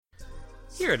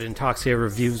Here at Intoxicated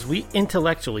Reviews, we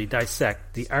intellectually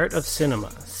dissect the art of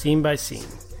cinema, scene by scene.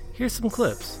 Here's some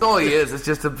clips. All he is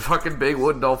just a fucking big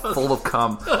wooden doll full of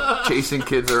cum, chasing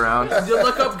kids around. You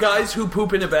look up guys who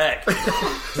poop in a bag.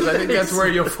 Because I think that's where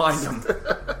you'll find him.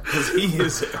 Because he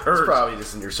is hurt. It's probably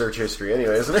just in your search history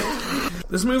anyway, isn't it?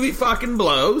 This movie fucking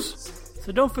blows.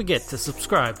 So don't forget to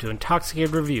subscribe to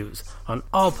Intoxicated Reviews on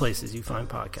all places you find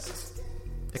podcasts.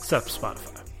 Except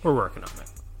Spotify. We're working on it.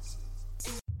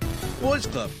 Boys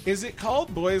Club. Is it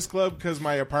called Boys Club because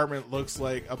my apartment looks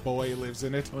like a boy lives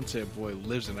in it? I wouldn't say a boy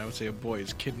lives in it. I would say a boy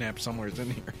is kidnapped somewhere in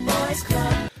here. Boys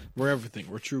Club. We're everything.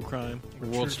 We're true crime. We're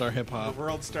World Star Hip Hop. We're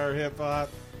World Star Hip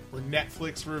Hop. We're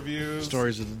Netflix reviews.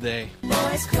 Stories of the day.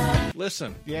 Boys Club.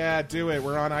 Listen. Yeah, do it.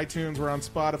 We're on iTunes. We're on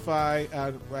Spotify.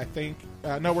 I think.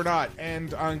 No, we're not.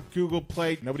 And on Google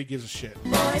Play. Nobody gives a shit.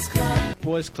 Boys Club.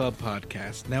 Boys Club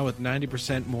podcast. Now with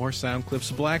 90% more sound clips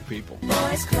of black people.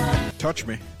 Boys Club. Touch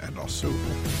me, and I'll sue.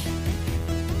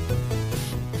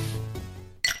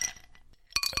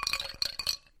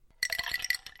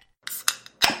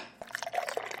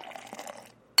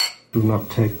 Do not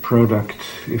take product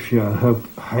if you are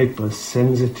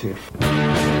hypersensitive.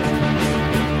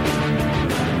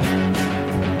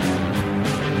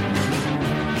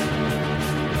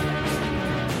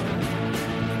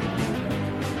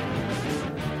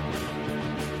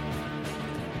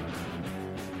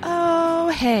 Oh,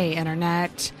 hey,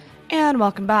 Internet, and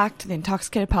welcome back to the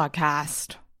Intoxicated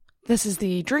Podcast. This is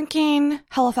the drinking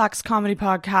Halifax comedy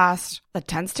podcast that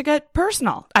tends to get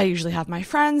personal. I usually have my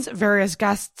friends, various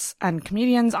guests, and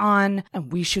comedians on,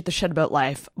 and we shoot the shit about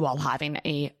life while having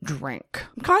a drink.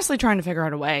 I'm constantly trying to figure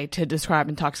out a way to describe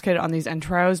Intoxicated on these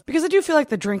intros, because I do feel like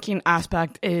the drinking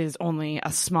aspect is only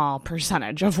a small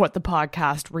percentage of what the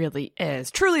podcast really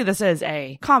is. Truly, this is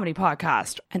a comedy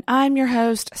podcast, and I'm your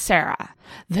host, Sarah.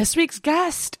 This week's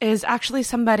guest is actually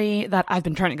somebody that I've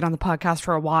been trying to get on the podcast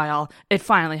for a while. It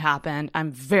finally happened.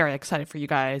 I'm very excited for you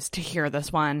guys to hear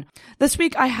this one. This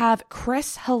week I have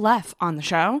Chris Halef on the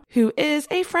show, who is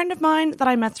a friend of mine that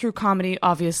I met through comedy,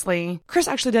 obviously. Chris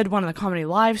actually did one of the comedy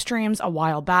live streams a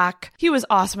while back. He was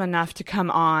awesome enough to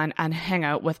come on and hang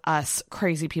out with us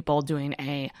crazy people doing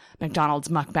a McDonald's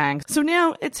mukbang. So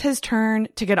now it's his turn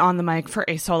to get on the mic for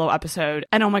a solo episode.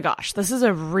 And oh my gosh, this is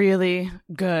a really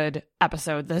good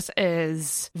episode. This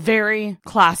is very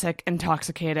classic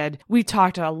Intoxicated. We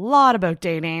talked a lot about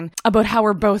dating, about how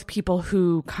we're both people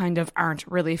who kind of aren't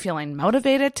really feeling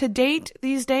motivated to date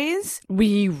these days.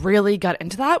 We really got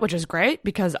into that, which is great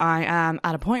because I am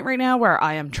at a point right now where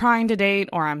I am trying to date,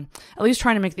 or I'm at least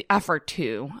trying to make the effort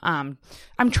to. I'm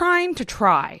trying to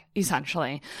try,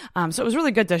 essentially. So it was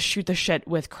really good to shoot the shit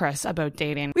with Chris about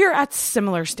dating. We are at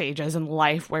similar stages in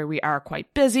life where we are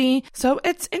quite busy, so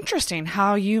it's interesting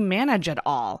how you manage it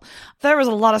all. There was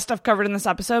a lot of stuff covered in this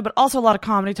episode, but also a lot of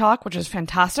comedy talk, which is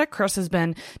fantastic. Chris has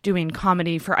been doing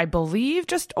comedy for, I believe,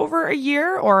 just over a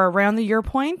year or around the year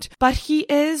point, but he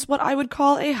is what I would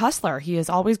call a hustler. He is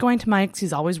always going to mics.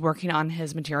 He's always working on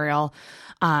his material.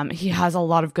 He has a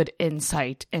lot of good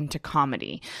insight into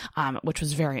comedy, which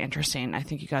was very interesting. I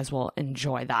think you guys will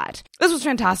enjoy that. This was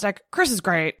fantastic. Chris is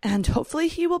great, and hopefully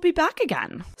he will be back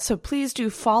again. So please do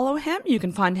follow him. You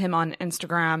can find him on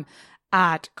Instagram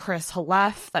at Chris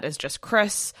Halef. That is just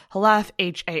Chris Halef,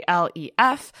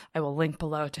 Halef. I will link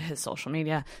below to his social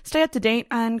media. Stay up to date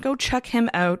and go check him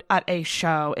out at a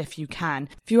show if you can.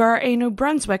 If you are a New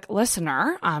Brunswick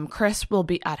listener, Chris will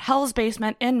be at Hell's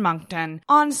Basement in Moncton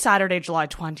on Saturday, July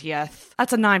 20th.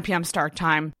 That's a 9 p.m. start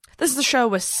time. This is a show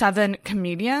with 7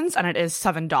 comedians, and it is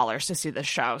 $7 to see this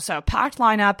show. So packed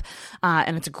lineup,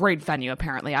 and it's a great venue,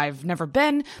 apparently. I've never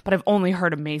been, but I've only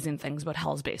heard amazing things about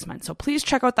Hell's Basement. So please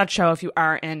check out that show if you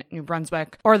are in New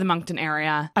Brunswick or the Moncton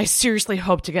area. I seriously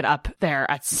hope to get up there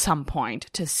at some point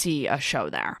to see a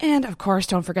show there. And of course,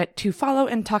 don't forget to follow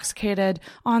Intoxicated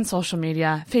on social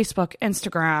media, Facebook,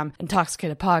 Instagram,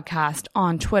 Intoxicated Podcast,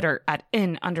 on Twitter at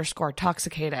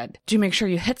 @in_toxicated. Do make sure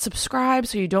you hit subscribe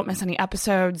so you don't miss any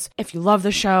episodes. If you love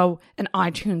the show, an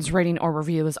iTunes rating or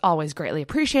review is always greatly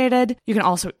appreciated. You can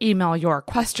also email your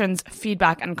questions,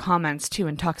 feedback, and comments to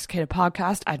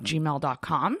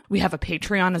intoxicatedpodcast@gmail.com. We have a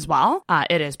Patreon as well.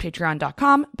 It is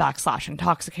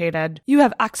patreon.com/intoxicated. You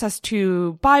have access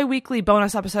to bi-weekly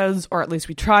bonus episodes, or at least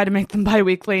we try to make them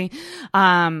bi-weekly.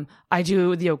 I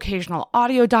do the occasional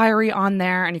audio diary on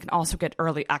there, and you can also get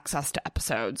early access to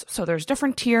episodes. So there's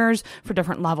different tiers for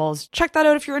different levels. Check that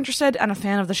out if you're interested and a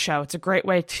fan of the show. It's a great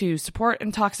way to support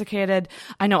Intoxicated.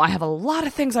 I know I have a lot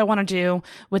of things I want to do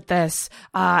with this,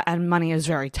 and money is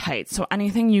very tight. So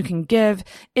anything you can give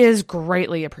is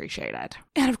greatly appreciated.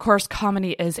 And of course,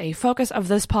 comedy is a focus of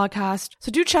this podcast.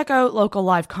 So do check out local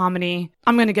live comedy.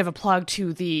 I'm going to give a plug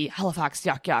to the Halifax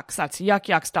Yuck Yucks. That's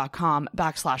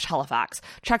yuckyucks.com/Halifax.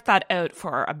 Check that out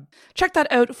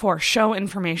for show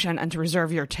information and to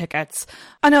reserve your tickets.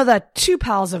 I know that two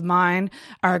pals of mine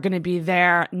are going to be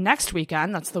there next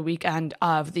weekend. That's the weekend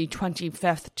of the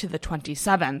 25th to the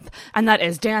 27th. And that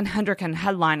is Dan Hendricken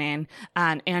headlining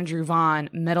and Andrew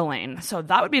Vaughn middling. So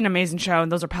that would be an amazing show.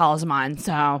 And those are pals of mine.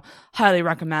 So highly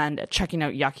recommend checking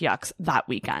out Yuck Yucks that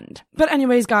weekend. But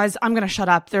anyways, guys, I'm going to shut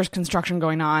up. There's construction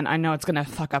going on. I know it's going to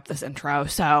fuck up this intro.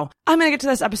 So I'm going to get to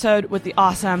this episode with the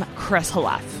awesome Chris Halef.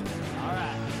 All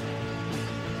right.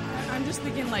 I'm just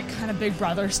thinking like kind of Big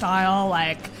Brother style.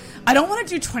 Like, I don't want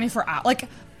to do 24 hours. Like,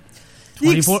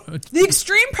 the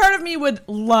extreme part of me would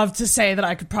love to say that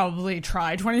I could probably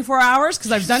try 24 hours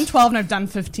because I've done 12 and I've done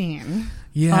 15.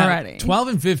 Yeah, already. 12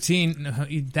 and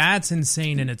 15, that's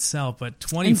insane in itself, but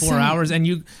 24 hours, and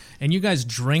you guys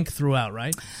drink throughout,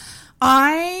 right?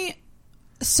 I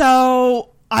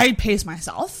pace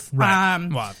myself. Right.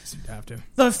 Well, you have to.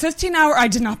 The 15-hour, I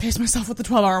did not pace myself with the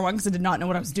 12-hour one because I did not know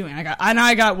what I was doing.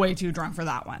 I got way too drunk for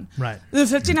that one. Right. The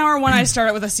 15-hour one, I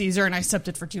started with a Caesar and I sipped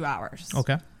it for 2 hours.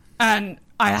 Okay. And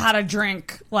I had a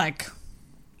drink like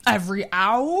every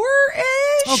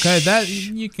hour-ish. Okay, that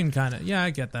you can kind of, I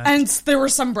get that. And there were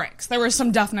some breaks. There were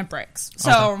some definite breaks.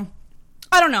 So, okay.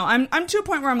 I don't know. I'm to a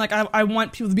point where I'm like, I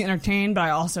want people to be entertained, but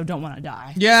I also don't want to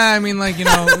die. Yeah, I mean, like, you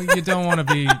don't want to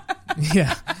be, you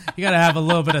got to have a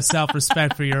little bit of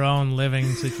self-respect for your own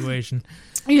living situation.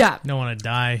 Yeah. You don't want to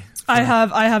die. I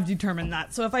have determined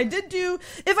that. So if I did do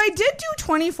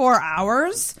 24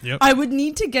 hours, yep. I would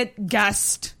need to get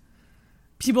guest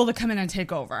people to come in and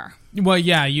take over. Well,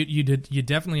 yeah, you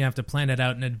definitely have to plan it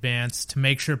out in advance to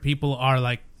make sure people are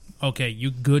like, okay, you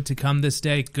good to come this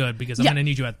day? Good, because I'm going to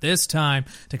need you at this time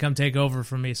to come take over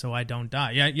for me so I don't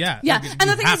die. Yeah. And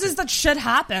the thing is that shit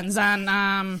happens,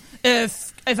 and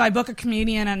if I book a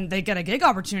comedian and they get a gig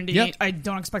opportunity, yep. I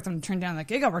don't expect them to turn down that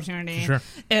gig opportunity. Sure.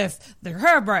 If their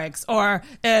hair breaks, or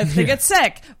if they get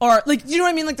sick, or like, you know what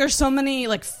I mean? Like, there's so many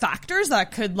like factors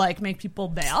that could like make people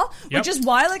bail, yep. which is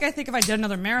why like I think if I did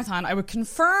another marathon, I would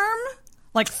confirm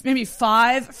like maybe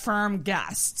 5 firm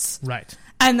guests. Right.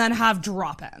 And then have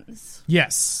drop-ins.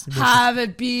 Yes. Have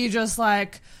it be just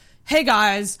like, hey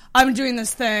guys, I'm doing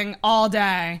this thing all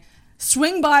day.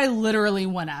 Swing by literally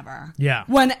whenever. Yeah.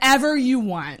 Whenever you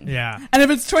want. Yeah. And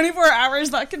if it's 24 hours,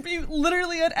 that can be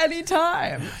literally at any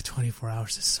time. 24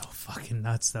 hours is so fucking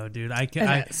nuts, though, dude.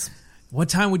 It is. What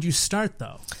time would you start,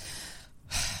 though?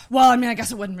 Well, I mean, I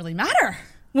guess it wouldn't really matter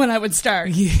when I would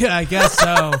start. Yeah, I guess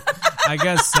so.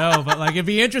 But like, it'd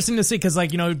be interesting to see because,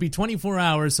 like, it'd be 24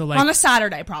 hours. So like on a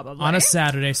Saturday, probably. On a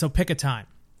Saturday, so pick a time.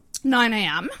 9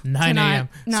 a.m. 9 a.m.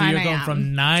 So you're going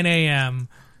from 9 a.m.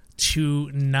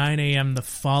 to 9 a.m. the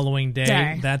following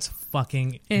day. That's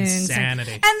fucking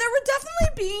insanity. And there would definitely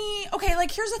be, okay,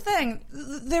 like, here's the thing.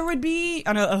 There would be,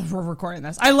 I know we're recording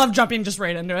this. I love jumping just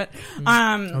right into it.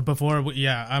 I'm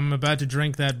about to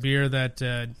drink that beer that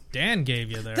Dan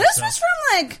gave you there. This was from,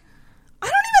 like, I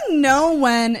don't even know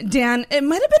when Dan, it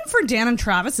might have been for Dan and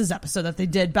Travis's episode that they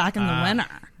did back in the winter.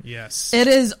 Yes. It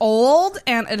is old,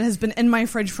 and it has been in my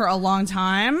fridge for a long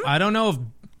time. I don't know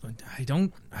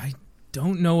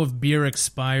if beer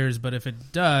expires, but if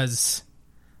it does...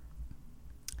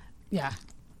 Yeah.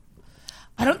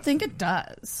 I don't think it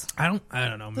does. I don't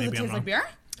know. Maybe Does it taste like beer?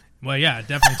 Well, yeah, it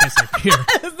definitely tastes like beer.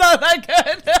 It's not that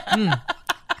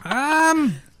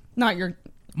good. Not your...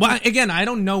 Well, again, I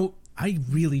don't know... I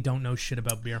really don't know shit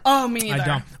about beer. Oh, me neither. I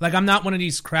don't. Like, I'm not one of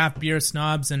these craft beer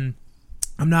snobs, and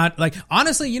I'm not, like,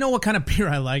 honestly, you know what kind of beer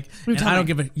I like? And I don't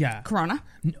give a, Corona?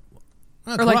 No.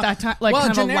 Or like that time, like,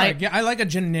 kind generic. of a light. Yeah, I like a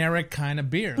generic kind of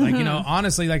beer. Like, you know,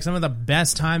 honestly, like, some of the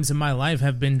best times in my life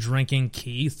have been drinking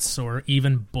Keith's or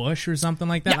even Busch or something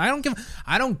like that. Yeah.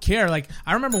 I don't care. Like,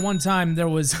 I remember one time there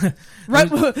was...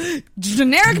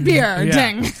 generic beer,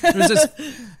 ding. There was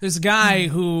this guy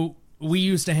who... we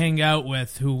used to hang out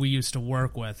with, who we used to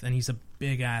work with, and he's a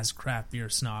big-ass craft beer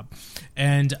snob.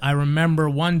 And I remember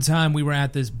one time we were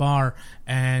at this bar,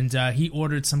 and he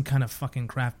ordered some kind of fucking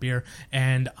craft beer,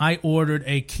 and I ordered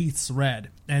a Keith's Red.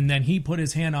 And then he put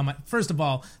his hand on my. First of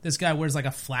all, this guy wears like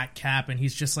a flat cap, and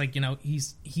he's just like,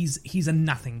 he's a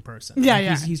nothing person. Yeah, like,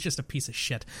 yeah. He's just a piece of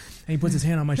shit. And he puts his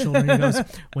hand on my shoulder and he goes,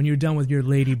 "When you're done with your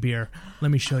lady beer,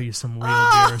 let me show you some real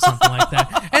beer," or something like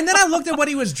that. And then I looked at what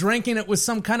he was drinking. It was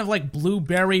some kind of like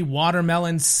blueberry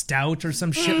watermelon stout or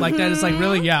some shit like that. It's like,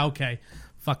 really? Yeah, okay.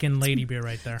 Fucking lady beer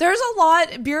right there. There's a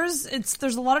lot beers.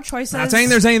 There's a lot of choices. I'm not saying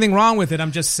there's anything wrong with it.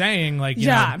 I'm just saying, like, you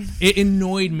Yeah. know, it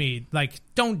annoyed me. Like,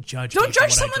 don't judge. Don't me for judge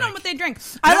what someone I on what they drink.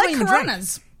 I I don't like even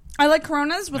Coronas. I like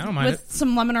Coronas I don't mind with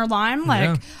some lemon or lime. Like,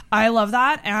 Yeah. I love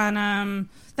that. And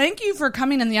thank you for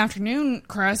coming in the afternoon,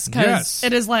 Chris, because Yes.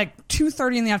 it is like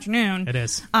 2:30 in the afternoon. It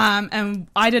is. And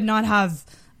I did not have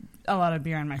a lot of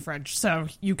beer in my fridge, so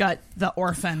you got the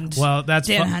orphaned Well, that's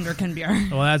Dan fu- Hendricken beer.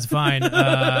 Well, that's fine.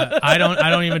 I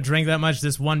don't even drink that much.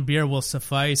 This one beer will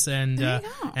suffice, and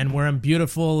we're in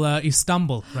beautiful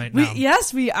Istanbul right now.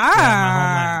 Yes, we are. Yeah,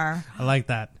 my homeland. I like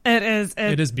that. It is.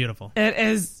 It is beautiful. It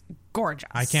is gorgeous.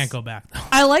 I can't go back though.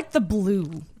 I like the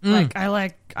blue. Like I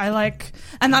like,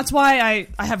 and that's why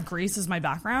I have Greece as my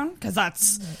background, because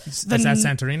that's Is that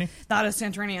Santorini? That is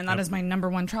Santorini, and that is my number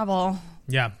one travel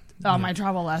Yeah. on my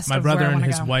travel list. My of where brother I and wanna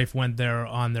his go. wife went there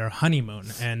on their honeymoon,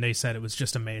 and they said it was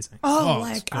just amazing.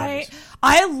 Like it's gorgeous.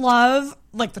 I love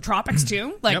like the tropics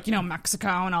too, like Yep. you know, Mexico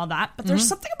and all that. But there's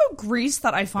something about Greece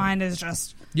that I find is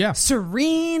just Yeah.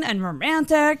 serene and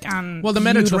romantic and Well, the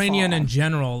beautiful. Mediterranean in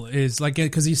general is like,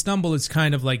 because Istanbul is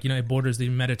kind of like, you know, it borders the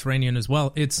Mediterranean as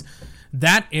well. It's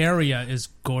that area is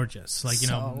gorgeous, like, you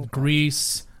know,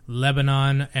 Greece,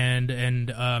 Lebanon,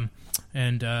 and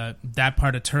that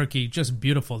part of Turkey, just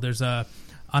beautiful. There's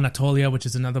Anatolia, which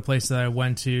is another place that I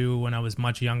went to when I was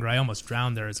much younger. I almost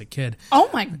drowned there as a kid. Oh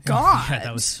my god! Yeah,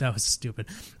 that was stupid.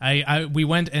 We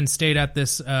went and stayed at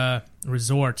this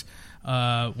resort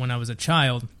when I was a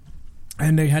child,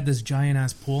 and they had this giant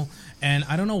ass pool, and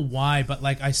I don't know why, but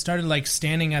like I started like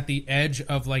standing at the edge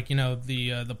of like, you know,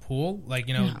 the pool, like,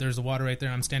 you know, there's the water right there,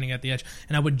 and I'm standing at the edge,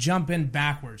 and I would jump in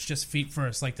backwards, just feet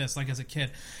first, like this, like as a kid,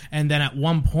 and then at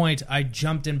one point I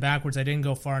jumped in backwards, I didn't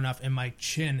go far enough, and my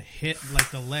chin hit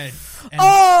like the ledge,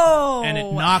 and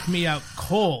it knocked me out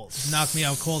cold,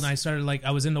 and I started like,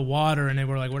 I was in the water, and they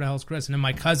were like, "Where the hell's Chris?" And then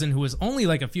my cousin, who was only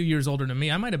like a few years older than me,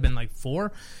 I might have been like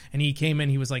 4, and he came in,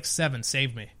 he was like 7,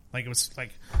 saved me. Like, it was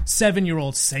like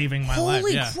 7-year-old saving my life.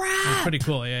 Holy Yeah. crap. It was pretty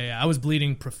cool. Yeah. I was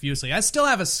bleeding profusely. I still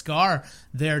have a scar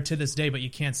there to this day, but you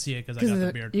can't see it because I got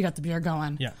the beard. You got the beard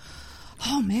going. Yeah.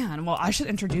 Oh man, well I should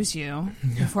introduce you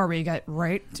before we get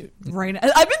right. I've been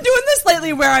doing this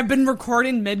lately where I've been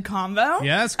recording mid convo.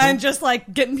 Yeah, that's cool. And just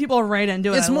like getting people right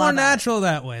into it. It's I more love it. natural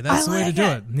that way. That's the way to like do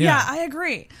it. Yeah, I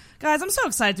agree. Guys, I'm so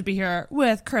excited to be here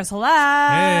with Chris Halef.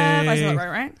 Hey. I said that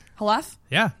right? Halef?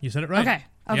 Yeah, you said it right. Okay.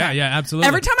 Yeah, absolutely.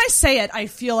 Every time I say it, I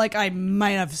feel like I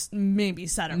might have maybe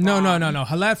said it wrong. No.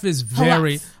 Halef is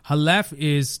Halef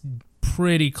is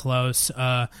pretty close.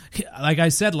 Like I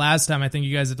said last time, I think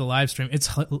you guys did the live stream. It's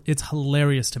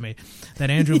hilarious to me that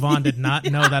Andrew Vaughn did not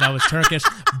know that I was Turkish,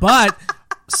 but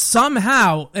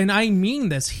somehow, and I mean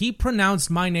this, he pronounced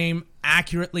my name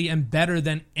accurately and better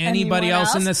than anybody Anyone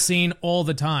else in else? the scene all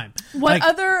the time. What Like,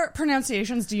 other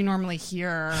pronunciations do you normally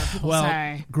hear people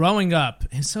say? growing up,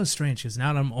 it's so strange because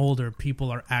now that I'm older,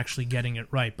 people are actually getting it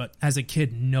right. But as a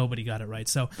kid, nobody got it right.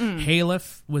 So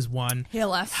Halef was one.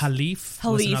 Halif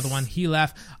was another one.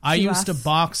 Halef. I used to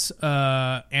box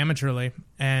amateurly,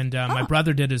 and my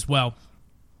brother did as well.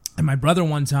 And my brother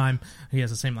one time, he has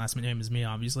the same last name as me,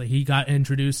 obviously, he got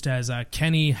introduced as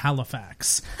Kenny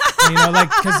Halifax. You know, like,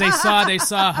 because they saw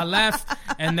Halef,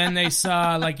 and then they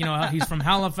saw, like, you know, he's from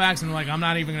Halifax, and they're like, I'm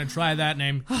not even going to try that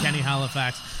name, Kenny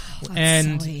Halifax.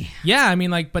 And silly. yeah, I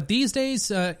mean, like, but these days,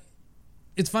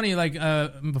 it's funny, like,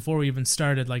 before we even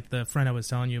started, like, the friend I was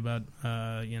telling you about,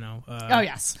 you know. Oh,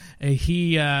 yes.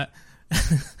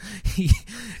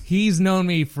 He's known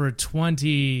me for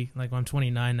 20, like, I'm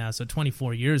 29 now, so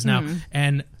 24 years now,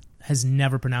 and has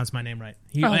never pronounced my name right.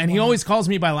 He always calls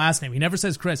me by last name. He never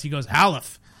says Chris. He goes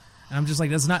Halef. And I'm just like,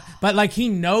 that's not, but like, he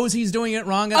knows he's doing it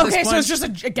wrong at this point. Okay, so it's just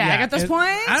a gag at this point?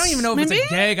 I don't even know if Maybe?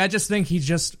 it's a gag. I just think he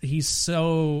just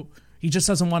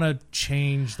doesn't want to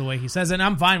change the way he says it. And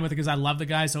I'm fine with it because I love the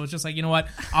guy. So it's just like, you know what?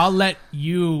 I'll let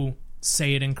you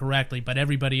say it incorrectly, but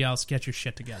everybody else, get your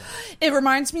shit together. It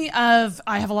reminds me of,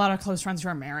 I have a lot of close friends who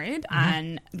are married,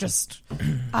 and just, do you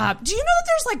know that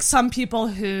there's like some people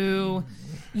who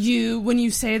when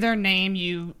you say their name,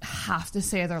 you have to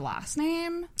say their last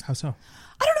name? How so?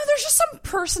 I don't know, there's just some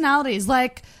personalities,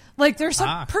 like there's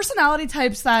some personality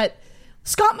types that,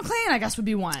 Scott McLean, I guess, would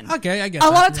be one. Okay, I get a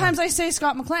that. lot of times I say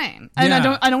Scott McLean, and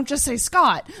Yeah. I don't just say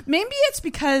Scott. Maybe it's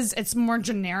because it's more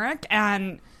generic,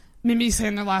 and maybe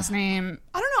saying their last name,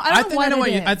 I don't I don't know what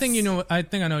it is. I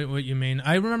think I know what you mean.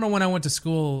 I remember when I went to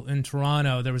school in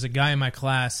Toronto, there was a guy in my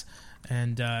class,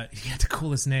 and he had the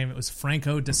coolest name. It was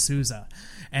Franco de Souza.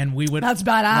 And we would... That's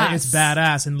badass. It's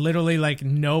badass. And literally, like,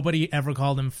 nobody ever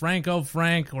called him Franco,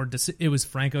 Frank, or it was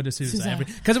Franco de Souza.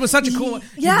 Because it was such a cool...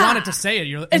 Yeah. You wanted to say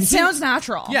it. It sounds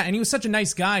natural. Yeah, and he was such a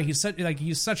nice guy. He's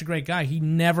such a great guy. He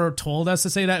never told us to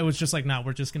say that. It was just like, no,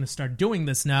 we're just going to start doing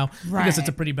this now because it's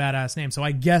a pretty badass name. So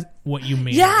I get what you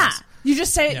mean. Yeah. You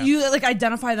just say it, you like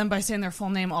identify them by saying their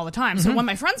full name all the time. So when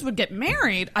my friends would get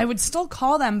married, I would still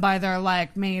call them by their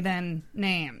like maiden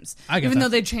names. Even though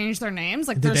they changed their names,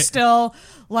 like they're still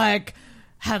like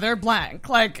Heather Blank.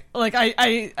 Like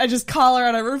I just call her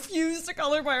and I refuse to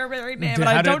call her by her married name, and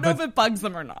I don't know if it bugs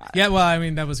them or not. Yeah, well, I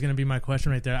mean that was going to be my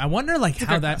question right there. I wonder like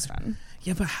how that.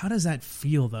 Yeah, but how does that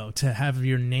feel, though, to have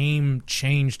your name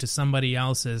changed to somebody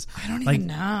else's? I don't even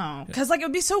know. Because, like, it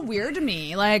would be so weird to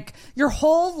me. Like, your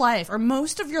whole life, or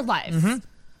most of your life. Mm-hmm.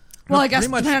 Well, I guess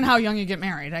depending on how young you get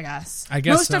married, I guess.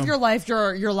 Most of your life,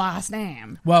 your last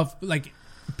name. Well, like,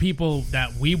 people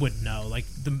that we would know, like,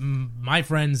 my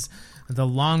friends... The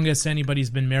longest anybody's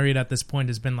been married at this point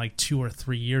has been like 2 or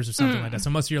 3 years or something like that. So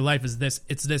most of your life is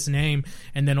it's this name,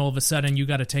 and then all of a sudden you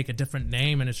got to take a different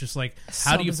name, and it's just like,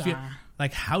 how do you feel?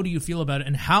 Like, how do you feel about it,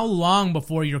 and how long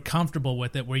before you're comfortable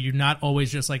with it, where you're not always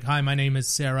just like, "Hi, my name is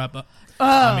Sarah." But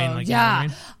I mean, like, yeah, you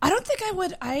know what I don't think I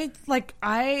would.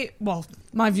 Well,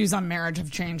 my views on marriage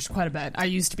have changed quite a bit. I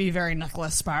used to be very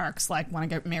Nicholas Sparks, like want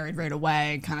to get married right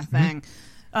away kind of thing.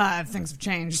 Things have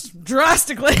changed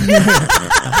drastically. Things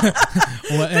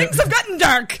have gotten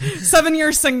dark. 7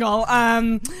 years single.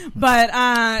 But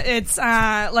it's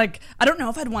like, I don't know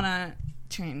if I'd want to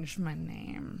change my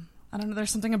name. I don't know.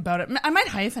 There's something about it. I might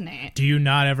hyphenate. Do you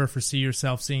not ever foresee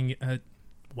yourself seeing...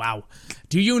 wow.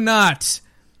 Do you not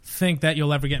think that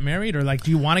you'll ever get married? Or like,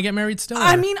 do you want to get married still? Or?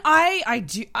 I mean, I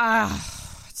do.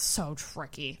 It's so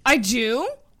tricky. I do.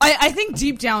 I think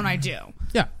deep down I do.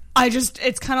 Yeah.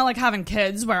 It's kind of like having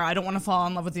kids where I don't want to fall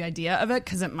in love with the idea of it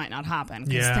because it might not happen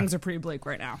because things are pretty bleak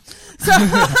right now. So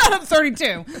I'm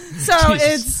 32. So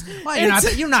Jesus.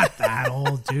 You're not that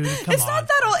old, dude. Come it's not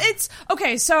that old. It's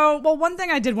okay. So, one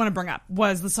thing I did want to bring up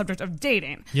was the subject of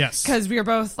dating. Yes. Because we are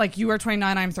both like, you are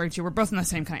 29, I'm 32. We're both in the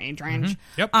same kind of age range.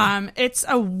 Mm-hmm.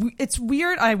 Yep. It's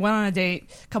weird. I went on a date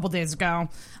a couple days ago.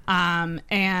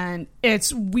 And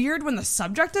it's weird when the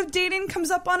subject of dating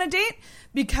comes up on a date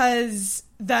because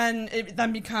then it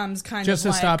becomes kind just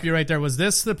of to like, stop you right there. Was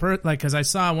this the because I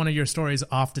saw one of your stories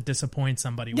off to disappoint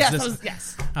somebody.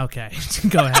 Yes. Okay,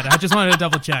 go ahead. I just wanted to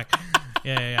double check.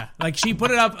 Yeah. Like she put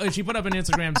it up. She put up an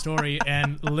Instagram story,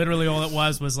 and literally all it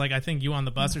was like, I think you on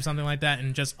the bus or something like that,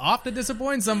 and just off to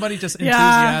disappoint somebody, just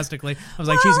enthusiastically. I was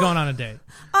like, she's going on a date.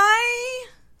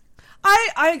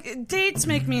 Dates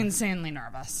make me insanely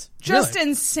nervous. Just really?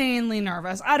 Insanely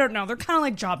nervous. I don't know. They're kind of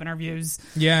like job interviews.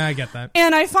 Yeah, I get that.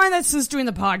 And I find that since doing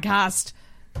the podcast,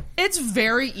 it's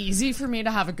very easy for me to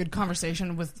have a good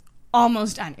conversation with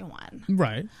almost anyone.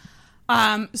 Right.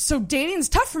 So dating's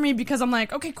tough for me because I'm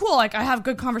like, okay, cool. Like I have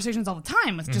good conversations all the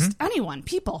time with just anyone,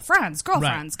 people, friends,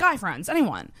 girlfriends, guy friends,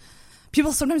 anyone.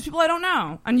 Sometimes people I don't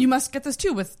know. And you must get this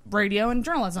too with radio and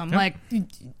journalism. Yep. Like,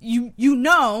 you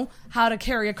know how to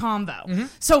carry a convo. Mm-hmm.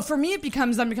 So for me, it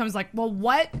becomes like, well,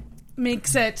 what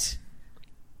makes it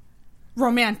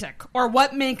romantic? Or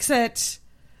what makes it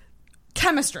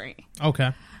chemistry?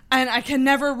 Okay. And I can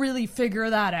never really figure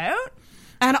that out.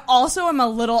 And also, I'm a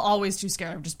little always too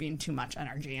scared of just being too much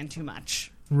energy and too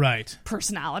much... Right.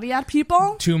 Personality at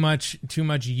people. Too much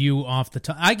you off the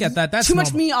top. I get that. That's too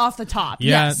much me off the top.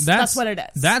 Yeah, yes, that's what it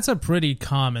is. That's a pretty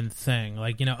common thing.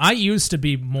 Like, you know, I used to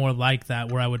be more like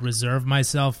that where I would reserve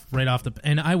myself right off the...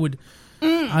 And I would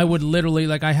literally,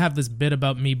 like, I have this bit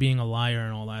about me being a liar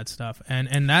and all that stuff.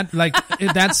 And that, like,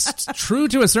 that's true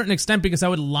to a certain extent because I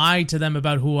would lie to them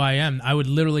about who I am. I would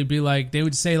literally be like... They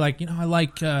would say, like, you know, I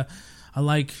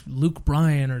like Luke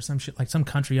Bryan or some shit, like some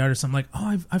country artist. I'm like,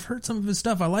 oh, I've heard some of his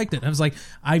stuff. I liked it. I was like,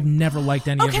 I've never liked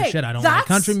any of his shit. I don't like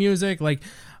country music. Like,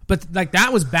 but like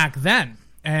that was back then.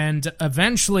 And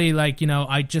eventually, like, you know,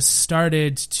 I just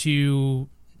started to,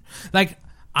 like,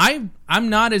 I'm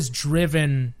not as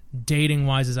driven dating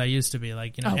wise as I used to be.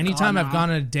 Like, you know, anytime I've gone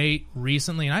on a date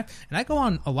recently, and I go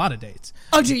on a lot of dates.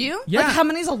 Oh, do you? Yeah. Like, how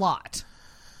many's a lot?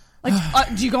 Like,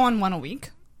 do you go on one a week?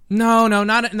 No,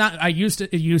 not.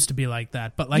 It used to be like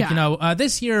that, but like, you know,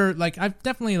 this year, like I've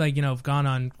definitely like, you know, gone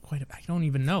on quite. I don't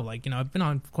even know, like, you know, I've been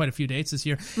on quite a few dates this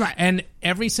year, right? And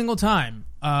every single time,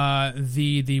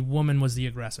 the woman was the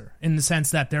aggressor in the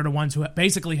sense that they're the ones who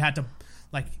basically had to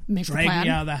like Make the drag plan. me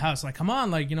out of the house. Like, come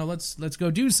on, like, you know, let's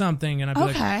go do something. And I'd be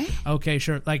Okay. like, okay,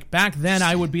 sure. Like back then,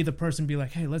 I would be the person be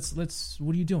like, hey, let's.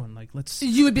 What are you doing? Like, let's.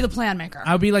 You would be the plan maker.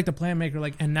 I would be like the plan maker.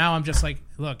 Like, and now I'm just like,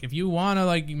 look, if you want to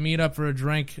like meet up for a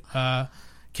drink,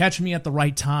 catch me at the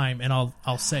right time, and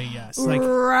I'll say yes. Like,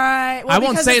 right. Well, I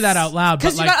won't say that out loud, but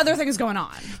because you like, got other things going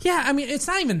on. yeah, I mean, it's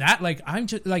not even that. Like, I'm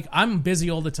just like I'm busy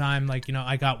all the time. Like, you know,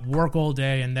 I got work all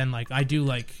day, and then like I do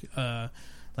like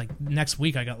next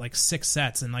week I got like 6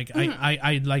 sets, and like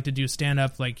I'd like to do stand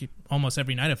up like almost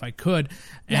every night if I could,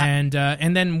 Yeah.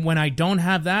 and then when I don't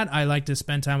have that, I like to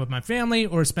spend time with my family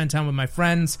or spend time with my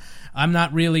friends. I'm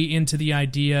not really into the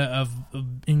idea of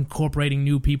incorporating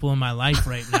new people in my life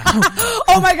right now.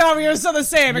 Oh my god, we are so the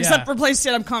same, Yeah. except replace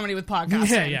stand-up comedy with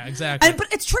podcasting. Yeah, exactly.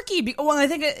 But it's tricky. Well, I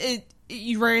think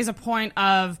you raise a point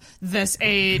of this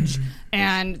age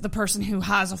and the person who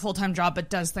has a full-time job but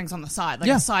does things on the side, like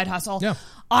Yeah. a side hustle. Yeah.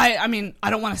 I mean, I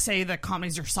don't want to say that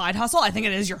comedy's your side hustle. I think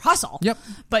it is your hustle. Yep.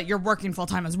 But you're working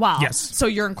full-time as well. Yes. So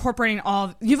you're incorporating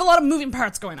you have a lot of moving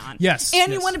parts going on. Yes. And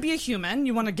you Yes. want to be a human.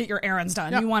 You want to get your errands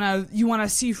done. Yeah. You want to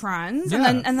see friends. Yeah.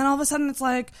 And then all of a sudden it's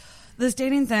like this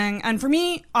dating thing. And for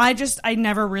me, I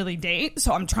never really date.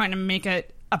 So I'm trying to make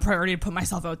it a priority to put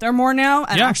myself out there more now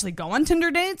and Yeah. actually go on Tinder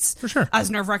dates. For sure.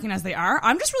 As nerve-wracking as they are.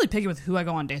 I'm just really picky with who I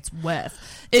go on dates with.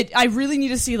 I really need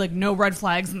to see like no red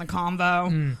flags in the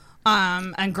convo.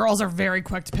 And girls are very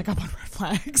quick to pick up on red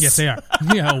flags. Yes, they are.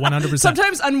 Yeah, 100%.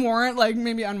 Sometimes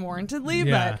maybe unwarrantedly,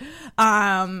 Yeah. but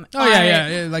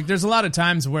Yeah. Like, there's a lot of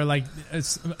times where like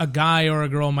a guy or a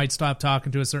girl might stop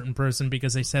talking to a certain person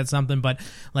because they said something, but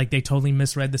like they totally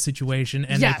misread the situation,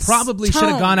 and Yes. they probably should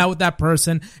have Tone. gone out with that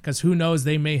person because who knows,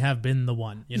 they may have been the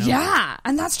one. You know? Yeah,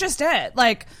 and that's just it.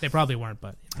 Like, They probably weren't,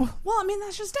 but you know. well, I mean,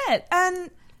 that's just it.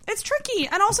 And it's tricky.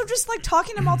 And also just like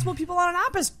talking to multiple people on an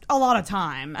app is a lot of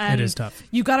time. And It is tough.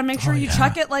 You got to make sure Oh, you yeah.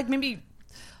 check it like maybe,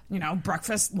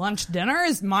 breakfast, lunch, dinner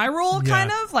is my rule, Yeah.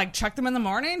 kind of. Like, check them in the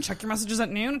morning, check your messages at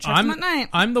noon, check them at night.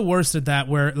 I'm the worst at that,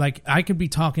 where like I could be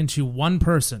talking to one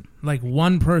person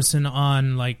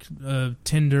on like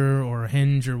Tinder or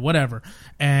Hinge or whatever,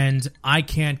 and I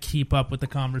can't keep up with the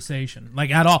conversation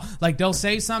like at all. Like they'll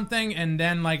say something, and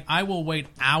then like I will wait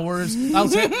hours. I'll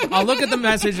look at the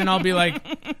message and I'll be like,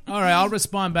 all right, I'll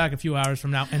respond back a few hours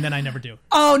from now, and then I never do.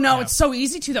 Oh, no, Yeah. it's so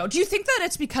easy to, though. Do you think that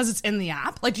it's because it's in the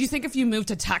app? Like, do you think if you move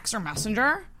to text or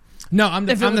messenger? No, I'm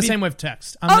If it would the be- same with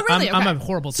text. Oh, really? I'm Okay. a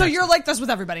horrible texter. So you're like this with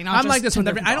everybody, not I'm just like this with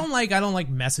Tinder every. people. I don't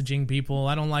like messaging people.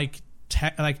 I don't like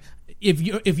like if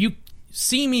you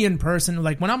see me in person,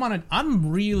 like when I'm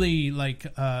really like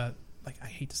I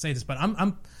hate to say this, but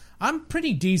I'm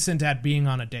pretty decent at being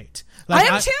on a date. Like,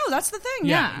 I am too. That's the thing.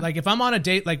 Yeah. Like if I'm on a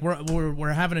date, like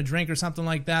we're having a drink or something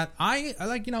like that, I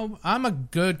like, I'm a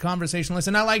good conversationalist,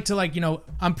 and I like to like,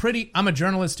 I'm a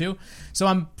journalist too, so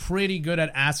I'm pretty good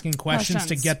at asking questions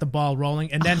to get the ball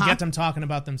rolling and then get them talking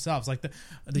about themselves. Like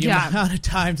the amount of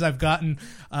times I've gotten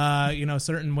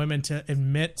certain women to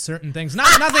admit certain things,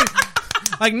 nothing.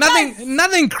 Like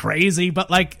nothing crazy, but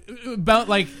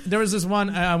there was this one,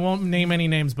 I won't name any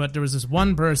names, but there was this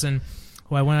one person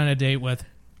who I went on a date with.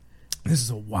 This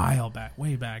is a while back,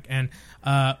 way back, and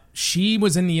she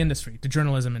was in the industry, the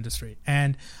journalism industry,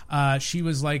 and she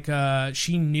was like,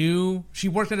 she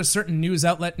worked at a certain news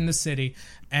outlet in the city,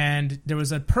 and there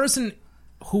was a person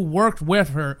who worked with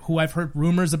her who I've heard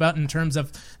rumors about in terms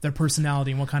of their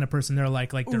personality and what kind of person they're like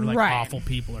they're like Right. awful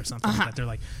people or something like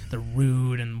that. They're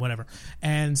rude and whatever.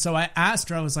 And so I asked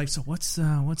her, I was like, so what's so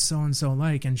and so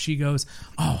like? And she goes,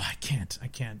 oh, I can't.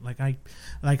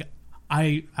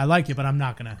 I like you, but I'm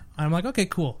not gonna. I'm like, okay,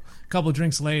 cool. A couple of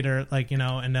drinks later,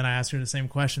 and then I asked her the same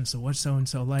question. So what's so and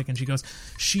so like? And she goes,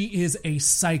 she is a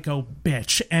psycho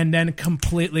bitch, and then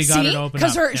completely got it open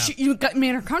up. Because you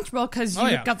made her comfortable because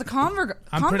you got the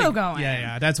convo going.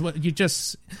 Yeah. That's what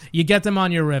you get them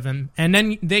on your rhythm, and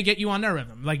then they get you on their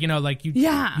rhythm.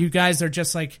 You guys are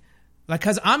just like,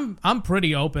 because I'm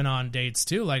pretty open on dates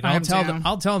too. Like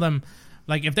I'll tell them.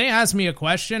 Like, if they ask me a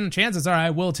question, chances are I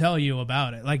will tell you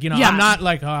about it. I'm not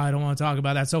like, oh, I don't want to talk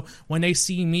about that. So when they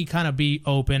see me kind of be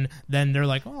open, then they're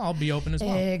like, oh, I'll be open as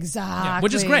well. Exactly. Yeah,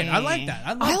 which is great. I like that.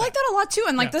 I like that a lot, too.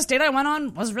 And, this date I went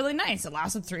on was really nice. It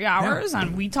lasted 3 hours,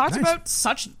 and we talked about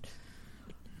such,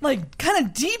 kind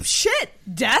of deep shit.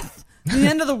 Death, the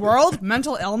end of the world,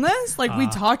 mental illness. We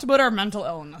talked about our mental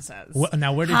illnesses.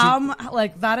 Now, where did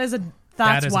you... that is a...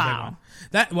 That is wow.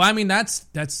 a big one.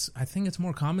 That's I think it's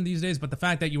more common these days, but the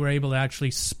fact that you were able to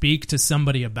actually speak to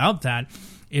somebody about that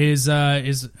is a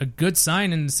good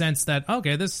sign in the sense that,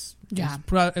 okay, this is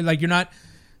you're not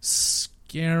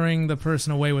scaring the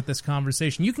person away with this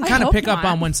conversation. You can I kind of hope pick up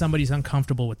not. on when somebody's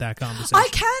uncomfortable with that conversation. I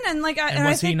can, and like, And I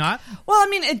was he think, not? Well, I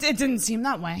mean, it didn't seem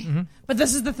that way. But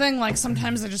this is the thing. Like,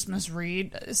 sometimes I just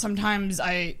misread. Sometimes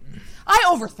I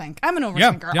overthink. I'm an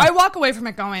overthinker. Yeah. I walk away from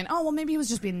it going, oh, well, maybe he was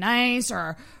just being nice,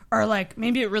 or like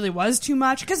maybe it really was too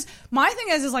much. Because my thing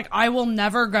is like I will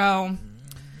never go.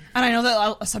 And I know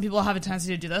that some people have a tendency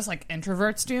to do this, like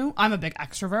introverts do. I'm a big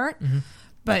extrovert.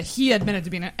 But he admitted to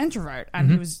being an introvert,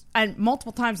 and and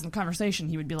multiple times in the conversation,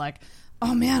 he would be like,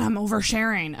 "Oh man, I'm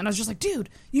oversharing," and I was just like, "Dude,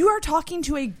 you are talking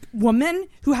to a woman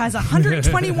who has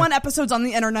 121 episodes on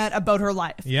the internet about her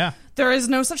life. Yeah, there is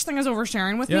no such thing as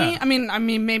oversharing with me. Yeah. I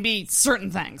mean, maybe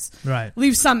certain things, right?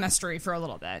 Leave some mystery for a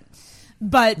little bit,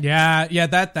 but yeah,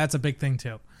 that's a big thing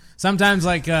too. Sometimes,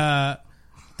 like,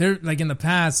 there, like in the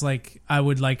past, like I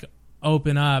would like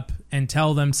open up and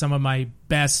tell them some of my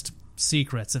best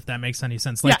secrets, if that makes any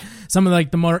sense, like some of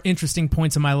like the more interesting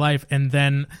points in my life, and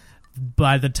then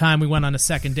by the time we went on a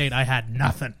second date, I had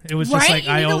nothing. It was just like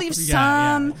you need to leave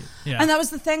some. Yeah. And that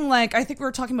was the thing. Like, I think we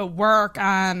were talking about work,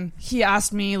 and he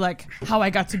asked me like how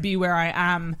I got to be where I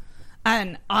am,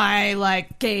 and I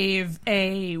like gave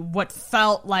what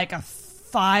felt like a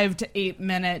 5 to 8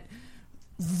 minute,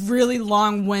 really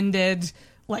long-winded,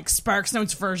 like Sparks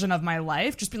Notes version of my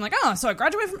life, just being like, oh, so I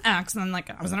graduated from X, and then like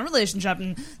I was in a relationship,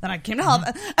 and then I came to health,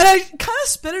 and I kind of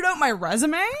spitted out my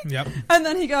resume. Yep. And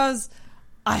then he goes,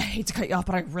 I hate to cut you off,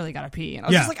 but I really gotta pee. And I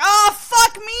was just like, oh,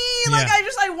 fuck me. Like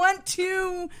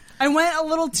I went a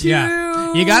little too.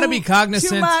 Yeah. You got to be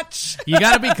cognizant. Too much. You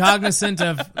got to be cognizant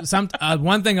of some.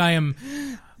 One thing I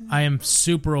am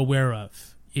super aware of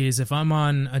is if I'm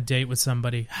on a date with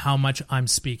somebody, how much I'm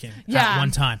speaking at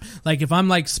one time. Like if I'm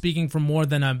like speaking for more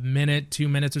than a minute, 2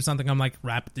 minutes or something, I'm like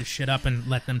wrap this shit up and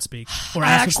let them speak. Or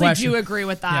I ask a actually question. do agree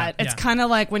with that. Yeah, it's kind of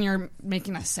like when you're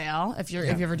making a sale. If you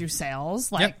ever do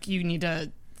sales, like you need to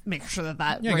make sure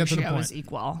that ratio is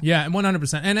equal. Yeah,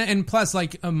 100%. And plus,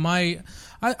 like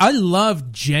I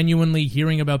love genuinely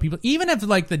hearing about people, even if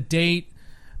like the date.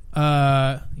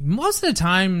 Most of the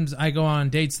times I go on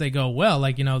dates, they go well.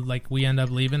 Like, you know, like we end up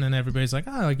leaving and everybody's like,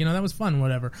 oh, like, you know, that was fun,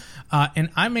 whatever. And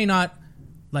I may not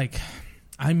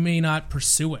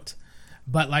pursue it,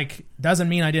 but like doesn't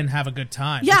mean I didn't have a good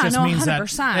time. Yeah, it just means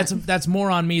 100%. that's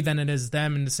more on me than it is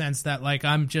them, in the sense that like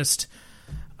I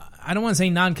don't want to say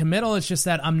non-committal. It's just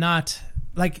that I'm not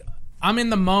like, I'm in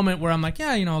the moment where I'm like,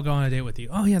 yeah, you know, I'll go on a date with you.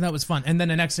 Oh yeah, that was fun. And then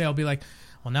the next day I'll be like,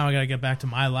 well, now I got to get back to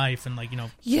my life and, like, you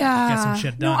know, get some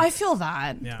shit done. No, I feel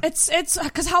that. Yeah. It's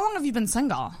because how long have you been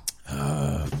single?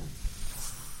 I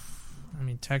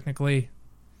mean, technically,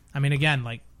 again,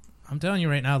 like, I'm telling you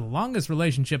right now, the longest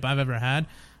relationship I've ever had,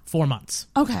 4 months.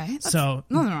 Okay. So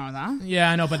nothing wrong with that. Yeah,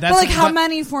 I know, but that's... But, like, how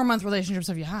many 4-month relationships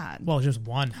have you had? Well, just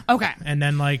one. Okay. And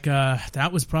then, like,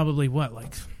 that was probably, what,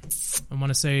 like, I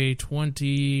want to say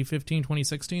 2015,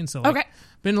 2016, so, like,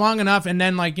 been long enough. And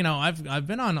then, like, you know, I've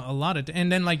been on a lot of...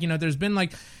 And then, like, you know, there's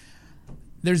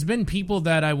been people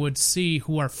that I would see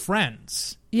who are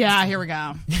friends. Yeah, here we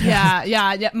go.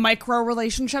 Yeah. Micro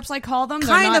relationships, I call them.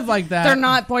 Kind of like that. They're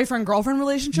not boyfriend-girlfriend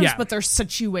relationships, but they're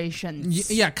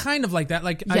situations. Yeah, kind of like that.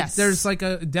 Like, yes. There's, like,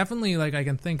 definitely, like, I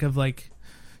can think of, like,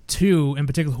 two in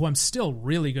particular who I'm still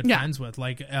really good friends with.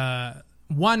 Like,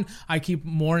 one I keep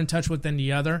more in touch with than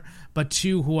the other, but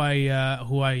two who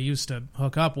I used to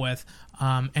hook up with,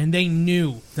 and they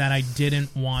knew that I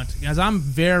didn't want, because I'm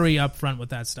very upfront with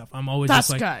that stuff. I'm always That's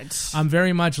just like, good. I'm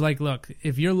very much like, look,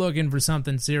 if you're looking for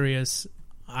something serious,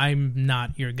 I'm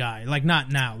not your guy. Like, not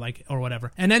now, like, or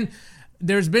whatever. And then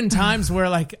there's been times where,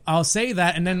 like, I'll say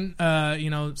that, and then, you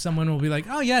know, someone will be like,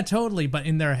 oh yeah, totally, but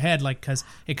in their head, like, because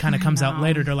it kind of comes out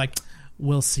later, they're like,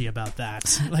 we'll see about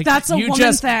that. Like, that's a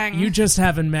woman thing. You just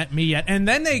haven't met me yet. And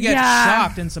then they get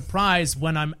shocked and surprised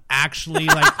when I'm actually,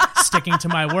 like, sticking to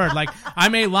my word. Like, I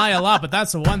may lie a lot, but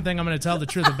that's the one thing I'm going to tell the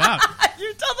truth about.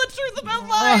 You tell the truth about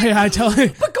lying. Oh, yeah, I tell you.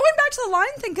 But going back to the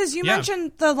lying thing, because you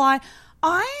mentioned the lie,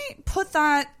 I put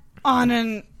that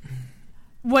on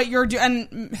what you're doing,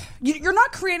 and you're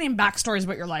not creating backstories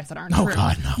about your life that aren't true. Oh,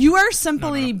 God, no. You are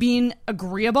simply being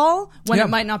agreeable when it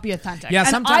might not be authentic. Yeah,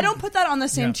 and I don't put that on the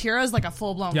same tier as, like, a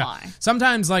full-blown lie.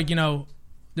 Sometimes, like, you know,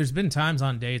 there's been times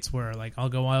on dates where, like, I'll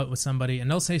go out with somebody and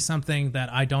they'll say something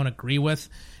that I don't agree with,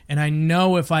 and I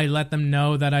know if I let them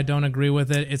know that I don't agree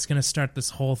with it, it's going to start this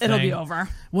whole thing. It'll be over.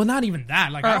 Well, not even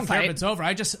that. Like, Or I a don't care fight. if it's over.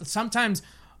 I just, sometimes,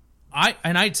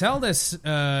 I tell this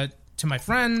to my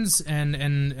friends,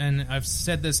 and I've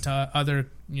said this to other,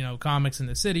 you know, comics in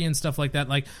the city and stuff like that.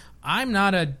 Like, I'm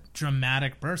not a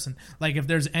dramatic person. Like, if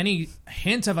there's any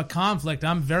hint of a conflict,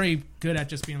 I'm very good at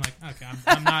just being like, okay,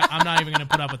 I'm not even going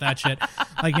to put up with that shit.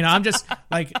 Like, you know, I'm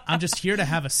just here to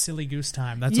have a silly goose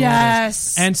time. That's all it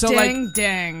Yes. is. And so ding,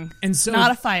 ding. and so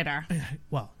not a fighter.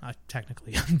 Well, I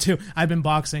technically am too. I've been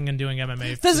boxing and doing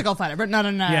MMA. Physical fighter, but not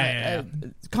a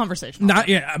conversational. Not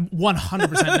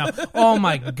 100% no. Oh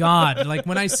my god! Like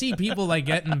when I see people like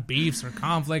getting beefs or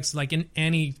conflicts like in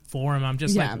any forum, I'm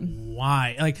just like,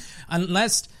 why? Like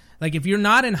unless like if you're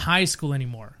not in high school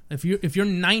anymore, if you're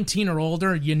 19 or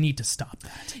older, you need to stop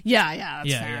that. Yeah,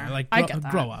 that's fair. Like I get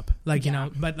that. grow up. Like you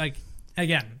know, but like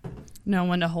again. Know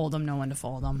when to hold them, know when to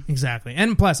fold them. Exactly.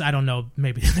 And plus, I don't know,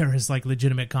 maybe there is like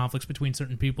legitimate conflicts between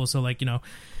certain people. So like, you know,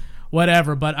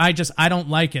 whatever. But I don't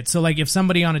like it. So like if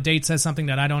somebody on a date says something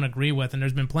that I don't agree with, and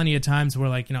there's been plenty of times where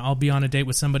like, you know, I'll be on a date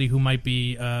with somebody who might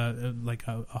be like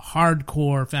a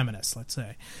hardcore feminist, let's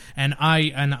say. And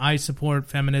I support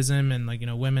feminism and like, you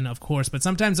know, women, of course. But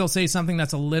sometimes they'll say something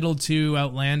that's a little too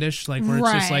outlandish, like where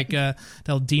it's just like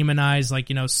they'll demonize like,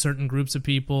 you know, certain groups of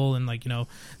people and like, you know,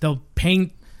 they'll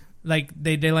paint like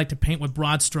they like to paint with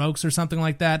broad strokes or something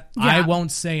like that. Yeah. I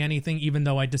won't say anything even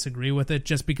though I disagree with it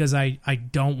just because I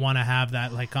don't want to have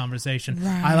that like conversation.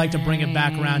 Right. I like to bring it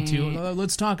back around to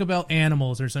let's talk about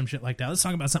animals or some shit like that. Let's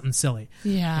talk about something silly.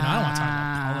 Yeah. You know, I don't want to talk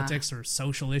about politics or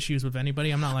social issues with anybody.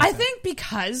 I'm not like I think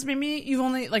because maybe you've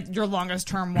only like your longest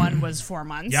term one was 4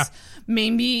 months. Yeah.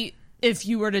 Maybe if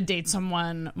you were to date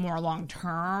someone more long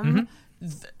term,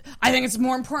 I think it's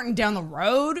more important down the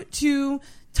road to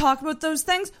talk about those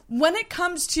things when it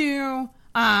comes to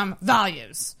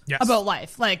values about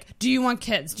life. Like, do you want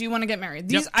kids? Do you want to get married?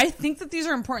 These, I think that these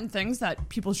are important things that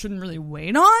people shouldn't really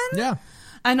wait on. Yeah.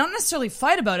 And not necessarily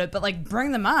fight about it, but like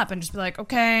bring them up and just be like,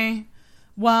 okay,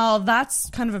 well, that's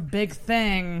kind of a big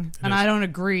thing and I don't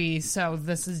agree, so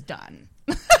this is done.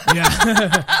 Yeah.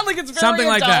 Like it's very something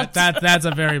like adult. that's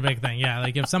a very big thing. Yeah,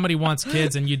 like if somebody wants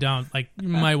kids and you don't, like you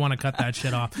might want to cut that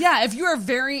shit off. Yeah, if you are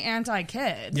very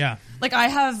anti-kid. Yeah. Like I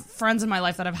have friends in my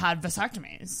life that have had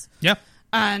vasectomies. Yep.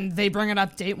 And they bring it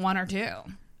up date 1 or 2.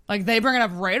 Like they bring it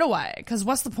up right away because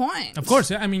what's the point? Of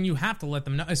course, I mean you have to let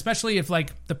them know, especially if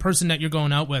like the person that you're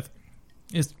going out with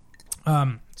is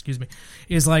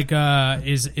is like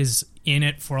is in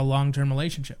it for a long-term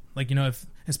relationship. Like, you know, if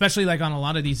especially like on a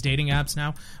lot of these dating apps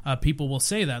now, people will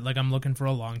say that like I'm looking for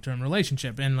a long-term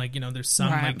relationship, and like, you know, there's some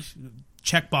like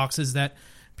check boxes that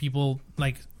people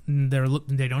like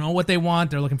they don't know what they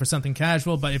want, they're looking for something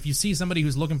casual. But if you see somebody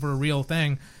who's looking for a real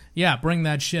thing, yeah, bring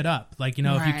that shit up. Like, you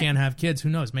know, if you can't have kids, who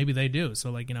knows, maybe they do.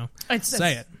 So like, you know,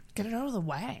 say it. Get it out of the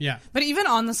way. Yeah. But even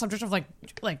on the subject of like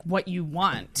what you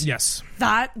want. Yes.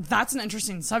 That's an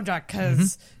interesting subject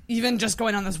because even just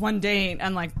going on this one date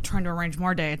and like trying to arrange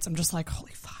more dates, I'm just like,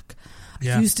 holy fuck.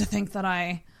 I used to think that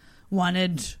I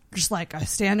wanted just like a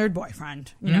standard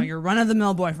boyfriend. You know, your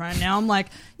run-of-the-mill boyfriend. Now I'm like,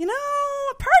 you know,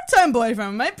 a part-time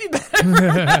boyfriend might be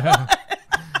better.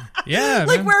 Yeah.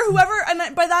 Like man. where whoever,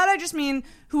 and by that I just mean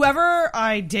whoever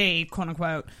I date, quote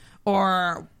unquote,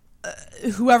 or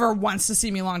whoever wants to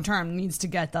see me long term needs to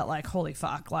get that like, holy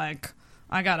fuck, like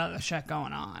I got other shit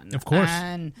going on. Of course.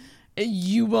 And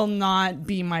you will not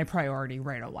be my priority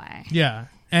right away. Yeah.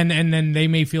 And then they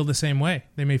may feel the same way.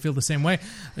 They may feel the same way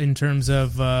in terms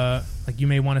of like you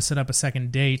may want to set up a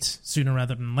second date sooner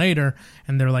rather than later,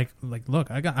 and they're like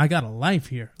look, I got a life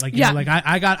here. Like you know, like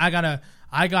I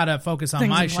gotta focus on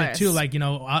my shit too. Like, you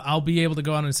know, I'll be able to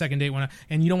go out on a second date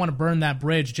and you don't want to burn that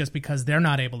bridge just because they're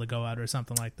not able to go out or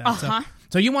something like that.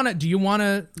 So do you want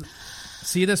to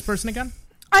see this person again?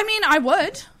 I mean, I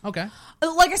would. Okay.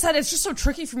 Like I said, it's just so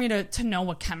tricky for me to know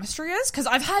what chemistry is because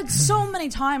I've had so many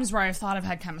times where I've thought I've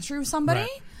had chemistry with somebody.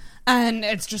 Right. And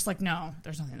it's just like, no,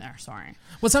 there's nothing there. Sorry.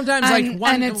 Well, sometimes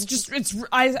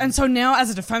and so now as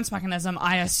a defense mechanism,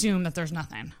 I assume that there's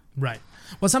nothing. Right.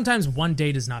 Well, sometimes one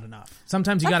date is not enough.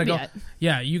 Sometimes you got to go.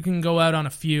 Yeah, you can go out on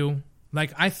a few.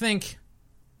 Like, I think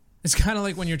it's kind of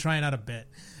like when you're trying out a bit.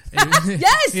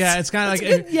 Yes. Yeah, it's kind of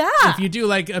like if you do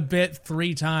like a bit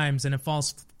 3 times and it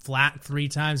falls flat 3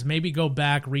 times, maybe go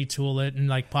back, retool it, and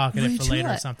like pocket it for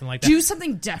later or something like that. Do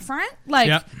something different.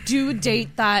 Like do a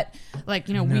date that, like,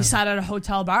 you know, we sat at a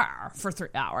hotel bar for 3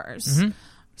 hours.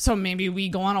 So maybe we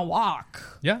go on a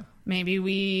walk. Yeah. Maybe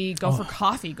we go for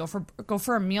coffee, go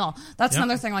for a meal. That's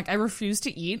another thing. Like, I refuse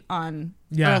to eat on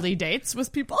early dates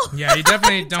with people. Yeah, you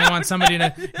definitely don't want somebody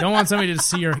to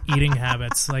see your eating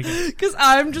habits, like, because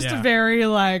I'm just a very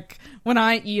like, when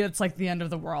I eat, it's like the end of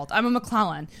the world. I'm a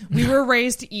McClellan. We were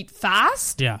raised to eat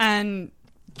fast and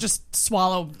just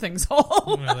swallow things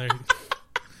whole. Well,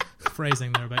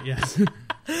 phrasing there, but yes.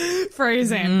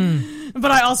 Phrasing.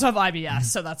 But I also have IBS,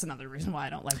 so that's another reason why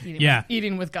I don't like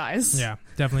eating with guys. Yeah,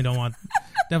 definitely don't.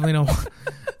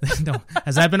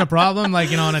 Has that been a problem,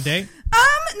 like, you know, on a date?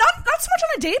 Not so much on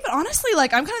a date, but honestly,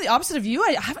 like, I'm kind of the opposite of you.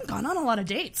 I haven't gone on a lot of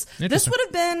dates. This would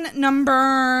have been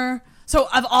number... So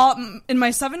in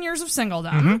my 7 years of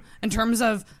singledom, in terms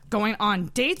of going on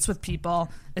dates with people,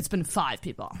 it's been 5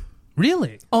 people.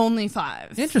 Really? Only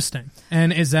 5. Interesting.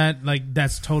 And is that, like,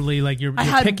 that's totally, like, you're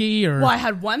picky, or? Well, I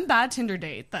had one bad Tinder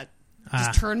date that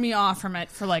just turned me off from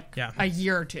it for, like, a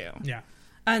year or 2. Yeah.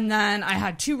 And then I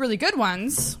had 2 really good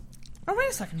ones. Oh, wait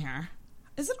a second here.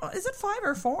 Is it 5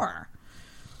 or 4?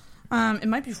 It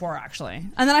might be 4, actually.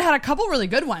 And then I had a couple really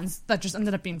good ones that just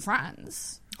ended up being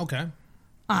friends. Okay.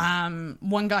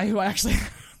 One guy who I actually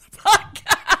heard on the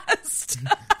podcast.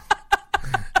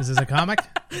 Is this a comic?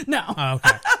 No. Oh,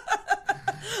 okay.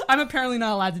 I'm apparently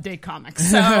not allowed to date comics,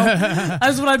 so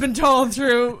that's what I've been told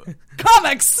through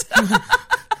comics. I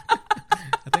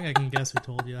think I can guess who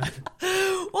told you that.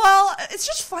 Well, it's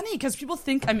just funny because people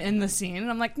think I'm in the scene, and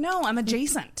I'm like, no, I'm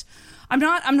adjacent. I'm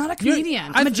not a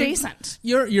comedian. I'm adjacent.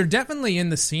 You're definitely in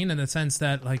the scene in the sense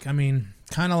that, like, I mean,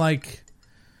 kind of like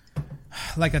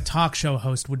a talk show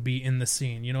host would be in the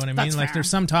scene. You know what I mean? That's like, fair. there's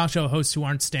some talk show hosts who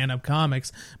aren't stand-up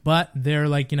comics, but they're,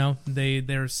 like, you know,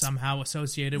 they're somehow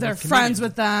associated They're with friends comedians.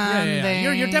 with them.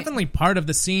 Yeah. You're definitely part of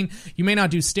the scene. You may not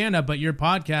do stand-up, but your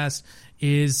podcast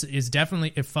is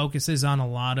definitely, it focuses on a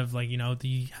lot of, like, you know,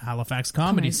 the Halifax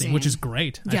comedy scene, which is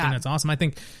great. I think that's awesome. I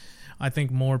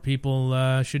think more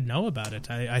people should know about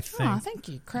it. I think. Oh, thank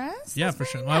you, Chris. Yeah, That's for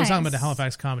sure. very Well, I was talking nice. about the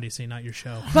Halifax comedy scene, not your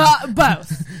show. But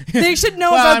both. They should know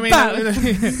about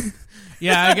both.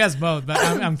 Yeah, I guess both, but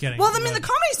I'm kidding. Well, I mean, the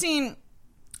comedy scene,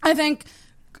 I think,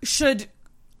 should...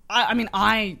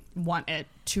 I want it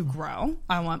to grow.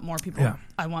 I want more people. Yeah.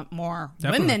 I want more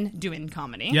Definitely. women doing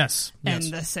comedy. Yes. In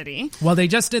the city. Well, they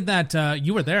just did that.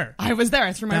 You were there. I was there.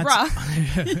 I threw my bra.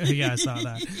 Yeah, I saw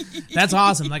that. That's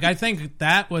awesome. Like, I think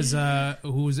that was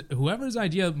whoever's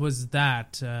idea was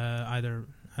that. Either,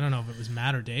 I don't know if it was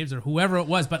Matt or Dave's or whoever it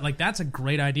was, but, like, that's a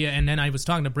great idea. And then I was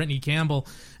talking to Brittany Campbell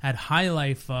at High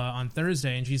Life on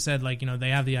Thursday, and she said, like, you know,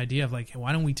 they have the idea of, like, hey,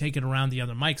 why don't we take it around the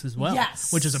other mics as well?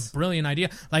 Yes. Which is a brilliant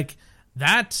idea. Like,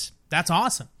 that's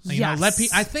awesome. Like, you know,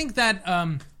 I think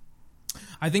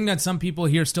that some people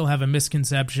here still have a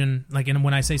misconception. Like, and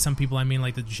when I say some people, I mean,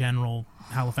 like, the general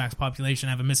Halifax population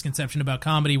have a misconception about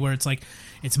comedy where it's like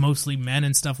it's mostly men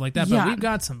and stuff like that. But we've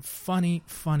got some funny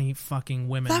fucking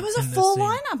women. That was a in this full scene.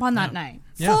 lineup on that night.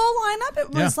 Yeah. Full lineup. It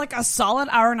was like a solid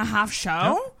hour and a half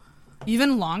show. Yep.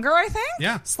 Even longer, I think.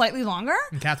 Yeah. Slightly longer.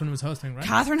 And Catherine was hosting, right?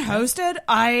 Catherine hosted.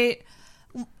 I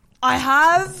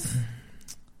have...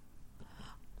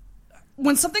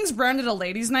 When something's branded a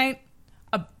ladies' night,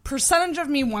 a percentage of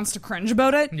me wants to cringe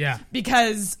about it. Yeah.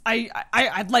 Because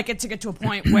I'd like it to get to a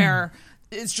point where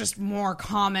it's just more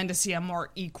common to see a more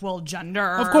equal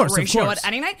gender ratio at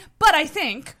any night. But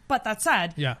that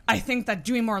said, I think that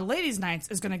doing more ladies' nights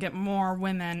is going to get more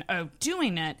women out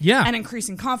doing it and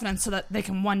increasing confidence so that they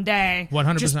can one day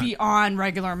 100%. just be on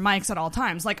regular mics at all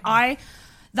times. Like,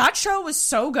 that show was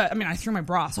so good. I mean, I threw my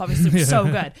bra, so obviously it was so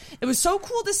good. It was so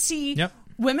cool to see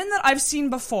women that I've seen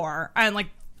before, and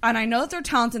I know that they're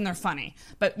talented and they're funny,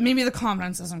 but maybe the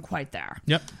confidence isn't quite there.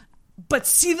 Yep. But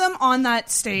see them on that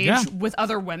stage with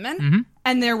other women,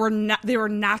 and they were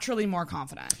naturally more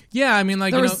confident. Yeah, I mean,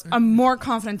 like, there was a more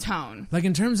confident tone. Like,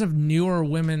 in terms of newer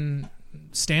women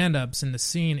stand-ups in the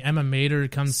scene, Emma Mader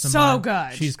comes to mind. So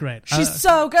good. She's great. She's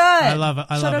so good. I love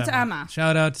Shout out to Emma.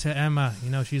 Shout out to Emma.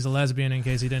 You know, she's a lesbian, in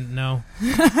case you didn't know.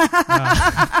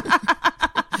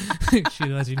 She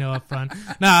lets you know up front.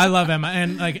 No, I love Emma.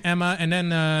 And, like, Emma, and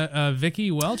then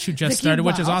Vicky Welch, who just started,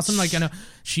 which is awesome. Like, you know,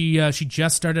 she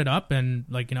just started up, and,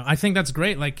 like, you know, I think that's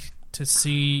great. Like, to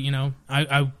see, you know,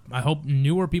 I hope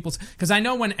newer people, because I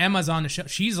know when Emma's on the show,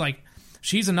 she's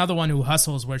another one who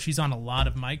hustles, where she's on a lot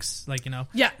of mics, like, you know.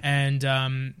 Yeah. And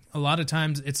a lot of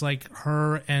times it's like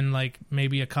her and, like,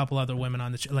 maybe a couple other women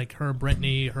on the show, like her,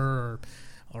 Brittany, her,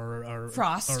 or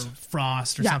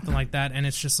Frost or something like that. And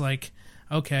it's just like,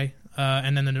 okay.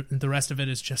 And then the rest of it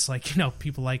is just, like, you know,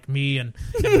 people like me and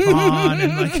Vaughn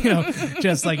and, like, you know,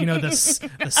 just, like, you know, the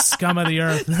scum of the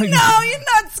earth. No, you're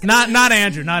not scum. Not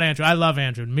Andrew. I love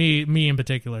Andrew. Me in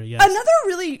particular, yes. Another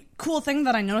really cool thing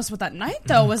that I noticed with that night,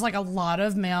 though, was, like, a lot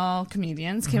of male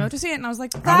comedians came out to see it, and I was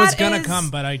like, I was gonna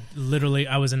come, but I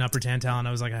was in Upper Tantall, and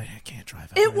I was like, I can't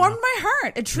drive out. It warmed my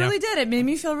heart. It truly did. It made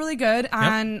me feel really good,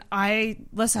 and I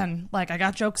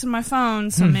got jokes in my phone,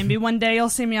 so maybe one day you'll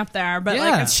see me up there. But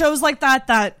like, it's shows like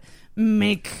that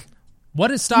make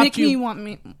what has stopped you? Me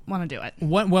want to do it.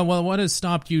 What has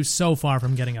stopped you so far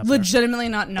from getting up there? Legitimately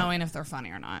not knowing if they're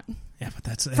funny or not. Yeah, but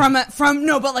that's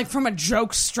from a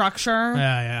joke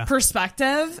structure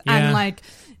perspective, and, like,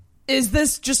 is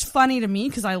this just funny to me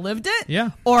because I lived it?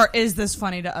 Yeah. Or is this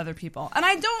funny to other people? And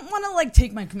I don't want to like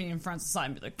take my comedian friends aside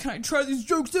and be like, can I try these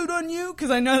jokes out on you?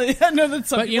 Because I know that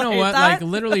some But you people know hate what? that. Like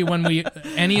literally when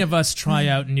any of us try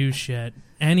out new shit,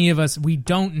 any of us, we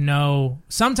don't know.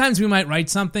 Sometimes we might write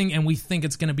something and we think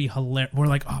it's going to be hilarious. We're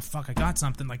like, oh, fuck, I got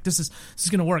something. Like, this is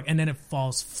going to work. And then it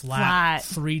falls flat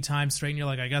 3 times straight. And you're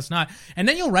like, I guess not. And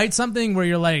then you'll write something where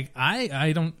you're like,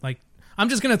 I don't, like, I'm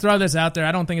just going to throw this out there.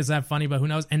 I don't think it's that funny, but who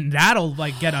knows? And that'll,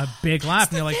 like, get a big laugh.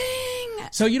 And you're like,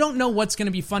 so you don't know what's going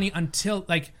to be funny until,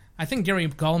 like, I think Gary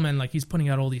Gulman, like, he's putting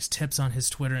out all these tips on his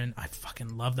Twitter, and I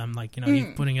fucking love them. Like, you know,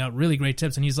 he's putting out really great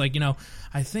tips, and he's like, you know,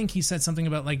 I think he said something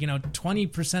about, like, you know,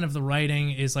 20% of the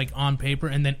writing is, like, on paper,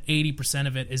 and then 80%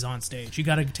 of it is on stage. You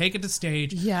got to take it to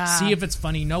stage, see if it's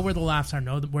funny, know where the laughs are,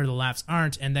 know where the laughs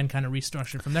aren't, and then kind of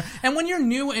restructure from there. And when you're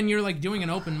new and you're, like, doing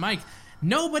an open mic,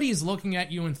 nobody's looking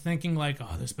at you and thinking like,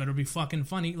 oh, this better be fucking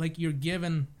funny. Like, you're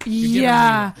given leeway, you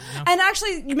know? And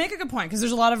actually, you make a good point, because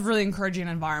there's a lot of really encouraging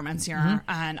environments here,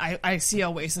 and I see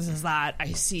Oasis as that.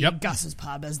 I see Gus's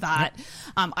Pub as that.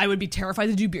 I would be terrified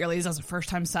to do Beerley's as a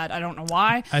first-time set. I don't know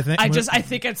why. I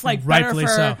think it's like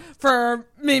better for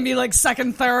maybe like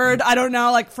second, third. I don't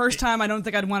know. Like first time, I don't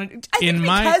think I'd want to. I think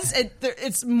because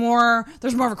it's more.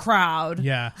 There's more of a crowd.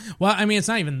 Yeah. Well, I mean, it's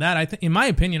not even that. I think, in my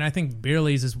opinion, I think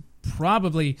Beerley's is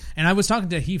probably, and I was talking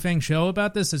to He Feng Show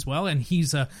about this as well, and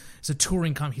he's a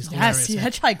touring comic. He's hilarious. He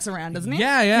hitchhikes around, doesn't he?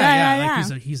 Yeah.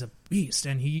 Like he's a beast,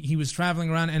 and he was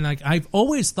traveling around, and like I've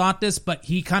always thought this, but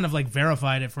he kind of like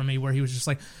verified it for me, where he was just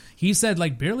like, he said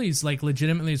like Beerley's like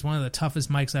legitimately is one of the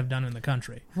toughest mics I've done in the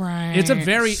country. Right. It's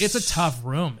a tough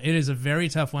room. It is a very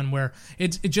tough one, where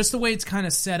it's just the way it's kind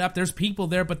of set up. There's people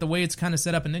there, but the way it's kind of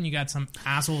set up, and then you got some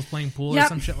assholes playing pool or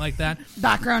some shit like that.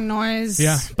 Background noise.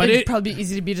 Yeah, but it'd probably be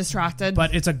easy to be distracted.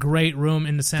 But it's a great room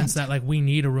in the sense that like we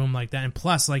need a room like that, and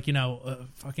plus like, you know,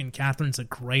 fucking Catherine's a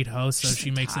great host, so she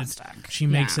makes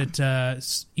it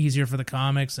easier for the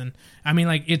comics. And I mean,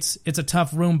 like it's a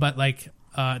tough room, but like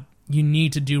you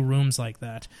need to do rooms like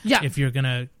that if you're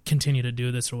gonna continue to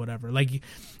do this or whatever. Like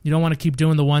you don't want to keep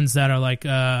doing the ones that are like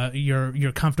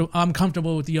you're comfortable. I'm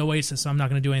comfortable with the Oasis, so I'm not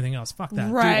going to do anything else. Fuck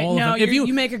that. Right? Do all no, of them.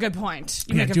 you make a good point.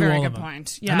 You make a very good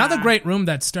point. Yeah. Another great room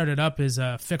that started up is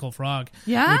Fickle Frog.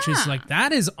 Yeah. Which is like,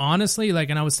 that is honestly like,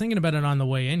 and I was thinking about it on the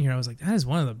way in here. I was like, that is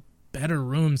one of the better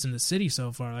rooms in the city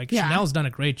so far. Like Chanel's done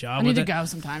a great job. I need to go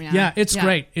sometime. Yeah, it's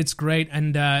great. It's great,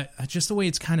 and just the way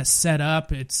it's kind of set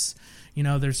up, it's. You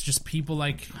know, there's just people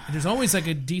like, there's always like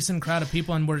a decent crowd of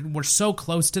people, and we're so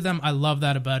close to them. I love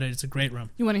that about it. It's a great room.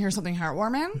 You want to hear something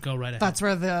heartwarming? Go right ahead. That's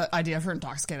where the idea for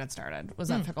Intoxicated started, was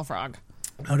at Fickle Frog.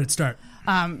 How did it start?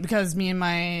 Because me and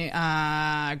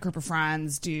my group of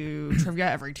friends do trivia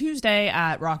every Tuesday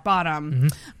at Rock Bottom.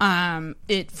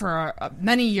 It, for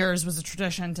many years, was a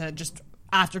tradition to just,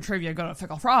 after trivia, go to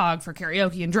Fickle Frog for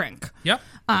karaoke and drink. Yep.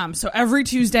 So every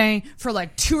Tuesday for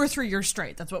like 2 or 3 years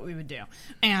straight, that's what we would do.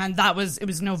 And it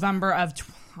was November of,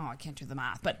 I can't do the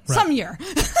math, but some year,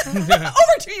 over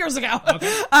 2 years ago,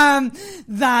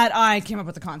 that I came up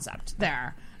with the concept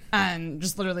there. And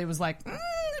just literally was like,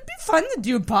 it'd be fun to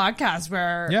do a podcast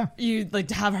where you like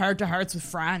to have heart-to-hearts with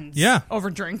friends over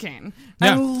drinking.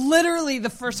 Yeah. And literally the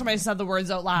first time I said the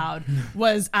words out loud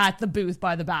was at the booth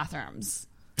by the bathrooms.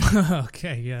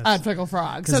 Okay, yes. At Fickle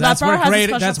Frog. So that's where great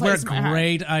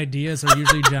great ideas are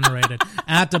usually generated.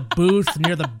 At the booth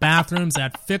near the bathrooms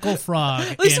at Fickle Frog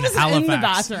at least in it was Halifax. in the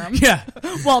bathroom. Yeah.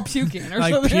 While puking or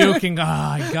like something. Puking. Oh,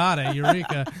 I got it.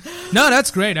 Eureka. No,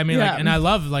 that's great. I mean, like, and I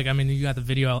love, like, I mean, you got the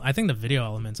video. I think the video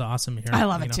element's awesome here. I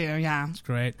love it too, yeah. It's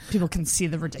great. People can see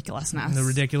the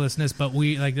ridiculousness. But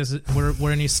we, like,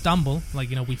 we're in Istanbul.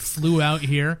 Like, you know, we flew out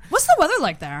here. What's the weather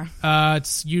like there?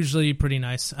 It's usually pretty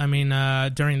nice. I mean,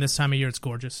 during this time of year, it's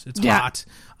gorgeous. It's hot.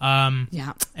 And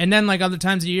then like other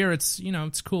times of year, it's, you know,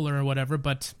 it's cooler or whatever.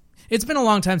 But it's been a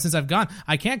long time since I've gone.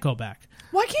 I can't go back.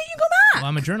 Why can't you go back? Well,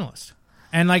 I'm a journalist,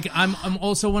 and like I'm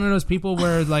also one of those people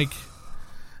where like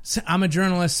I'm a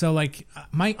journalist. So like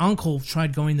my uncle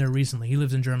tried going there recently. He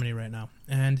lives in Germany right now,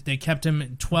 and they kept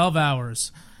him 12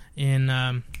 hours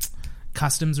in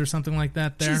customs or something like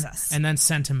that there, and then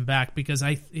sent him back because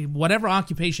whatever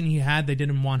occupation he had, they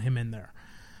didn't want him in there.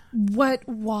 What?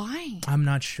 Why? I'm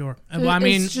not sure. Well, I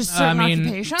mean, it's just certain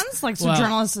occupations. Like, so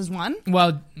journalist is one.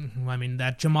 Well, I mean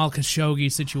that Jamal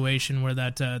Khashoggi situation where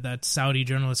that Saudi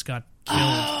journalist got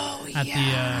killed at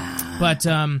the. But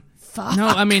no,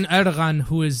 I mean Erdogan,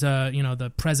 who is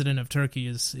the president of Turkey,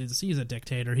 he's a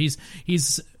dictator. He's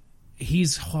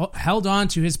held on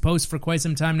to his post for quite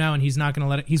some time now, and he's not going to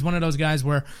let it. He's one of those guys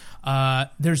where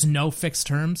there's no fixed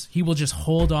terms. He will just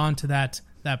hold on to that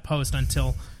post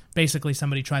until basically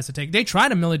somebody tries to take. They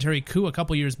tried a military coup a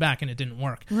couple years back and it didn't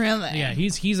work. Really? Yeah,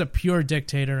 he's a pure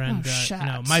dictator, and shit.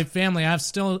 my family. I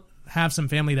still have some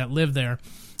family that live there.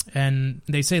 And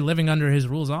they say living under his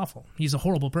rule is awful. He's a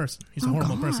horrible person. He's a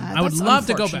horrible person. I would love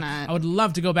to go back. I would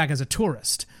love to go back as a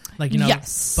tourist.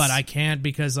 Yes. But I can't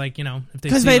because, if they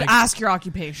because they'd ask your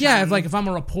occupation. Yeah, if I'm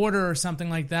a reporter or something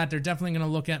like that, they're definitely going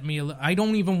to look at me. I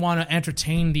don't even want to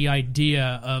entertain the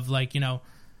idea of,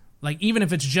 even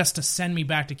if it's just to send me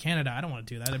back to Canada, I don't want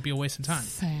to do that. It'd be a waste of time.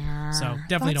 Fair. So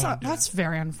definitely don't want to do that. That's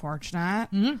very unfortunate.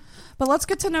 Mm-hmm. But let's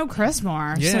get to know Chris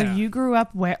more. Yeah. So you grew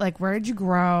up where did you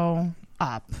grow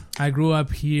up? I grew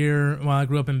up here. Well, I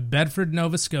grew up in Bedford,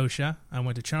 Nova Scotia. I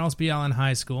went to Charles B. Allen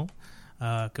High School.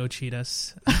 Go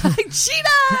Cheetahs. Cheetahs!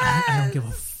 I don't give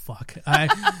a fuck.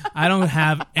 I don't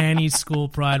have any school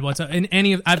pride whatsoever.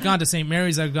 I've gone to St.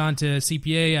 Mary's. I've gone to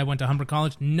CPA. I went to Humber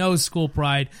College. No school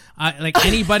pride.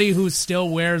 Anybody who still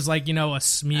wears a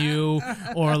SMU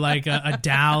or a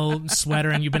Dow sweater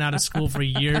and you've been out of school for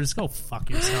years, go fuck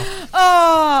yourself.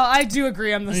 Oh, I do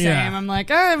agree. I'm the same. Yeah. I'm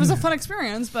it was a fun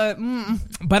experience, but.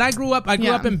 But I grew up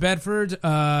in Bedford.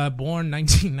 Born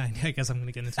 1990. I guess I'm going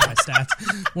to get into my stats.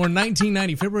 Born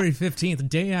 1990, February 15th,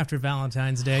 day after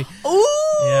Valentine's Day. Ooh.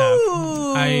 Yeah,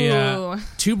 I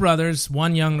two brothers,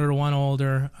 one younger, one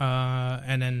older,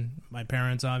 and then my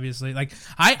parents. Obviously,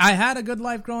 I had a good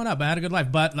life growing up. I had a good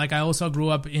life, but I also grew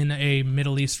up in a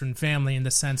Middle Eastern family in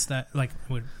the sense that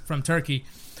we're from Turkey.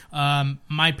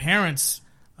 My parents,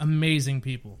 amazing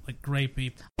people, great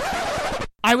people.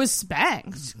 I was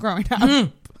spanked growing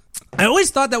up. I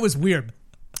always thought that was weird.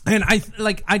 And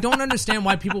I don't understand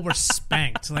why people were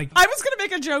spanked. I was gonna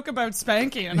make a joke about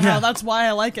spanking and how that's why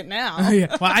I like it now.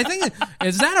 Yeah. Well, I think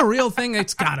is that a real thing?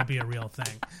 It's gotta be a real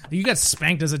thing. You got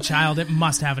spanked as a child, it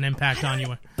must have an impact on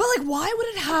you. But why would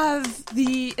it have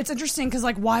the? It's interesting because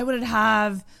why would it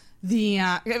have the?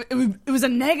 It was a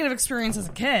negative experience as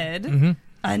a kid. Mm-hmm.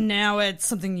 And now it's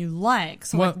something you like.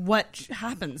 So what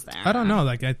happens there? I don't know.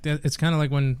 It's kind of like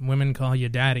when women call you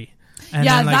daddy. And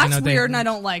yeah, then, that's weird, and I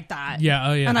don't like that.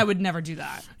 Yeah, oh yeah. And I would never do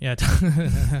that. Yeah.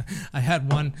 I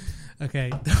had one,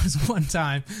 there was one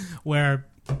time where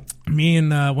me and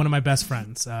one of my best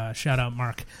friends, shout out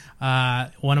Mark,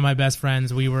 one of my best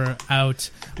friends, we were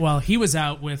out, he was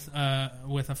out with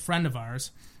a friend of ours,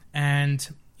 and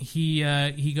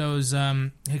he goes,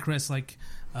 hey Chris,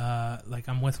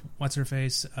 I'm with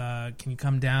what's-her-face, can you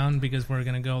come down, because we're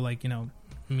going to go,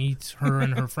 meet her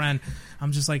and her friend.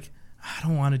 I'm just I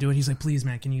don't want to do it. He's like, please,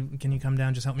 man, can you come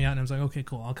down? Just help me out. And I was like, okay,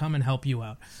 cool. I'll come and help you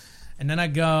out. And then I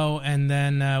go, and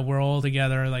then we're all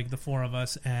together, the four of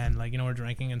us, and we're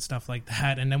drinking and stuff like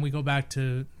that. And then we go back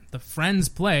to the friend's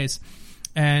place,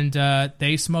 and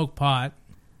they smoke pot.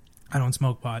 I don't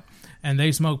smoke pot. And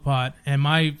they smoke pot. And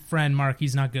my friend Mark,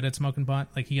 he's not good at smoking pot.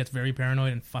 He gets very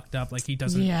paranoid and fucked up. He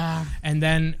doesn't. Yeah. And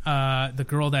then the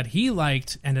girl that he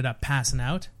liked ended up passing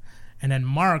out. And then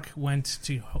Mark went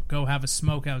to go have a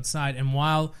smoke outside. And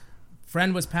while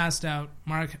friend was passed out,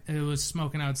 Mark was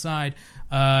smoking outside.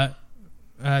 The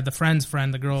friend's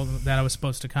friend, the girl that I was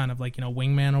supposed to kind of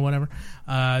wingman or whatever,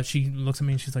 she looks at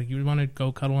me and she's like, you want to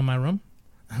go cuddle in my room?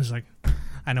 I was like,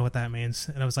 I know what that means.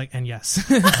 And I was like, and yes.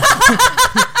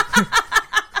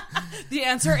 The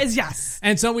answer is yes.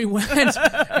 And so we went,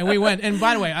 And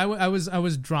by the way, I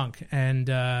was drunk.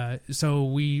 And so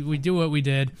we do what we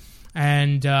did.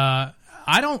 And I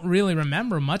don't really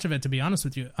remember much of it, to be honest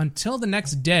with you, until the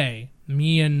next day.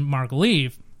 Me and Mark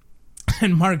leave,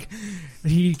 and Mark,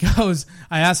 he goes,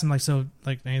 I asked him, so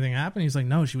anything happened? He's like,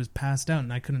 no, she was passed out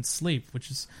and I couldn't sleep, which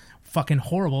is fucking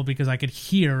horrible because I could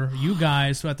hear you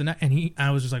guys throughout the night. And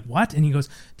I was just like, what? And he goes,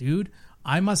 dude,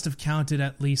 I must have counted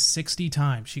at least 60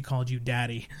 times she called you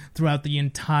daddy throughout the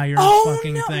entire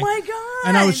fucking thing. Oh my God.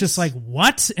 And I was just like,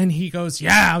 what? And he goes,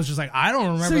 yeah. I was just like, I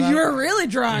don't remember. So you were really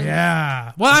drunk.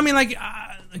 Yeah. Well, I mean,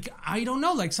 I don't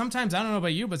know. Sometimes, I don't know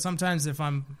about you, but sometimes if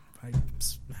I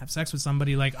have sex with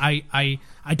somebody, I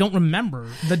don't remember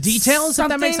the details, if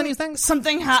that makes any sense.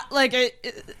 Something,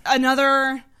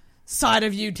 another side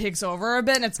of you takes over a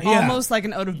bit, and it's almost like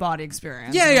an out-of-body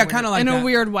experience. Yeah, kind of like in that. a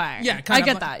weird way. Yeah, I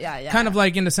get that. Yeah. Kind of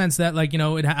in the sense that,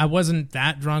 I wasn't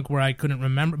that drunk where I couldn't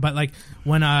remember, but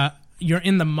when you're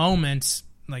in the moment,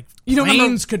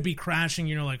 planes could be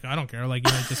crashing, I don't care,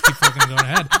 just keep fucking going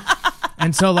ahead.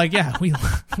 And so, we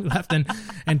left,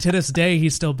 and to this day,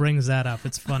 he still brings that up.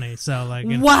 It's funny. So,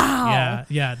 wow.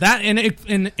 Yeah. That,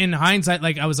 and in hindsight,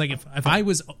 I was like, if I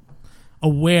was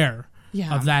aware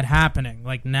of that happening,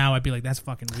 now I'd be like, that's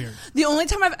fucking weird. The only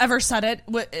time I've ever said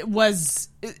it was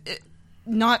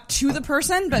not to the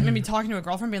person, but maybe talking to a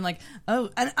girlfriend, being like,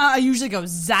 oh, and I usually go,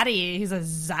 zaddy. He's a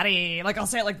zaddy. Like, I'll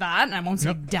say it like that, and I won't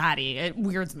say daddy. It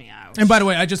weirds me out. And by the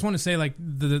way, I just want to say, like,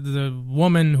 the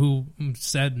woman who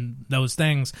said those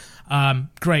things,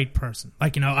 great person.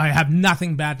 Like, you know, I have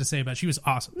nothing bad to say about her. She was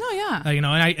awesome. No, yeah. You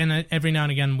know, and I, every now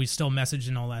and again, we still message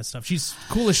and all that stuff. She's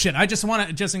cool as shit. I just want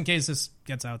to, just in case this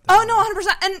gets out there. Oh, no,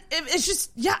 100%. And it's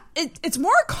just, it's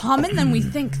more common than we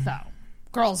think, though.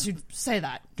 Girls who say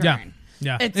that during.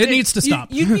 Yeah, it needs to stop.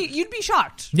 You'd be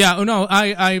shocked. Yeah, no,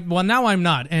 well, now I'm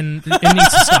not, and it needs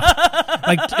to stop.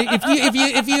 Like,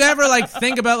 if you ever like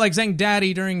think about like saying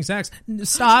 "daddy" during sex,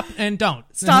 stop and don't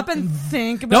stop and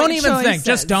think about. Don't even choices. think.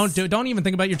 Just don't do. Don't even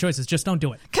think about your choices. Just don't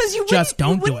do it. Because you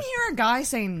wouldn't hear a guy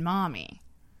saying "mommy."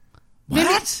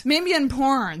 What? Maybe in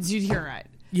porns you'd hear it.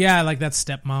 Yeah, like that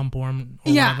stepmom porn.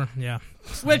 Or whatever. Yeah.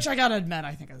 Which I gotta admit,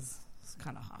 I think is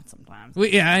kind of hot sometimes.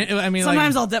 I mean,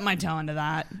 sometimes I'll dip my toe into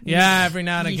that. Yeah, every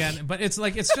now and again. But it's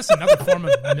like, it's just another form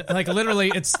of, like,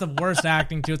 literally, it's the worst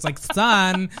acting too. It's like,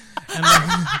 son, and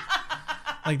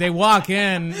like they walk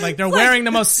in, like they're wearing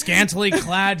the most scantily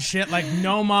clad shit, like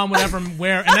no mom would ever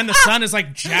wear, and then the son is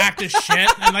like jacked as shit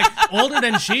and like older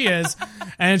than she is,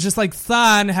 and it's just like,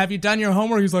 son, have you done your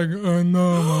homework? He's like, no,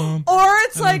 mom. Or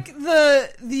it's like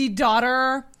the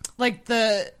daughter, like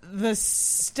the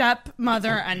stepmother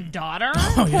and daughter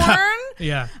porn.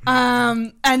 Yeah.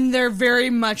 And they're very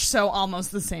much so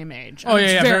almost the same age.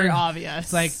 It's very obvious.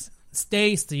 It's like,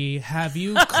 Stacy, have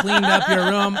you cleaned up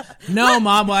your room? No,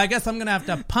 Mom. Well, I guess I'm going to have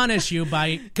to punish you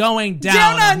by going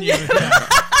down on you. Get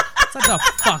the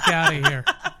fuck out of here.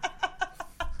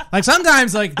 Like,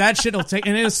 sometimes, like, that shit will take,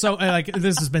 and it is so, like,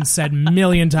 this has been said a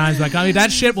million times, like, I mean, that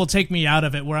shit will take me out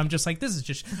of it, where I'm just like, this is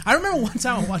just, I remember one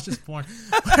time I watched this porn,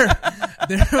 where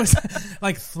there was,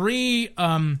 like, three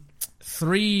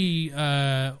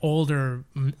older,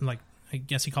 like, I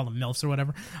guess you call them MILFs or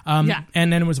whatever, and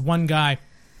then it was one guy,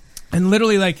 and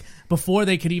literally, like, before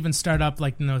they could even start up,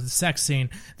 like, you know, the sex scene,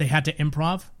 they had to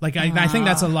improv. Like, I think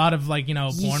that's a lot of, like, you know,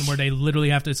 porn where they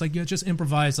literally have to, it's like, yeah, just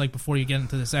improvise, like, before you get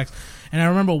into the sex. And I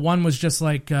remember one was just,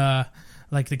 like the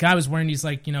guy was wearing these,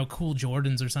 like, you know, cool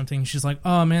Jordans or something. She's like,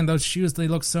 oh, man, those shoes, they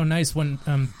look so nice when,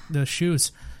 the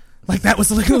shoes. Like, that was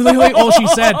literally all she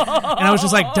said. And I was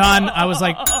just like, done. I was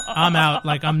like, I'm out.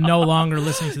 Like, I'm no longer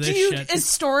listening to this shit. Is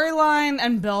storyline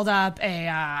and build up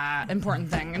a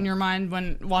important thing in your mind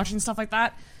when watching stuff like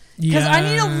that? Because I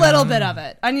need a little bit of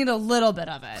it. I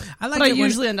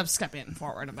usually end up skipping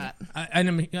forward a bit.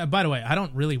 By the way, I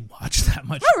don't really watch that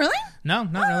much. Oh, really? No,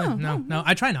 not really. No.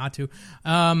 I try not to.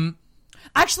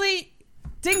 Actually,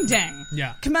 ding ding.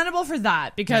 Yeah. Commendable for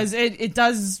that, because it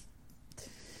does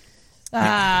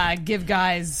give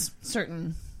guys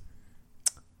certain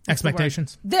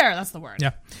expectations. That's the word.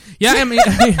 Yeah. I mean,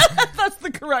 that's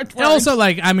the correct word. And also,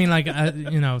 like, I mean, like,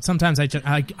 you know, sometimes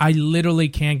I literally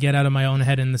can't get out of my own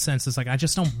head in the sense it's like I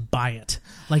just don't buy it.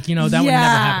 Like, you know, that would never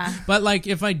happen. But like,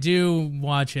 if I do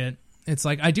watch it, it's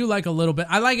like I do like a little bit.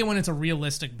 I like it when it's a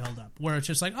realistic build-up where it's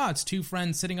just like, oh, it's two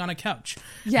friends sitting on a couch.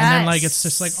 Yes. And then like it's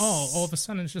just like, oh, all of a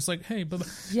sudden it's just like, hey, blah, blah.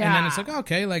 Yeah. And then it's like,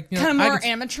 okay, like, you know, kind of more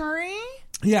amateur-y.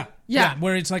 Yeah.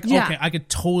 Where it's like, okay, I could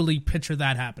totally picture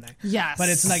that happening. Yes. But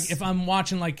it's like if I'm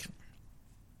watching like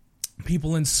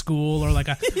people in school or like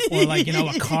you know,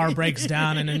 a car breaks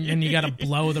down and you got to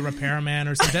blow the repairman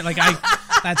or something. Like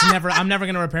I'm never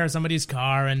going to repair somebody's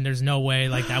car, and there's no way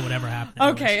like that would ever happen.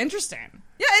 Okay, anyways. Interesting.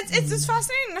 Yeah, it's just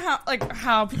fascinating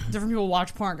how different people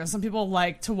watch porn, because some people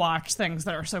like to watch things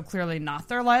that are so clearly not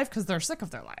their life because they're sick of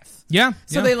their life. Yeah.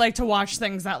 So they like to watch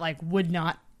things that like would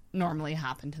not normally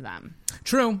happen to them.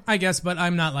 True, I guess, but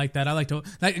I'm not like that. I like to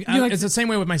it's the same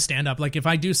way with my stand-up. Like if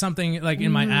I do something like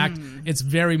in my act, it's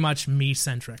very much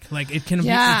me-centric. Like it can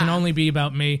only be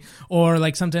about me, or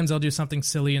like sometimes I'll do something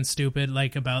silly and stupid,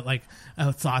 like about like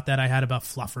a thought that I had about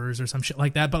fluffers or some shit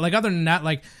like that. But like other than that,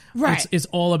 like it's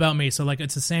all about me. So like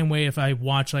it's the same way if I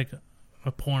watch like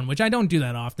a porn, which I don't do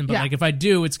that often, but like if I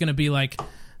do, it's gonna be like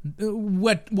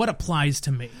what applies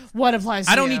to me. What applies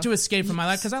to I don't you. need to escape from my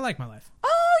life because I like my life.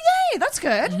 Oh, yay! That's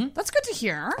good. Mm-hmm. That's good to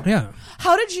hear. Yeah.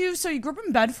 How did you? So you grew up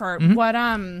in Bedford. Mm-hmm. What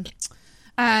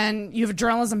and you have a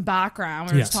journalism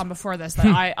background. We were just talking before this that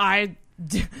I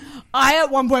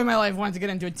at one point in my life wanted to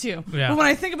get into it too. Yeah. But when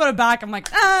I think about it back, I'm like,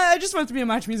 I just wanted to be a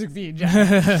Much Music VJ.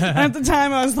 At the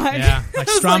time, I was like, like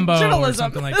Strombo or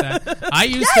something like that. I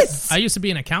used to be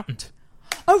an accountant.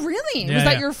 Oh, really? Was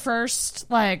that your first,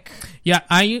 like,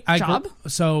 job?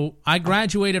 So I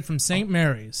graduated from St.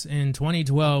 Mary's in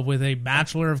 2012 with a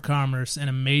Bachelor of Commerce and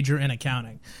a major in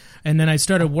accounting. And then I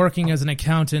started working as an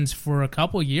accountant for a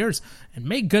couple years and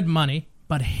made good money,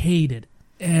 but hated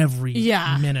every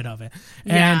Yeah. minute of it.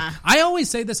 Yeah. And I always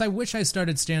say this, I wish I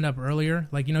started stand-up earlier.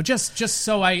 Like, you know, just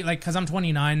so I, like, because I'm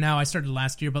 29 now, I started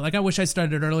last year, but, like, I wish I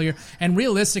started earlier. And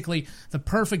realistically, the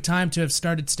perfect time to have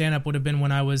started stand-up would have been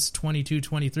when I was 22,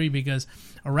 23, because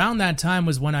around that time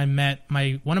was when I met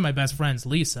one of my best friends,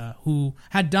 Lisa, who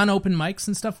had done open mics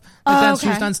and stuff like that. She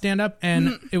was done stand-up,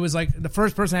 and it was, like, the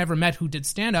first person I ever met who did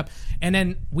stand-up. And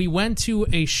then we went to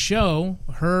a show,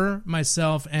 her,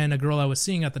 myself, and a girl I was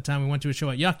seeing at the time. We went to a show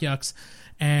at Yuck Yucks,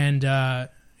 and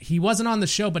he wasn't on the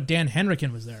show, but Dan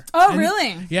Henrikin was there. Oh, And-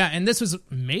 really? Yeah, and this was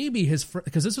maybe his first,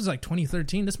 because this was like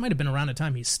 2013. This might have been around the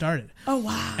time he started. Oh,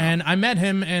 wow. And I met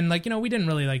him, and, like, you know, we didn't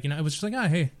really, like, you know, it was just like, oh,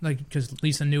 hey, like, because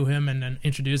Lisa knew him and then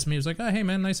introduced me. He was like, oh, hey,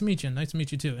 man, nice to meet you. Nice to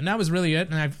meet you, too. And that was really it.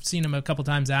 And I've seen him a couple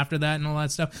times after that and all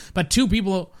that stuff. But two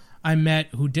people I met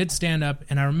who did stand up,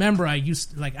 and I remember I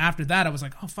used, like, after that, I was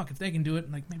like, oh, fuck, if they can do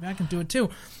it, like, maybe I can do it too.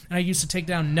 And I used to take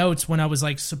down notes when I was,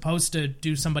 like, supposed to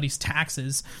do somebody's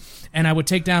taxes, and I would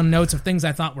take down notes of things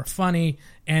I thought were funny,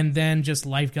 and then just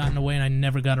life got in the way, and I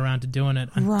never got around to doing it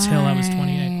until I was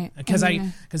 28.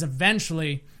 Because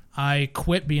eventually I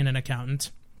quit being an accountant.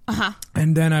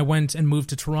 And then I went and moved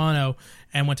to Toronto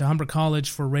and went to Humber College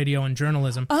for radio and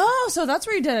journalism. Oh, so that's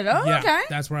where you did it. Oh, Yeah, okay.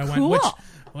 that's where I went. Cool. Which,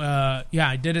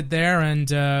 I did it there, and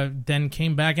then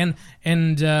came back, and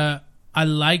I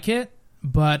like it,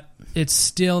 but it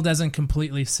still doesn't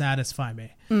completely satisfy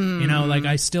me. You know, like,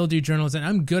 I still do journalism.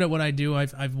 I'm good at what I do.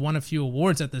 I've won a few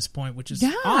awards at this point, which is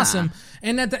awesome.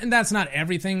 And that's not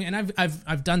everything. And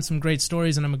I've done some great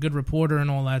stories, and I'm a good reporter and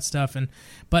all that stuff.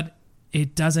 But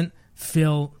it doesn't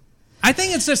feel. I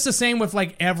think it's just the same with,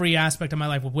 like, every aspect of my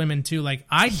life with women too. Like,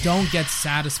 I don't get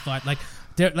satisfied. Like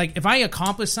if I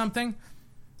accomplish something,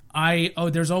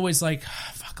 there's always like,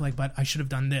 fuck, like, but I should have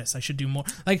done this. I should do more.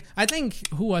 Like, I think,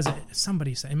 who was it?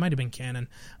 Somebody said, it might have been Cannon.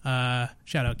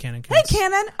 Shout out Cannon. Hey,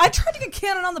 Cannon. I tried to get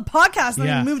Cannon on the podcast, and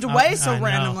then he moved away so I know.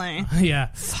 randomly. Yeah.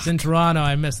 It's in Toronto.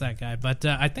 I miss that guy. But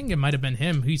I think it might have been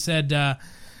him. He said,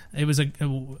 it was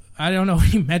I don't know if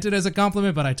he meant it as a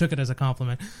compliment, but I took it as a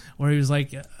compliment, where he was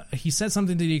like, he said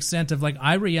something to the extent of, like,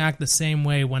 I react the same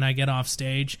way when I get off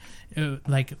stage,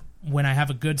 like, when I have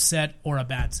a good set or a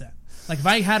bad set. Like, if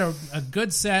I had a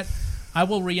good set, I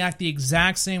will react the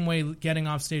exact same way getting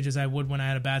off stage as I would when I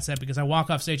had a bad set, because I walk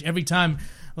off stage every time.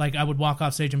 Like, I would walk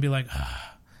off stage and be like,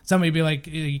 somebody would be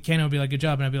like, Kano would be like, good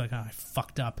job, and I'd be like, oh, I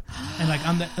fucked up, and like,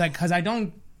 because I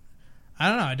don't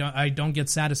know. I don't get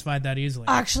satisfied that easily.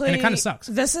 Actually, and it kind of sucks.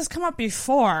 This has come up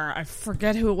before. I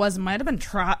forget who it was. It might have been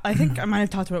I think I might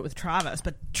have talked about it with Travis.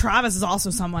 But Travis is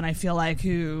also someone I feel like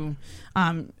who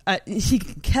he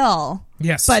can kill.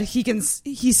 Yes, but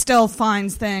he still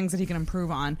finds things that he can improve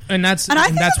on. And that's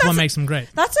what makes him great.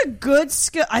 That's a good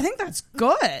skill. I think that's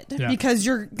good because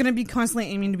you're going to be constantly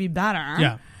aiming to be better.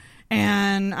 Yeah.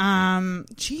 And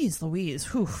geez Louise,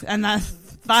 whew. And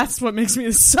that's what makes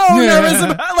me so nervous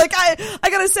about, like, I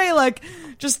gotta say, like,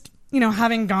 just, you know,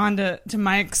 having gone to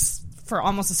Mike's for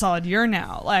almost a solid year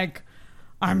now, like,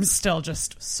 I'm still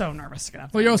just so nervous to get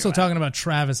up. Well, you're also talking about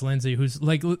Travis Lindsay, who's,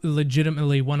 like,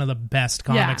 legitimately one of the best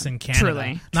comics in Canada.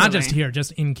 Truly. Not just here,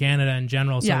 just in Canada in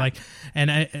general. So, like,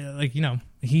 and like, you know,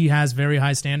 he has very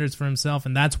high standards for himself,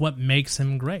 and that's what makes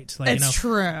him great. Like, it's you know,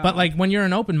 true. But, like, when you're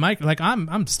an open mic, like,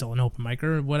 I'm still an open micer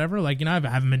or whatever. Like, you know, I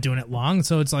haven't been doing it long,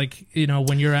 so it's like, you know,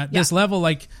 when you're at this level,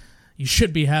 like, you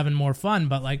should be having more fun,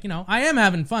 but, like, you know, I am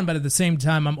having fun, but at the same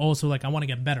time, I'm also like, I want to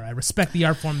get better. I respect the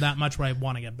art form that much where I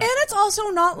want to get better. And it's also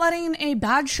not letting a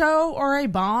bad show or a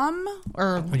bomb,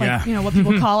 or, like, you know, what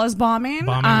people call as bombing.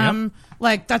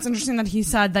 Like, that's interesting that he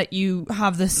said that you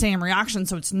have the same reaction,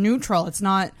 so it's neutral. It's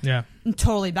not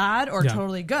totally bad or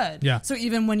totally good. Yeah. So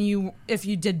even if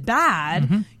you did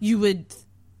bad, you would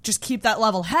just keep that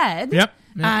level head. Yep.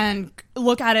 And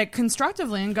look at it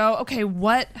constructively and go, okay,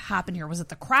 what happened here? Was it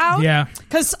the crowd? Yeah.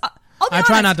 Because I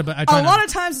try not to. A lot of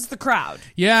times it's the crowd.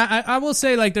 Yeah, I will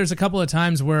say, like, there's a couple of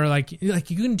times where, like you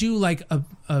can do, like,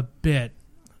 a bit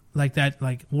like that,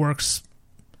 like, works.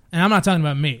 And I'm not talking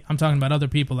about me. I'm talking about other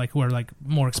people, like, who are, like,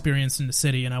 more experienced in the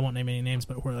city, and I won't name any names,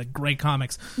 but who are, like, great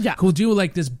comics. Yeah. Who'll do,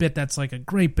 like, this bit that's, like, a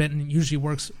great bit, and it usually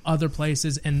works other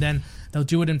places, and then they'll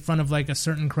do it in front of, like, a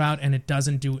certain crowd, and it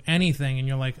doesn't do anything, and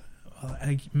you're like,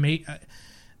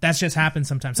 that's just happens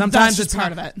sometimes. Sometimes that's it's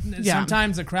part of it. Yeah.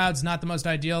 Sometimes the crowd's not the most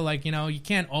ideal. Like, you know, you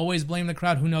can't always blame the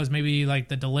crowd. Who knows? Maybe, like,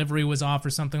 the delivery was off or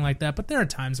something like that. But there are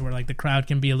times where, like, the crowd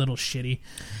can be a little shitty.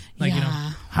 Like, you know,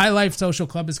 High Life Social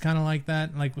Club is kind of like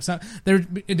that. Like,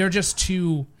 they're just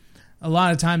too. A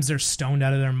lot of times they're stoned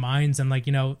out of their minds, and, like,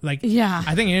 you know, like,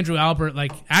 I think Andrew Albert,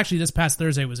 like, actually this past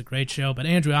Thursday was a great show, but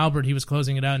Andrew Albert, he was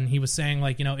closing it out, and he was saying,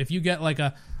 like, you know, if you get, like,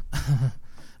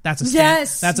 That's a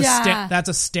Yes, that's yeah. that's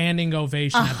a standing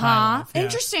ovation at High Life. Yeah.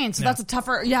 Interesting. So Yeah. that's a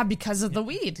tougher, because of the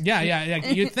weed. Yeah.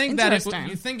 You'd think that Interesting.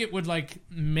 you think it would like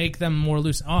make them more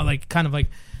loose. Oh, like kind of like,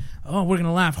 oh, we're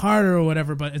gonna laugh harder or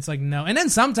whatever. But it's like no. And then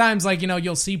sometimes like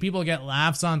you'll see people get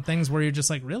laughs on things where you're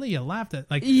just like, really, you laughed at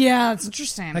like. Yeah, it's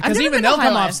interesting. Because even they'll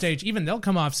come off stage. Even they'll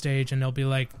come off stage and they'll be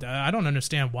like, I don't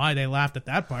understand why they laughed at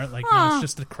that part. Like it's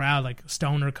just the crowd, like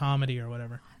stoner comedy or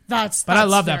whatever. But I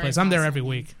love that place. I'm there every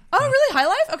week. Oh, really? High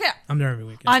Life? Okay. I'm there every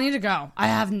week. Yeah. I need to go. I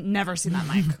have never seen that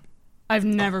mic. I've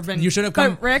never been. You should have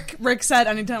come. But Rick said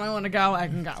anytime I want to go, I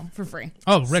can go for free.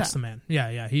 Oh, Rick's the man.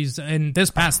 Yeah. And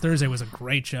this past Thursday was a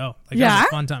great show. Like, Yeah? It was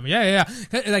a fun time. Yeah.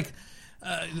 Like,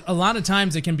 a lot of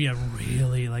times it can be a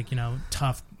really, like,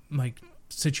 tough, like,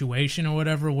 situation or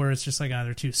whatever where it's just, like,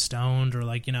 either too stoned or,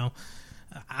 like,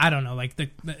 I don't know. Like,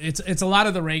 it's a lot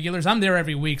of the regulars. I'm there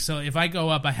every week, so if I go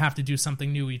up, I have to do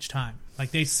something new each time.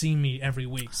 Like, they see me every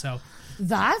week, so...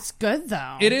 That's good,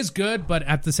 though. It is good, but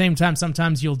at the same time,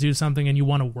 sometimes you'll do something and you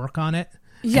want to work on it.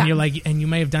 Yeah. And you're like, and you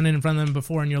may have done it in front of them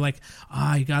before, and you're like,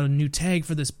 I got a new tag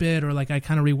for this bit, or like I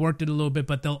kind of reworked it a little bit,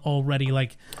 but they'll already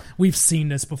like, we've seen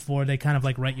this before. They kind of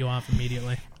like write you off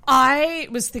immediately. I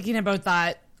was thinking about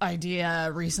that idea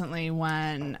recently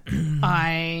when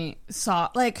I saw,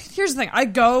 like, here's the thing. I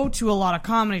go to a lot of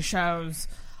comedy shows.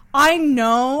 I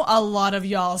know a lot of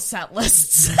y'all's set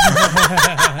lists.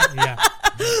 Yeah.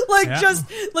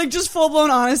 Just full blown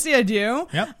honesty, I do.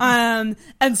 Yep. And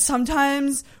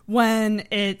sometimes when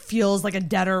it feels like a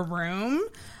deader room,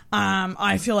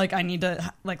 I feel like I need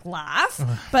to like laugh,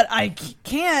 but I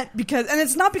can't because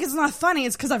it's not because it's not funny.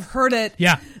 It's because I've heard it.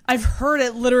 Yeah. I've heard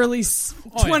it literally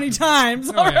 20 times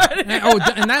already.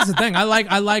 And that's the thing. I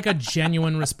like a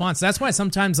genuine response. That's why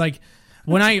sometimes like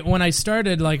when I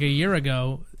started like a year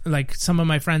ago, like some of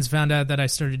my friends found out that I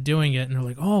started doing it and they're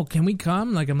like, oh, can we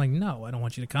come? Like, I'm like, no, I don't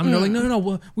want you to come. And they're like,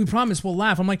 no, we promise we'll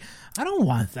laugh. I'm like, I don't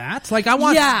want that. Like, I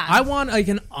want like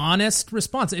an honest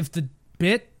response. If the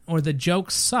bit or the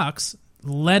joke sucks,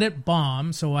 let it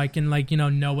bomb so I can like,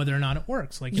 know whether or not it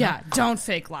works. Like, don't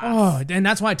fake laugh. Oh, and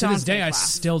that's why to Don't this day fake I laugh.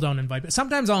 still don't invite.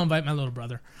 Sometimes I'll invite my little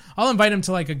brother. I'll invite him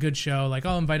to like a good show. Like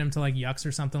I'll invite him to like Yucks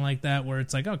or something like that, where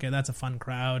it's like, okay, that's a fun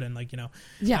crowd, and like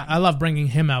Yeah. I love bringing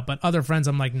him out. But other friends,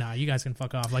 I'm like, nah, you guys can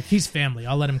fuck off. Like he's family.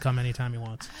 I'll let him come anytime he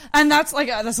wants. And that's like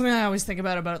that's something I always think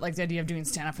about like the idea of doing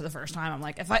stand up for the first time. I'm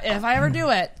like, if I ever do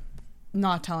it,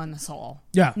 not telling the soul.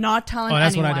 Yeah. Not telling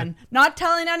That's what I anyone. did. Not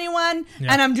telling anyone.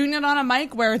 Yeah. And I'm doing it on a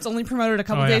mic where it's only promoted a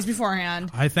couple Oh, yeah. days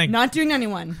beforehand. I think- Not doing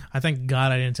anyone. I thank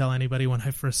God I didn't tell anybody when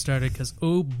I first started because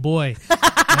oh boy,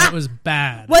 that was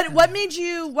bad. What made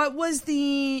you, what was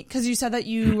the, because you said that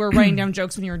you were writing down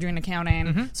jokes when you were doing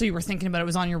accounting, so you were thinking about it,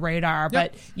 was on your radar,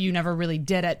 but you never really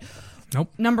did it.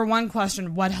 Nope. Number one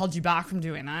question, what held you back from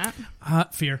doing that?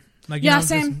 Fear. Like,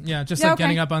 same. Just Yeah, like okay.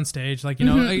 getting up on stage. Like,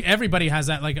 like, everybody has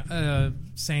that, like,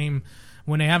 same,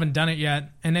 when they haven't done it yet.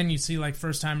 And then you see, like,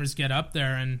 first timers get up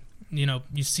there and,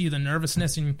 you see the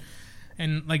nervousness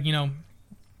and like,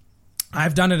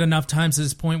 I've done it enough times to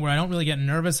this point where I don't really get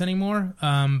nervous anymore.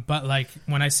 But, like,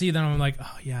 when I see them, I'm like,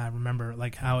 oh, yeah, I remember,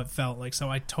 like, how it felt. Like, so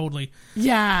I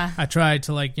tried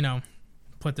to, like,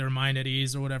 put their mind at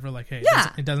ease or whatever. Like, hey,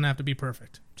 it doesn't have to be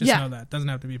perfect. Just know that. It doesn't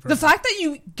have to be perfect. The fact that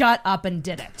you got up and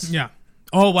did it Yeah.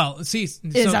 Oh, well, see.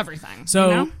 is everything.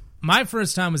 So my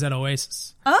first time was at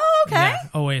Oasis. Oh, okay. Yeah,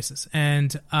 Oasis.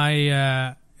 And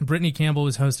Brittany Campbell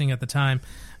was hosting at the time.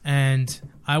 And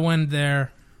I went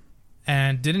there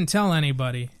and didn't tell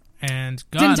anybody. And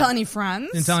Didn't tell any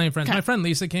friends? Didn't tell any friends. Okay. My friend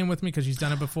Lisa came with me because she's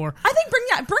done it before. I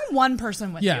think bring one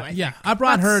person with you. I think. I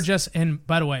brought her That's- and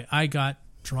by the way, I got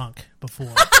drunk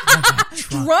before. I got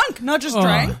drunk, not just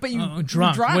drank, but you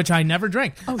drunk, drunk, which I never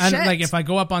drink. Oh, and shit. like if I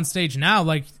go up on stage now,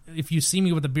 like if you see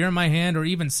me with a beer in my hand, or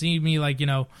even see me like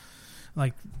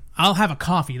like I'll have a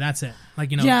coffee. That's it.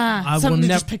 like, you know, Yeah, I will something to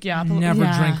never just pick you up. never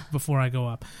Yeah. drink before I go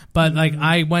up. But like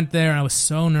I went there and I was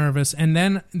so nervous, and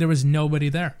then there was nobody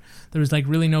there. There was like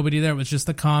really nobody there. It was just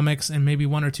the comics and maybe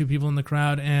one or two people in the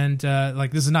crowd. And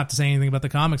like, this is not to say anything about the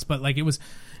comics, but like it was,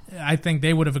 I think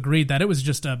they would have agreed that it was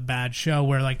just a bad show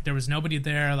where like there was nobody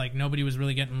there, like nobody was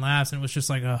really getting laughs, and it was just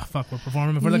like, oh fuck, we're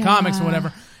performing before the comics or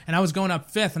whatever. And I was going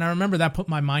up fifth, and I remember that put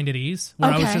my mind at ease, where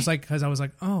I was just like, because I was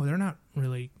like, oh, they're not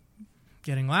really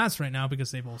getting laughs right now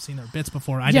because they've all seen their bits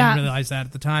before. I didn't realize that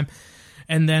at the time.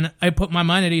 And then I put my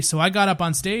mind at ease, so I got up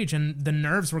on stage and the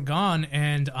nerves were gone,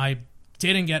 and I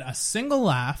didn't get a single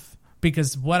laugh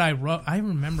because what I wrote, I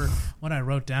remember what I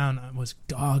wrote down was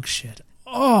dog shit.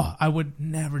 oh, I would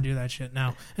never do that shit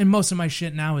now. And most of my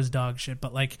shit now is dog shit,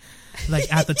 but like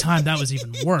at the time that was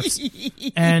even worse.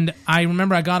 And I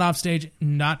remember I got off stage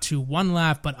not to one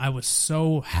laugh, but I was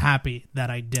so happy that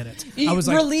I did it. I was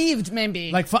like relieved,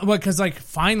 maybe. Like, because like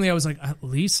finally I was like, at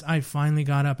least I finally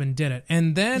got up and did it.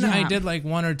 And then I did like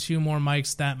 1 or 2 more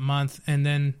mics that month, and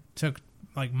then took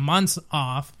like months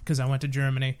off because I went to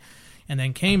Germany, and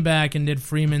then came back and did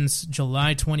Freeman's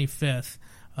July 25th.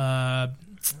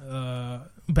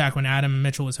 Back when Adam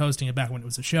Mitchell was hosting it, back when it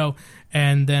was a show.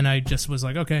 And then I just was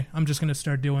like, okay, I'm just going to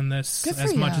start doing this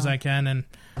as much as I can. And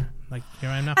like, here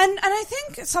I am now. And I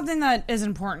think something that is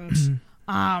important,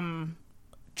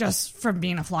 just from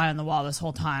being a fly on the wall this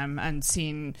whole time and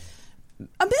seeing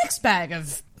a mixed bag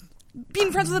of,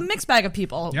 being friends with a mixed bag of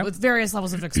people with various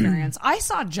levels of experience. I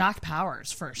saw Jack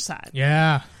Powers' first set.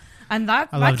 Yeah. And that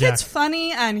kid's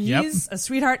funny, and he's a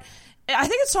sweetheart. I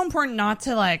think it's so important not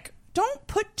to, like, don't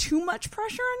put too much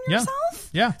pressure on yourself.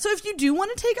 Yeah. So if you do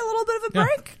want to take a little bit of a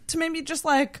break to maybe just,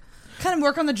 like, kind of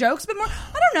work on the jokes a bit more,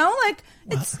 I don't know, like,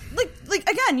 it's, like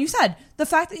again, you said, the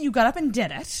fact that you got up and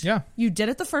did it. Yeah. You did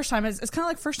it the first time. It's kind of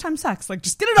like first time sex. Like,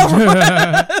 just get it over with. You're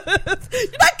not going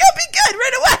to be good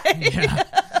right away. Yeah.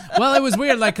 Well, it was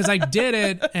weird, like, because I did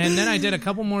it, and then I did a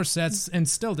couple more sets, and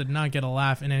still did not get a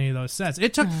laugh in any of those sets.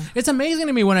 It's amazing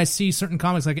to me when I see certain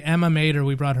comics, like Emma Mader,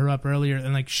 we brought her up earlier,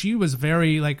 and, like, she was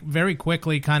very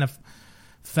quickly kind of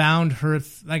found her,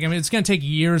 like, I mean, it's going to take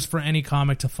years for any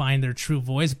comic to find their true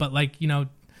voice, but, like, you know,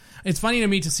 it's funny to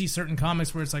me to see certain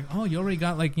comics where it's like, oh, you already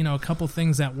got, like, you know, a couple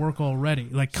things that work already,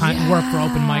 like, kind of work for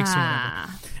open mics or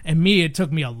whatever. And me, it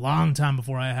took me a long time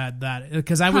before I had that,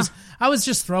 because I was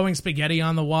just throwing spaghetti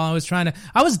on the wall.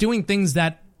 I was doing things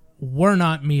that were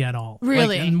not me at all.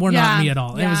 Really? Like, and were not me at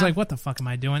all. And it was like, what the fuck am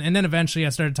I doing? And then eventually I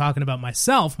started talking about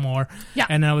myself more. Yeah.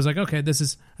 And I was like, okay, this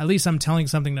is, at least I'm telling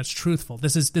something that's truthful.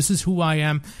 This is who I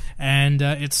am. And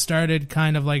it started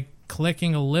kind of like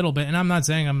clicking a little bit. And I'm not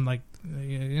saying I'm like,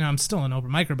 you know, I'm still an open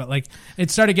micer, but like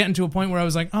it started getting to a point where I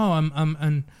was like, oh,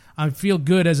 I feel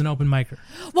good as an open micer.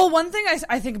 Well, one thing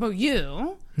I think about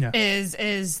you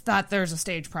is that there's a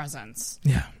stage presence.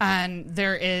 Yeah. And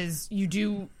there is, you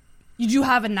do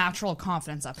have a natural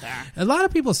confidence up there. A lot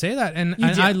of people say that, and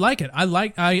I like it.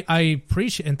 I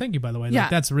appreciate, and thank you, by the way. Yeah.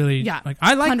 Like, that's really, like,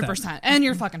 I like 100%. That. And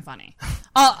you're fucking funny.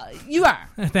 You are.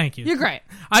 Thank you. You're great.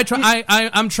 I'm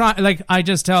trying, like, I'm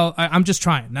just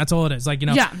trying. That's all it is. Like, you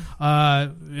know,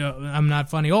 I'm not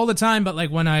funny all the time, but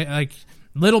like when I, like,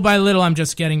 little by little, I'm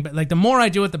just getting, like, the more I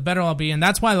do it, the better I'll be. And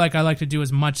that's why, like, I like to do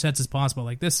as much sets as possible.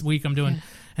 Like, this week I'm doing,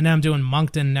 and then I'm doing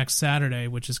Moncton next Saturday,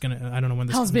 which is going to, I don't know when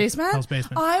this is. Hell's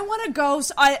Basement? I want to go.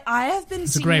 So I have been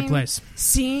a great place.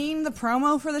 Seeing the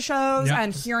promo for the shows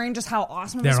and hearing just how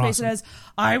awesome the space it is.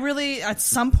 I really, at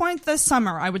some point this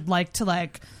summer, I would like to,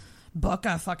 like, book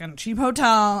a fucking cheap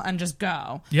hotel and just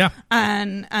go. Yeah.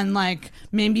 And like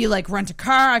maybe like rent a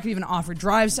car. I could even offer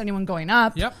drives to anyone going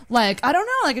up. Yep. Like, I don't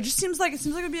know. Like, it just seems like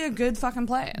it'd be a good fucking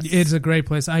place. It's a great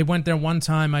place. I went there one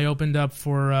time. I opened up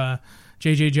for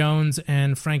JJ Jones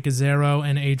and Frank Gazzaro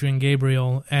and Adrian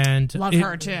Gabriel, and love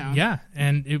her too. Yeah.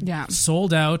 And it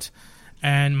sold out.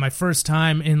 And my first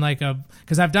time in like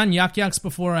because I've done Yuck Yucks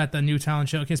before at the New Talent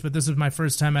Showcase, but this was my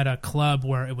first time at a club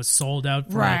where it was sold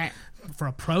out for for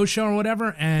a pro show or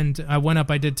whatever. And I went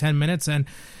up, I did 10 minutes, and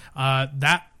I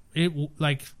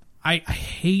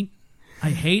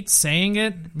hate saying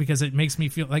it because it makes me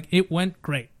feel like it went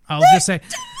great. I'll just say.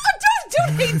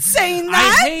 Don't hate saying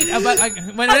that. I hate, but I thought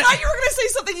you were going to say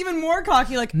something even more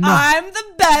cocky, like, no. I'm the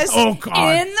best in the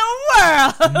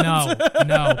world.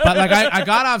 No. But like, I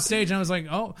got off stage and I was like,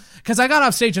 oh, because I got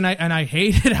off stage and I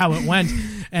hated how it went.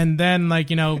 And then, like,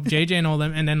 you know, JJ and all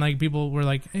them, and then like people were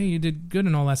like, hey, you did good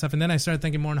and all that stuff. And then I started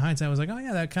thinking more in hindsight. I was like, oh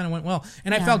yeah, that kind of went well.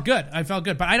 And I felt good.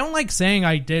 But I don't like saying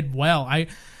I did well. I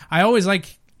always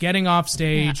like getting off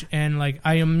stage and like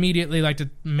I immediately like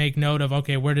to make note of,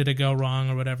 okay, where did it go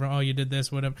wrong or whatever. Oh, you did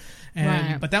this, whatever.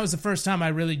 And but that was the first time I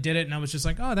really did it, and I was just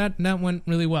like, oh, that went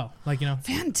really well. Like, you know,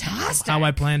 fantastic. How I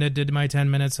planned it, did my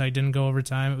 10 minutes. I didn't go over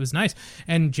time. It was nice.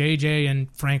 And JJ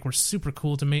and Frank were super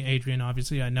cool to me. Adrian,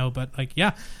 obviously, I know, but like,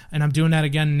 yeah. And I'm doing that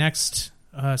again next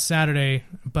Saturday,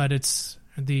 but it's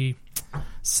the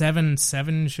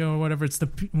 7-7 show or whatever. It's the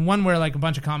one where like a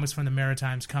bunch of comics from the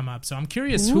Maritimes come up. So I'm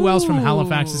curious who else from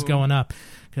Halifax is going up,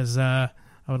 because I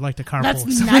would like to carpool.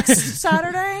 That's next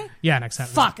Saturday? Yeah, next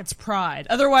Saturday. Fuck, it's Pride.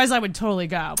 Otherwise I would totally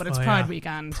go, but it's Pride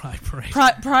weekend. Pride Parade.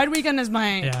 Pride weekend is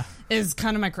is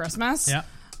kind of my Christmas. Yeah.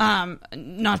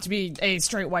 Not to be a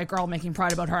straight white girl making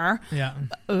Pride about her. Yeah.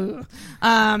 But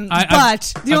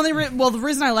the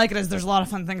reason I like it is there's a lot of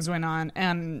fun things going on,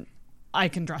 and I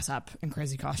can dress up in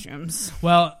crazy costumes.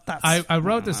 Well, I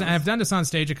wrote this, and I've done this on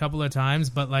stage a couple of times,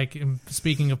 but like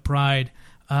speaking of Pride,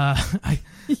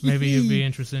 maybe you'd be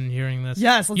interested in hearing this.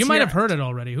 Yes, let's you might hear have heard it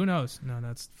already. Who knows? No,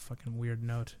 that's a fucking weird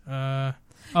note. Yeah,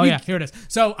 here it is.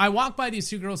 So I walked by these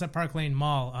two girls at Park Lane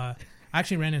Mall. I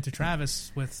actually ran into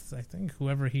Travis with, I think,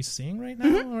 whoever he's seeing right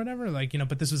now or whatever. Like,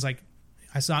 but this was like,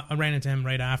 I ran into him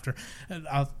right after.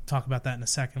 I'll talk about that in a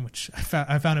second, which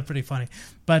I found it pretty funny.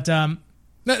 But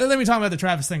let me talk about the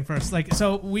Travis thing first. Like,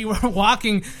 so we were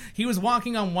walking. He was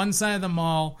walking on one side of the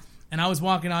mall, and I was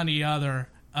walking on the other.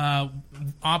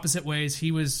 Opposite ways.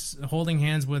 He was holding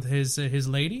hands with his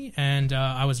lady, and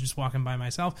I was just walking by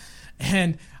myself,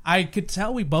 and I could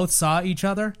tell we both saw each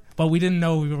other, but we didn't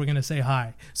know we were going to say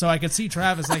hi. So I could see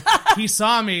Travis, like, he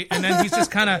saw me, and then he's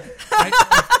just kind of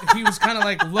he was kind of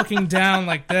like looking down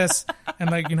like this,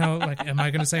 and like, like, am I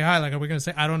going to say hi? Like, are we going to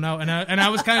say, I don't know. And I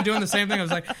was kind of doing the same thing. I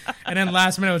was like, and then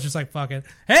last minute I was just like, fuck it,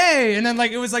 hey, and then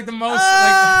like it was like the most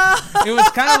like it was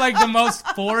kind of like the most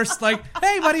forced, like,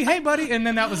 hey buddy, and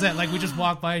then that was it. Like, we just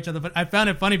walked by each other. But I found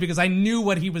it funny because I knew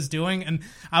what he was doing, and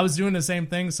I was doing the same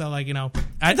thing. So like,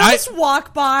 those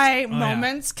walk by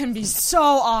moments can be so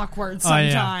awkward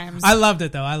sometimes. I loved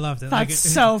it though. I loved it. That's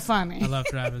so funny. I love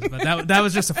Travis, but that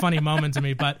was just a funny moment to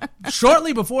me. But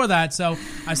shortly before that, so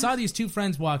I saw these two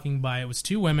friends walking by. It was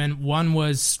two women. One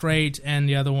was straight, and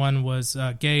the other one was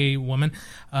a gay woman.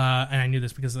 And I knew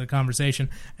this because of the conversation.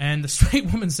 And the straight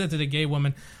woman said to the gay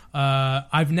woman,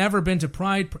 I've never been to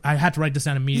Pride. I had to write this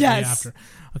down immediately after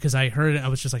because I heard it. I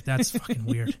was just like, that's fucking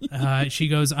weird. She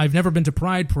goes, I've never been to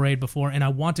Pride Parade before, and I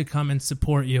want to come and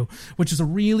support you, which is a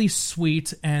really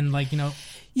sweet and like,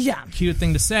 cute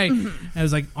thing to say. And I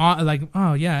was like,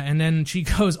 oh yeah. And then she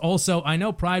goes, also, I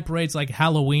know Pride Parade's like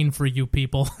Halloween for you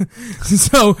people.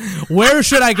 So where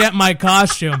should I get my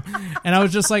costume? And I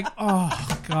was just like,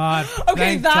 oh God.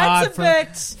 Okay,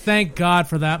 Thank God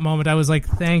for that moment. I was like,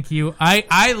 thank you.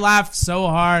 I laughed so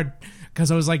hard because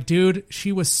I was like, dude,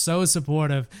 she was so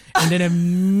supportive. And then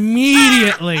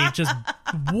immediately just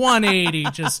 180,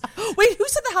 just... Wait, who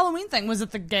said the Halloween thing? Was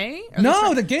it the gay?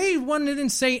 No, the gay one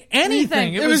didn't say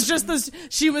anything. It was just this...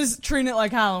 She was treating it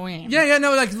like Halloween. Yeah,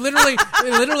 no, like literally,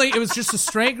 it was just a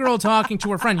straight girl talking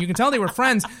to her friend. You can tell they were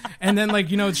friends. And then, like,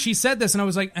 she said this, and I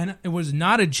was like, and it was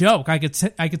not a joke. I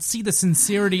could see the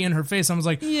sincerity in her face. I was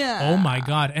like, oh my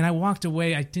God. And I walked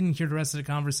away. I didn't hear the rest of the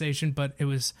conversation, but it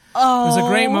was a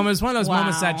great moment. It was one of those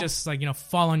moments that just, like,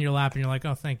 fall on your lap, and you're like,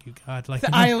 oh, thank you, God. Like,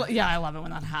 I love it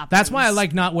when that happens. That's why I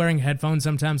like not wearing headphones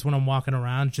sometimes when I'm walking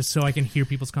around, just so I can hear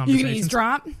people's conversations. You can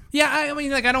eavesdrop? Yeah, I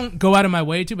mean, like, I don't go out of my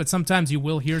way to, but sometimes you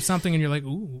will hear something, and you're like,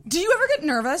 ooh. Do you ever get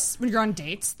nervous when you're on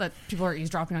dates that people are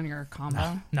eavesdropping on your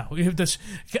combo? No.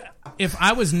 If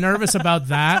I was nervous about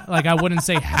that, like, I wouldn't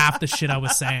say half the shit I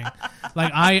was saying.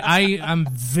 Like, I'm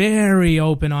very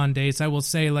open on dates. I will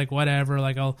say, like, whatever.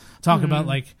 Like, I'll talk about,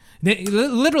 like,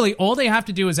 literally all they have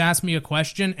to do is ask me a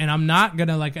question, and I'm not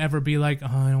gonna like ever be like, oh,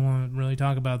 I don't want to really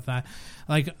talk about that.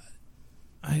 Like,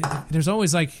 there's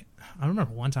always like, I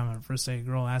remember one time on a first date, a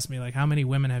girl asked me like, how many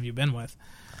women have you been with?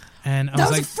 And I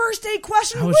was like, a first date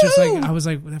question. I was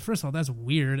like, first of all, that's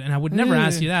weird, and I would never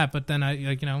ask you that. But then I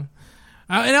and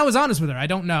I was honest with her. I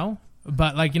don't know,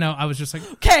 but like, I was just like,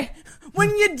 okay,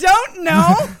 when you don't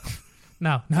know.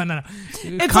 No.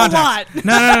 It's context. A lot.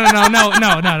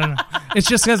 No. It's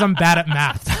just because I'm bad at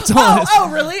math. That's all it is. Oh,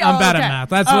 really? I'm bad at math.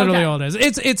 That's literally all it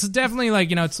is. It's definitely like,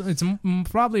 it's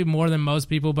probably more than most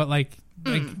people, but like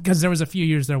because there was a few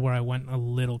years there where I went a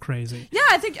little crazy. Yeah,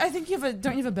 I think you have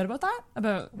don't you have a bit about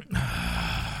that?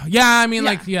 Yeah, I mean,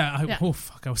 like, oh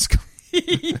fuck, I was.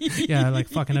 Yeah, like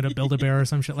fucking at a Build-A-Bear or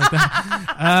some shit like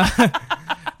that.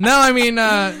 No, I mean.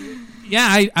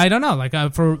 Yeah, I don't know. Like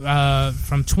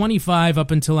from 25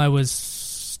 up until I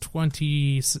was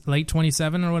late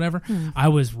 27 or whatever, I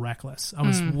was reckless. I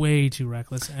was way too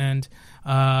reckless, and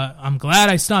I'm glad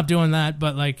I stopped doing that.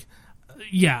 But like,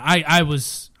 yeah,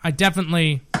 I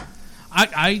definitely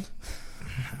I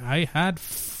had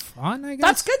fun, I guess.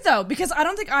 That's good though, because I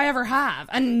don't think I ever have,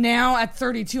 and now at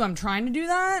 32, I'm trying to do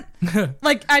that.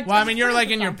 Like, you're like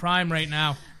in your prime right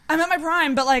now. I'm at my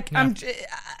prime, but like, I'm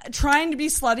trying to be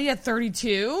slutty at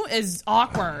 32 is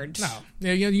awkward. No,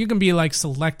 yeah, you can be like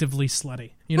selectively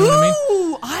slutty. You know what I mean?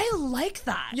 Ooh, I like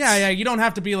that. Yeah. You don't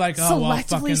have to be like, oh, selectively well,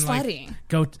 fucking slutty. Like,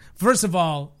 go. First of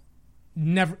all,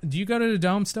 Never. Do you go to the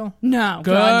Dome still? No.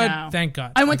 Good. God, no. Thank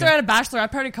God. I went there at a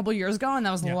bachelorette party a couple years ago, and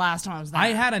that was the last time I was there. I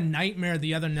had a nightmare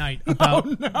the other night about,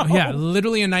 yeah,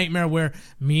 literally a nightmare where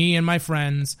me and my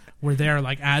friends were there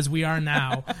like as we are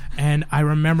now, and I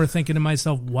remember thinking to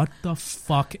myself, what the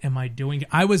fuck am I doing?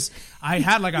 I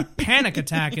had like a panic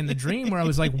attack in the dream where I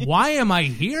was like, why am I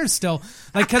here still?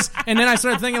 Like, and then I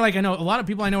started thinking like, I know a lot of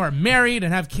people I know are married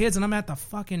and have kids, and I'm at the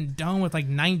fucking Dome with like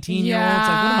 19-year-olds.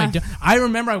 Like, what am I doing? I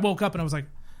remember I woke up and I was like,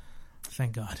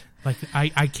 thank God. Like,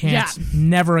 I can't,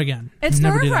 never again. It's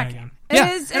never do that nerve-wracking.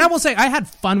 again. And I will say, I had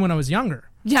fun when I was younger.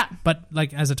 Yeah. But,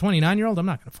 like, as a 29-year-old, I'm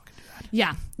not going to fucking do that.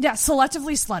 Yeah. Yeah,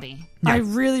 selectively slutty. Yeah. I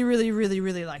really, really, really,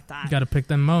 really like that. You got to pick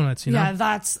them moments, you know? Yeah,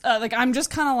 that's, like, I'm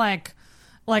just kind of like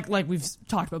we've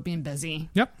talked about being busy.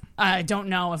 Yep. I don't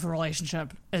know if a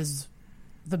relationship is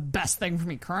the best thing for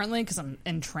me currently because I'm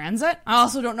in transit. I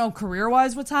also don't know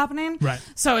career-wise what's happening. Right.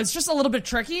 So it's just a little bit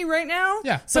tricky right now.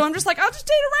 Yeah. So I'm just like, I'll just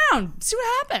date around, see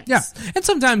what happens. Yeah. And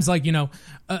sometimes, like, you know,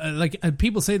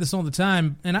 people say this all the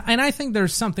time, and I think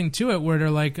there's something to it where they're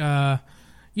like,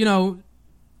 you know,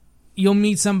 you'll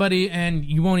meet somebody and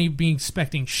you won't even be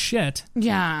expecting shit.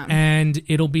 Yeah. And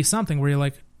it'll be something where you're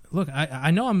like, look,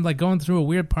 I know I'm like going through a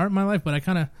weird part in my life, but I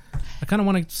kind of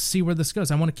want to see where this goes.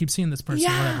 I want to keep seeing this person.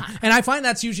 Yeah. Whatever. And I find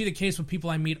that's usually the case with people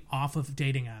I meet off of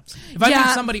dating apps. If I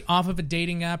meet somebody off of a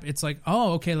dating app, it's like,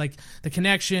 oh, okay, like the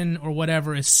connection or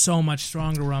whatever is so much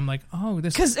stronger where I'm like, oh,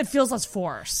 this... Because it feels less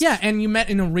forced. Yeah, and you met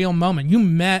in a real moment. You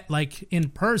met like in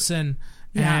person...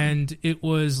 Yeah. And it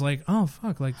was like, oh,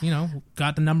 fuck, like, you know,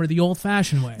 got the number the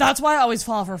old-fashioned way. That's why I always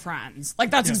fall for friends.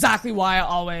 Like, that's exactly why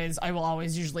I will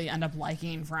always usually end up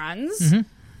liking friends. Mm-hmm.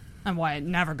 And why it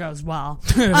never goes well.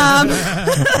 Never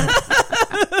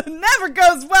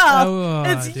goes well.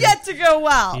 It's yet to go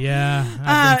well.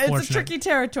 Yeah. It's a tricky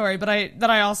territory, but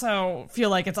I also feel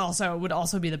like would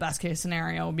also be the best case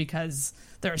scenario because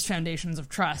there's foundations of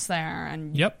trust there,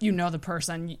 and you know the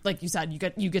person, like you said,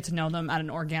 you get to know them at an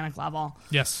organic level.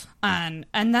 Yes. And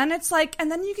then it's like,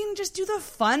 and then you can just do the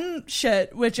fun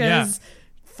shit, which is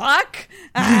fuck,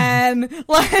 and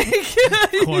like,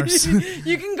 of course,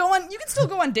 you can still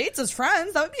go on dates as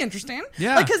friends. That would be interesting.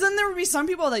 Yeah. Like, because then there would be some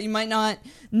people that you might not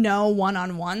know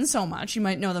one-on-one so much. You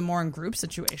might know them more in group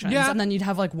situations, and then you'd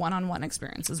have like one-on-one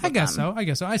experiences with I guess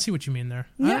them. so. I see what you mean there.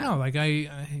 Yeah. I don't know. Like, I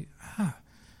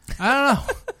don't know.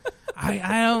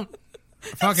 I don't.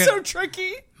 Fuck it's it. so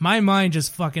tricky. My mind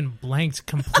just fucking blanked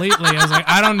completely. I was like,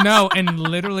 I don't know, and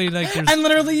literally, like, there's... And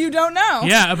literally, you don't know.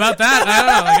 Yeah, about that,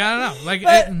 I don't know. Like,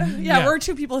 but, we're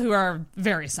two people who are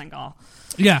very single.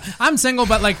 Yeah, I'm single,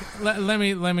 but like, let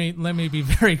me be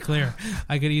very clear.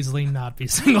 I could easily not be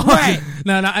single. Right?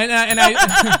 No, and I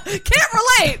can't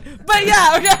relate. But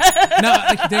yeah, okay. No,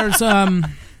 like, there's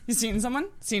You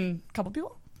seen a couple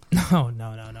people? No.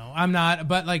 I'm not.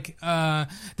 But like,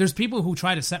 there's people who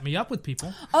try to set me up with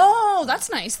people. Oh, that's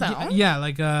nice though. Yeah,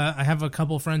 like I have a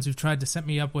couple of friends who've tried to set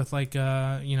me up with like,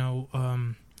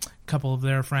 couple of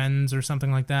their friends or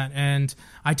something like that, and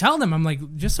I tell them, I'm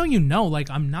like, just so you know, like,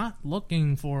 I'm not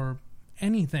looking for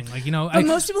anything, like, you know. But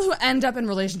most people who end up in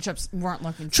relationships weren't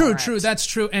looking for True, that's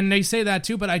true, and they say that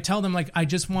too. But I tell them, like, I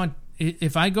just want,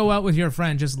 if I go out with your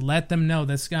friend, just let them know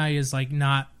this guy is like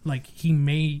not like he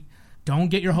may. Don't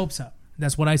get your hopes up.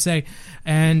 That's what I say.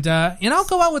 And I'll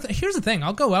go out with... Here's the thing.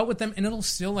 I'll go out with them, and it'll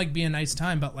still, like, be a nice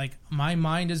time. But, like, my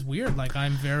mind is weird. Like,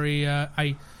 I'm very...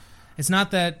 It's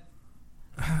not that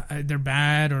they're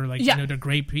bad or, like, you know, they're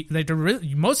great people. Like, they're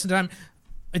really... Most of the time...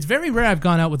 It's very rare I've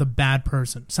gone out with a bad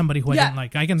person. Somebody who I didn't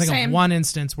like. I can think of one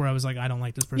instance where I was like, I don't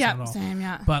like this person at all. Same.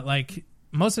 But, like...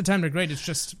 Most of the time they're great. It's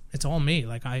just, it's all me.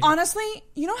 Like, honestly,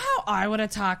 you know how I would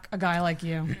attack a guy like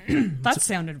you? That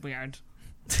sounded weird.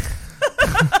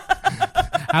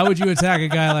 How would you attack a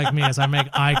guy like me as I make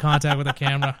eye contact with the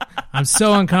camera? I'm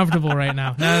so uncomfortable right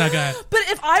now. No, go ahead. But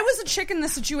if I was a chick in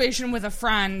this situation with a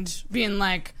friend being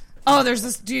like, oh, there's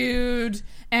this dude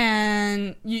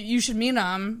and you should meet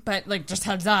him, but like, just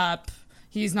heads up,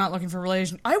 he's not looking for a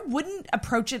relation. I wouldn't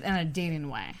approach it in a dating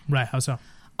way. Right, how so?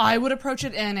 I would approach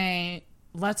it in a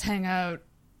let's hang out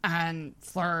and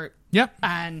flirt. Yep.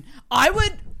 And I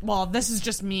would... Well, this is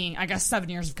just me, I guess 7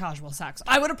 years of casual sex.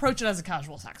 I would approach it as a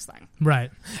casual sex thing.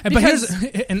 Right. Because,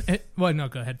 but here's... well, no,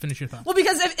 go ahead. Finish your thought. Well,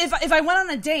 because if I went on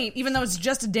a date, even though it's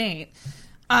just a date,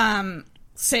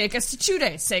 say it gets to 2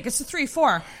 dates, say it gets to 3,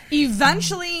 4,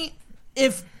 eventually,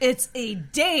 if it's a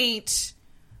date,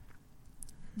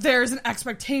 there's an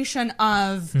expectation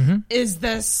of, is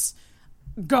this...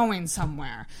 going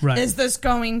somewhere. Right. Is this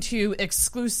going to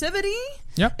exclusivity?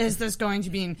 Yep. Is this going to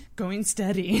be going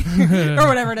steady? Or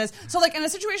whatever it is. So like in a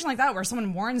situation like that where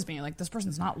someone warns me, like this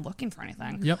person's not looking for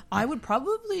anything, yep. I would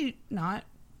probably not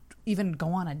even go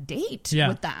on a date Yeah.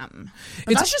 with them.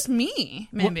 But that's just me,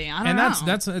 maybe. I don't know.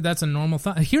 And that's a normal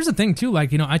thought. Here's the thing too,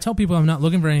 like, you know, I tell people I'm not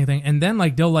looking for anything, and then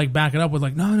like they'll like back it up with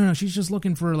like, no, she's just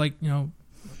looking for like, you know,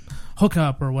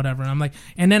 hookup or whatever. And I'm like,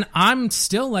 and then I'm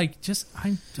still like,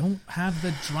 I don't have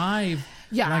the drive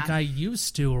like I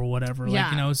used to or whatever.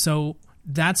 Like, you know, so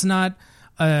that's not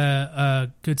a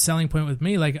good selling point with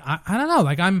me. Like, I don't know.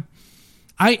 Like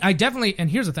I definitely, and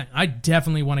here's the thing, I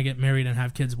definitely want to get married and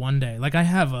have kids one day. Like I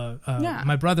have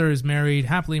my brother is married,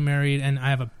 happily married, and I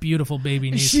have a beautiful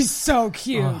baby niece. She's so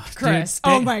cute, Chris.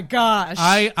 Dude, oh my gosh.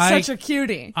 Such a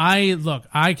cutie.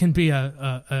 I can be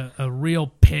a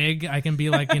real pig. I can be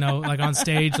like, you know, like on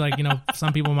stage, like, you know,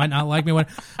 some people might not like me,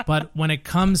 but when it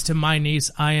comes to my niece,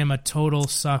 I am a total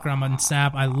sucker. I'm a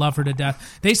sap. I love her to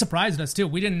death. They surprised us too.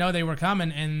 We didn't know they were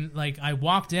coming, and like I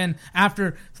walked in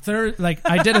after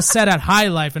I did a set at High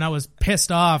Life, and I was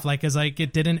pissed off, like, cause like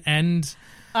it didn't end.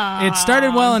 It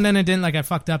started well, and then it didn't. Like I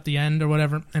fucked up the end or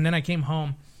whatever, and then I came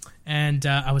home, and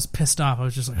I was pissed off. I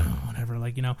was just like, oh, whatever,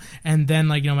 like, you know. And then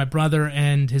like, you know, my brother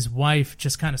and his wife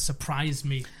just kind of surprised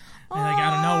me, and like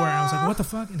out of nowhere. And I was like, what the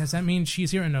fuck? And does that mean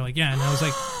she's here? And they're like, yeah. And I was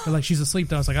like, they're like, she's asleep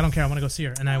though. I was like, I don't care. I want to go see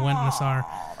her. And I went and I saw her.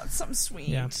 Oh, that's so sweet.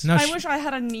 Yeah. No, I wish I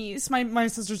had a niece. My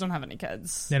sisters don't have any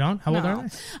kids. They don't? How old are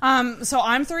they? So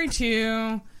I'm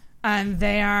 32. And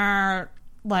they are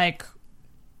like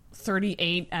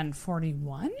 38 and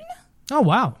 41. Oh,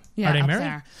 wow. Yeah, are they up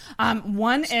married? There.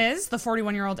 One is, the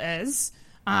 41-year-old is.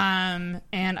 And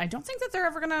I don't think that they're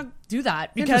ever going to do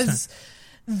that because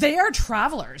they are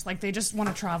travelers. Like, they just want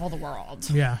to travel the world.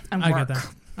 Yeah, and I work. get that.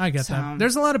 I get that.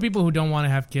 There's a lot of people who don't want to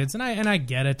have kids, and I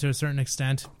get it to a certain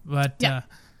extent. But I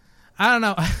don't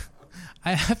know.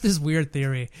 I have this weird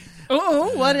theory.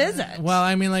 Oh, what is it? Well,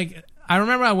 I mean, like, I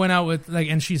remember I went out with, like,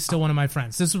 and she's still one of my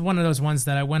friends. This was one of those ones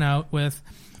that I went out with,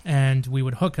 and we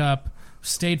would hook up,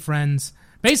 stayed friends.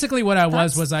 Basically, what I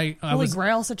was I was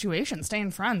grail situation,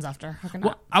 staying friends after hooking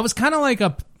up. I was kind of like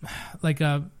a, I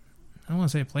don't want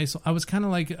to say a place. I was kind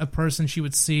of like a person she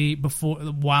would see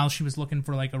while she was looking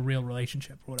for like a real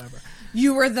relationship or whatever.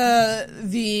 You were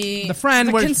the friend,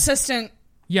 the consistent.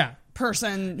 Yeah.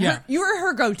 Person. Yeah. You were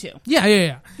her go-to.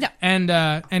 Yeah. And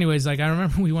anyways, like I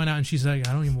remember we went out and she's like,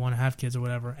 I don't even want to have kids or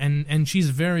whatever. And she's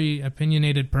a very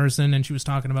opinionated person, and she was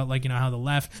talking about like, you know, how the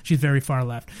left, she's very far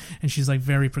left, and she's like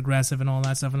very progressive and all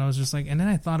that stuff. And I was just like, and then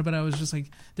I thought about it, I was just like,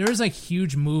 there is like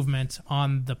huge movement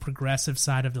on the progressive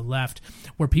side of the left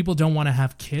where people don't want to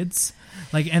have kids.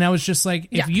 Like, and I was just like,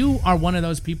 if you are one of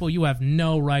those people, you have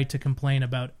no right to complain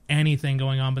about anything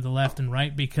going on with the left and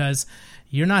right, because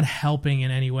you're not helping in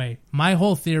any way. My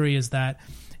whole theory is that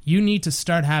you need to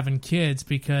start having kids,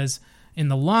 because in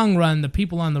the long run, the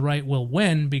people on the right will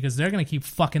win, because they're going to keep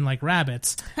fucking like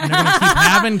rabbits, and they're going to keep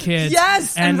having kids.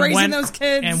 Yes, and raising those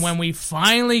kids. And when we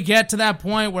finally get to that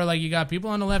point where like you got people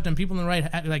on the left and people on the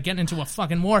right like getting into a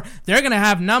fucking war, they're going to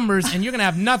have numbers, and you're going to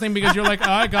have nothing, because you're like,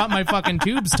 oh, I got my fucking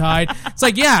tubes tied. It's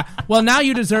like, yeah, well, now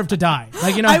you deserve to die.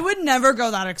 Like, you know, I would never go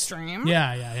that extreme.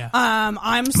 Yeah.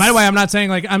 By the way, I'm not saying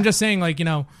like, I'm just saying like, you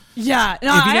know. Yeah,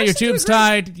 no, if you get your tubes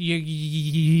tied,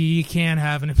 you can't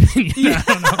have an opinion. Yeah.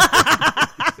 I don't know.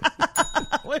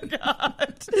 Oh my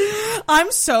God.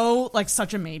 I'm so like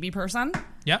such a maybe person.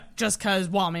 Yep. Just because,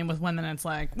 well, I mean, with women, it's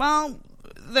like, well,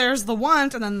 there's the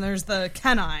want, and then there's the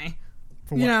can I.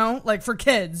 For what? You know, like for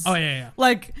kids. Oh yeah.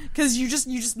 Like, because you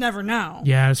just never know.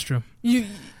 Yeah, that's true. You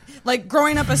like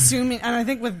growing up assuming, and I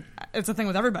think it's a thing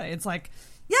with everybody. It's like,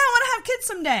 yeah, I want to have kids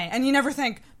someday, and you never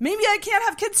think maybe I can't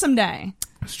have kids someday.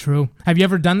 It's true. Have you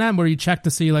ever done that where you check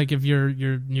to see like if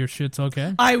your shit's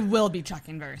okay? I will be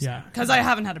checking very soon because I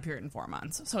haven't had a period in 4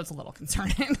 months, so it's a little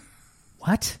concerning.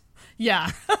 What?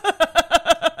 Yeah.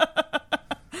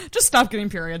 Just stop getting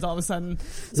periods all of a sudden.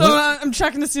 So I'm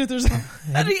checking to see if there's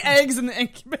any eggs in the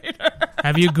incubator.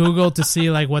 Have you Googled to see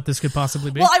like what this could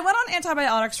possibly be? Well, I went on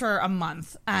antibiotics for a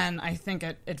month, and I think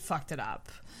it fucked it up.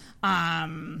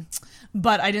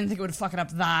 But I didn't think it would fuck it up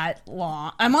that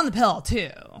long. I'm on the pill too.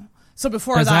 So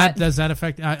before does that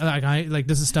affect? Like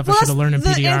this is stuff I should have learned in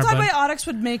PDR. The antibiotics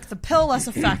would make the pill less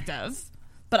effective,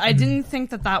 but I didn't think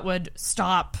that would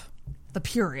stop the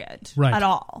period at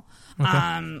all.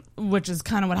 Okay. Which is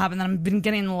kind of what happened. Then I've been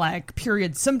getting like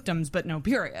period symptoms, but no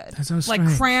period. That's so strange.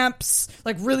 Like cramps,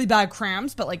 like really bad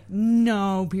cramps, but like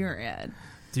no period.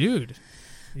 Dude.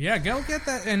 Yeah, go get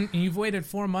that. And you've waited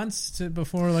 4 months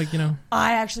before, like, you know.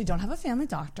 I actually don't have a family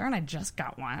doctor, and I just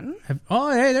got one.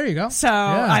 Hey, there you go. So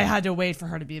I had to wait for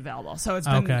her to be available. So it's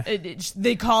been. Okay.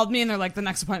 They called me, and they're like, the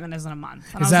next appointment is in a month.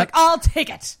 And Is I was like, I'll take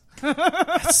it.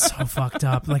 That's so fucked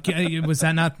up. Like, was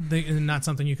that not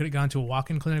something you could have gone to a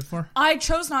walk-in clinic for? I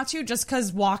chose not to, just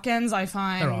because walk-ins I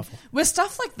find they're awful. With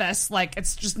stuff like this, like,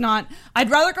 it's just not. I'd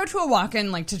rather go to a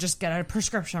walk-in, like, to just get a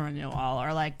prescription renewal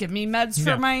or like give me meds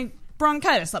for my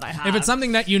bronchitis that I have. If it's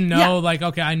something that you know, like,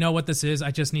 okay, I know what this is, I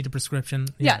just need a prescription.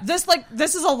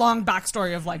 This is a long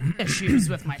backstory of like issues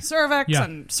with my cervix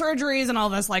and surgeries and all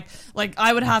this. Like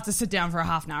I would have to sit down for a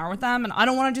half an hour with them, and I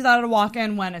don't want to do that at a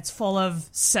walk-in when it's full of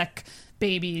sick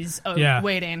babies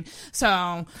waiting.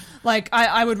 So like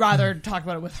I would rather talk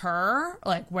about it with her,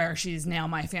 like where she's now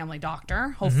my family doctor.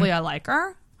 Hopefully I like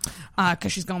her.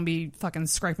 Because she's going to be fucking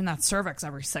scraping that cervix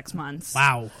every 6 months.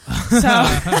 Wow. So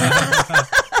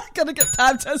gonna get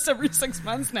pap tests every 6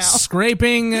 months now.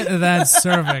 Scraping that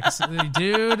cervix.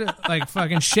 Dude, like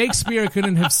fucking Shakespeare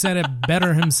couldn't have said it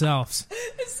better himself.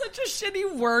 It's such a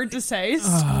shitty word to say.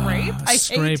 Scrape. I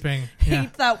scraping.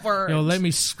 hate that word. Yo, let me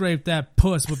scrape that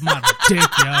puss with my dick,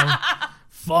 yo.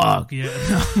 Fuck yeah.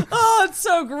 Oh, it's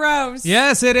so gross.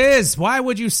 Yes, it is. Why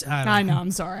would you? I know. I'm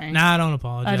sorry. Nah, I don't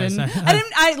apologize.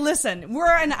 I listen. We're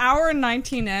an hour and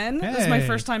 19 in. This is my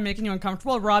first time making you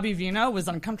uncomfortable. Robbie Vino was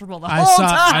uncomfortable the whole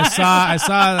time. I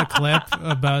saw the clip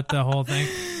about the whole thing.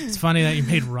 It's funny that you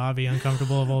made Robbie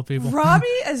uncomfortable of all people. Robbie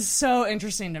is so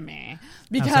interesting to me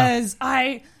because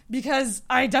I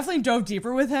definitely dove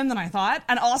deeper with him than I thought,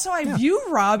 and also I view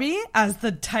Robbie as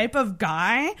the type of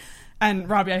guy. And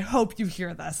Robbie, I hope you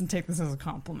hear this and take this as a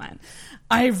compliment.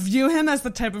 I view him as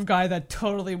the type of guy that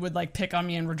totally would like pick on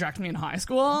me and reject me in high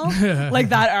school, like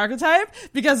that archetype.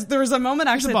 Because there was a moment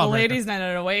actually at the ladies' night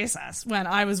at Oasis when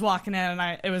I was walking in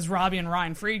and it was Robbie and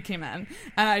Ryan Freed came in,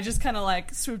 and I just kind of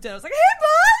like swooped in. I was like,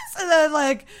 "Hey,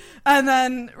 boys!" And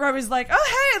then Robbie's like,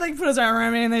 "Oh, hey!" Like put his arm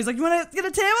around me, and he's like, "You want to get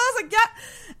a table?" I was like, "Yeah."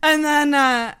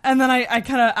 And then I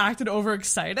kind of acted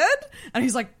overexcited, and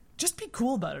he's like, "Just be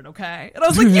cool about it, okay?" And I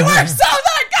was like, "You were so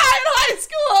that guy in high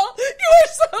school. You were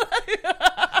so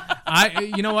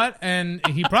that." You know what? And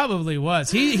he probably was.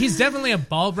 He's definitely a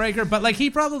ball breaker, but like he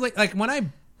probably like when I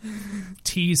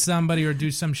tease somebody or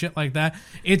do some shit like that,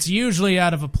 it's usually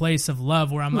out of a place of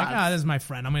love where I'm like, this is my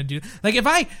friend. I'm gonna do like if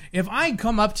I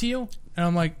come up to you and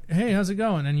I'm like, "Hey, how's it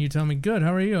going?" and you tell me, "Good,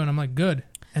 how are you?" and I'm like, "Good."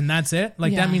 And that's it.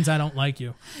 Like that means I don't like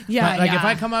you. Yeah. But, like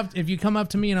if you come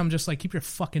up to me and I'm just like, keep your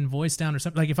fucking voice down or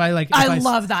something. Like I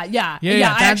love that. Yeah.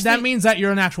 That means that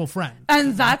you're an actual friend.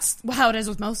 And that's how it is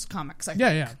with most comics.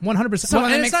 100%. So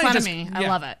when they make fun of me, I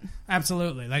love it.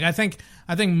 Absolutely. Like I think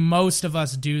most of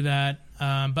us do that.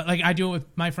 But like I do it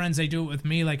with my friends. They do it with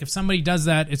me. Like if somebody does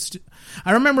that,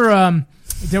 I remember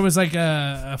there was like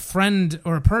a friend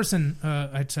or a person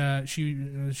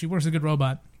she works at Good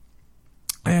Robot.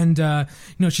 And,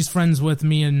 she's friends with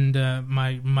me and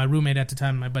my roommate at the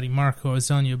time, my buddy Mark, who I was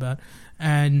telling you about.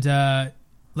 And, I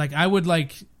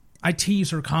tease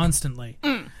her constantly.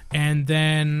 And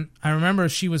then I remember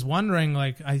she was wondering,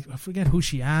 like, I forget who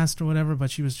she asked or whatever, but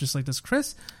she was just like, "Does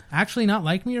Chris actually not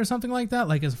like me or something like that,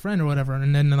 like as a friend or whatever?"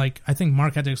 And then, like, I think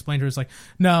Mark had to explain to her, it's like,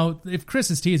 "No, if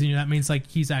Chris is teasing you, that means, like,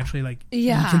 he's actually, like,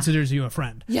 he considers you a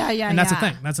friend." And that's a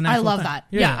thing. That's an actual thing. I love thing. that.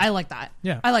 Yeah, I like that.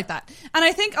 Yeah. I like that. And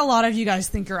I think a lot of you guys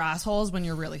think you're assholes when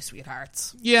you're really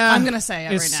sweethearts. Yeah. I'm going to say it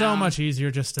right now. It's so much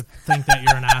easier just to think that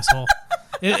you're an asshole.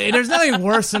 There's nothing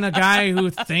worse than a guy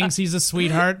who thinks he's a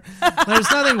sweetheart.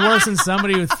 There's nothing worse than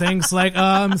somebody who thinks like, "Oh,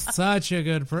 I'm such a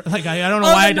good person." Like I don't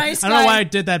know why I don't know why I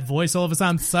did that voice all of a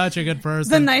sudden. I'm such a good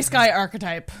person. The nice guy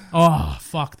archetype. Oh,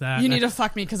 fuck that. You need to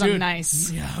fuck me because I'm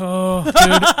nice. Oh, dude,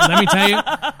 let me tell you.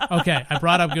 Okay, I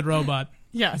brought up Good Robot.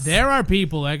 Yes. There are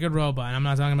people at Good Robot, and I'm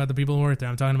not talking about the people who work there.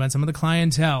 I'm talking about some of the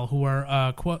clientele who are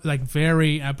I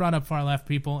brought up far left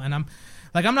people, and I'm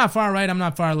not far right, I'm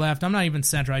not far left, I'm not even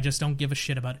center. I just don't give a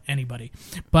shit about anybody.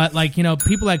 But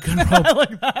people at Good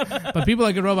Robot, people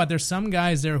at Good Robot, there's some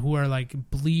guys there who are like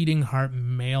bleeding heart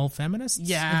male feminists.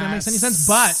 Yeah, if that makes any sense.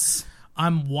 But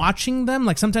I'm watching them.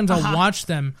 Like sometimes I'll watch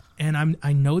them, and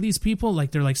I know these people.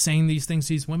 Like they're like saying these things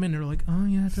to these women. They're like, "Oh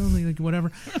yeah, totally," like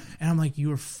whatever. And I'm like,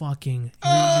 "You're putting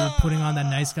on that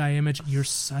nice guy image.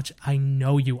 I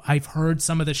know you. I've heard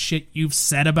some of the shit you've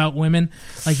said about women.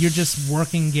 Like you're just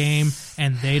working game,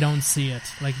 and they don't see it.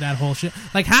 Like that whole shit.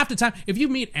 Like half the time, if you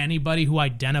meet anybody who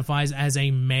identifies as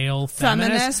a male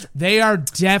feminist, they are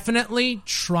definitely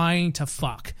trying to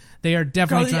fuck." They are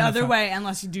definitely go the other way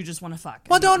unless you do just want to fuck.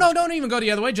 Well, don't even go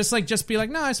the other way. Just be like,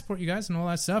 "No, I support you guys and all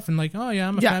that stuff." And like, "Oh yeah,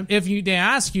 I'm a fan." If they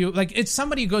ask you, like, it's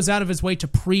somebody who goes out of his way to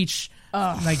preach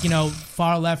like, you know,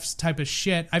 far left type of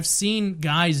shit. I've seen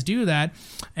guys do that,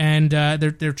 and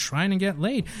they're trying to get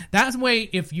laid. That way,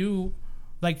 if you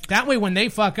like, that way when they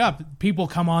fuck up, people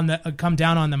come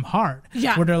down on them hard.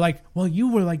 Yeah. Where they're like, well,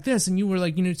 you were like this, and you were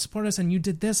like, you know, support us, and you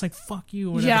did this, like, fuck you,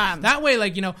 or whatever. Yeah. That way,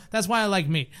 like, you know, that's why I like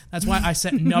me. That's why I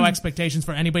set no expectations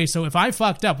for anybody. So if I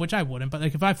fucked up, which I wouldn't, but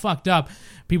like if I fucked up,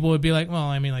 people would be like, well,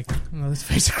 I mean, like, well, let's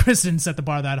face it, Chris didn't set the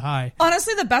bar that high.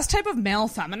 Honestly, the best type of male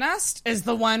feminist is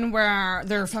the one where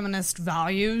their feminist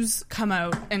values come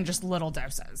out in just little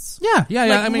doses. Yeah.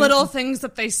 Like I mean, little things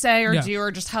that they say or do,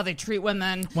 or just how they treat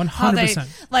women. 100%.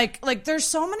 Like there's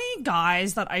so many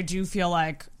guys that I do feel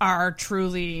like are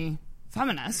truly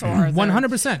feminists, or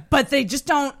 100%. but they just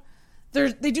don't.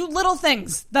 They do little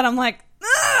things that I'm like,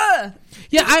 ugh,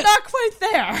 yeah, it's not quite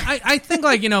there. I think,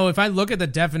 like, you know, if I look at the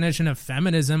definition of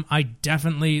feminism, I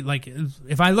definitely, like,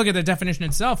 if I look at the definition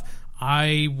itself,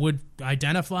 I would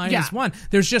identify as one.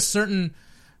 There's just certain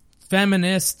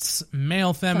feminists,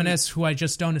 male feminists, who I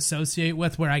just don't associate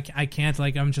with, where I can't,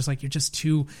 like, I'm just like, you're just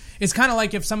too, it's kind of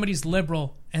like if somebody's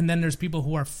liberal and then there's people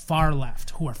who are far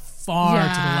left, who are far to the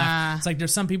left. It's like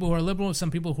there's some people who are liberal,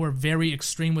 some people who are very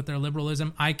extreme with their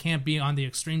liberalism. I can't be on the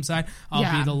extreme side.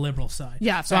 I'll be the liberal side.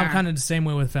 Yeah, so fair. I'm kind of the same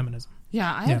way with feminism.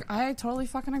 I totally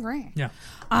fucking agree. Yeah.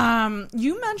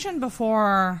 You mentioned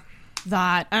before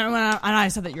that, and I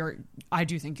said that I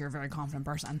do think you're a very confident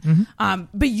person.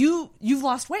 But you've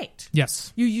lost weight.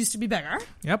 Yes. You used to be bigger.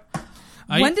 Yep.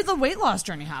 When did the weight loss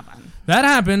journey happen? That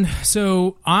happened.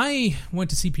 So I went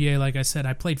to CPA, like I said.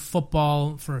 I played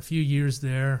football for a few years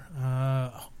there.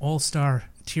 All-star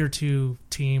Tier 2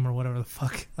 team or whatever the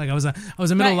fuck. Like I was a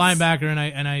middle linebacker,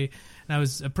 and I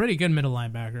was a pretty good middle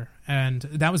linebacker. And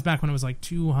that was back when it was like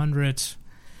 200.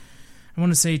 I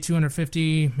want to say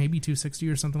 250, maybe 260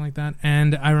 or something like that.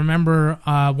 And I remember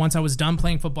once I was done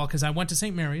playing football, because I went to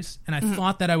St. Mary's, and I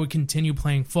thought that I would continue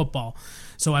playing football.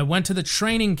 So I went to the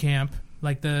training camp,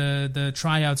 like the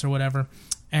tryouts or whatever,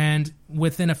 and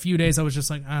within a few days I was just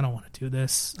like, I don't want to do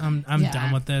this. I'm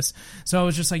done with this. So I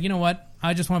was just like, you know what?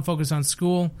 I just want to focus on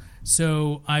school.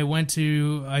 So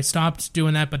I stopped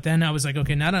doing that, but then I was like,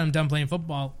 okay, now that I'm done playing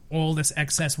football, all this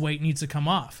excess weight needs to come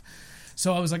off.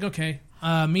 So I was like, okay.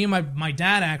 Me and my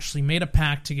dad actually made a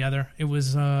pact together. It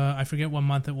was I forget what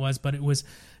month it was, but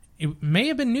it may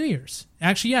have been New Year's.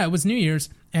 Actually, yeah, it was New Year's.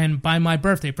 And by my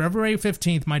birthday, February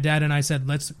 15th, my dad and I said,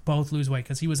 let's both lose weight,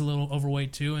 because he was a little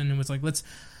overweight too. And it was like,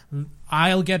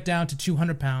 I'll get down to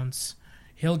 200 pounds.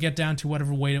 He'll get down to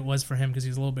whatever weight it was for him, because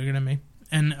he's a little bigger than me.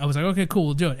 And I was like, okay, cool,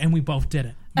 we'll do it. And we both did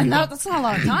it. And that's not a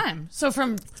lot of time. So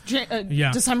from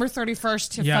December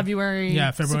 31st to February...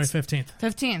 Yeah, February 15th.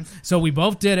 15th. So we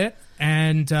both did it.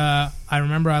 And I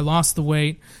remember I lost the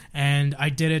weight. And I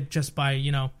did it just by,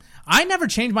 you know... I never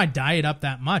changed my diet up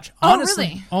that much. Honestly,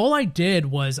 really? All I did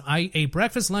was I ate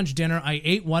breakfast, lunch, dinner. I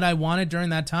ate what I wanted during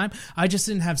that time. I just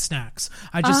didn't have snacks.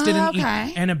 I just didn't eat.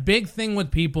 And a big thing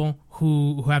with people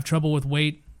who have trouble with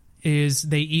weight is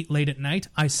they eat late at night.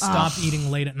 I stopped eating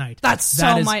late at night. That's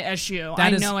my issue.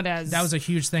 I know it is. That was a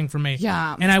huge thing for me.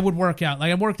 Yeah. And I would work out.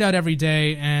 Like, I worked out every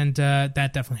day, and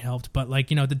that definitely helped. But,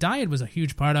 like, you know, the diet was a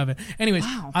huge part of it. Anyways,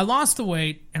 I lost the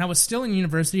weight, and I was still in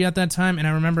university at that time, and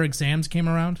I remember exams came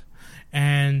around.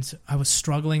 And I was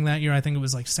struggling that year. I think it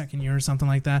was like second year or something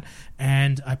like that.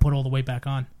 And I put all the weight back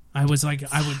on. I would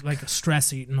like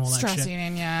stress eat and all that shit. Stress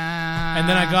eating, yeah. And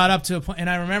then I got up to a point, and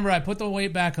I remember I put the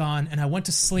weight back on, and I went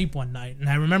to sleep one night. And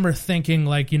I remember thinking,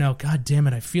 like, you know, God damn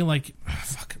it, I feel like,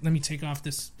 fuck, let me take off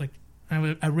this. Like,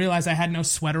 I realized I had no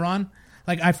sweater on.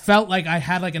 Like, I felt like I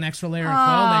had like an extra layer of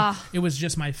clothing. It was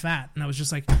just my fat. And I was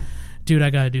just like, dude, I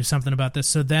got to do something about this.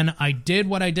 So then I did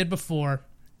what I did before,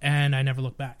 and I never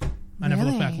looked back. I never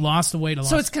looked back. Lost the weight a lot.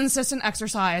 So it's consistent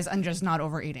exercise and just not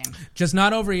overeating. Just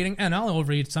not overeating, and I'll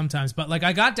overeat sometimes. But like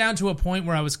I got down to a point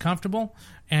where I was comfortable,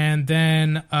 and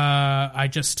then I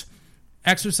just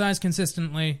exercised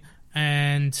consistently,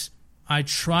 and I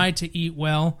tried to eat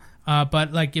well.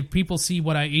 But like if people see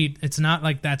what I eat, it's not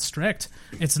like that strict.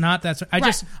 It's not that.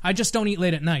 I just don't eat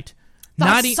late at night.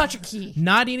 That's such a key.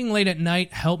 Not eating late at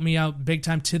night helped me out big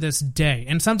time to this day.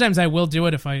 And sometimes I will do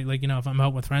it if I if I'm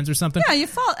out with friends or something. Yeah, you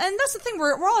fall, and that's the thing.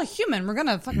 We're all human. We're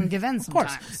gonna fucking give in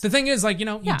sometimes. Of course. The thing is,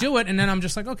 you do it, and then I'm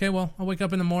just like, okay, well, I'll wake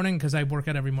up in the morning, because I work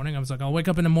out every morning. I was like, I'll wake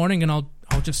up in the morning and I'll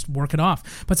just work it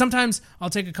off. But sometimes I'll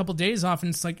take a couple days off,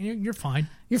 and it's like, you're fine.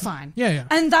 You're fine. Yeah.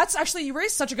 And that's actually, you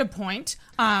raised such a good point,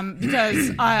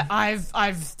 because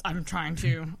I'm trying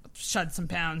to shed some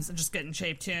pounds and just get in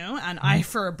shape too. And I,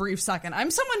 for a brief second,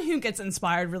 I'm someone who gets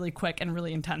inspired really quick and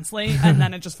really intensely, and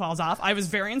then it just falls off. I was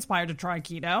very inspired to try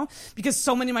keto because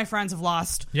so many of my friends have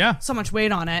lost so much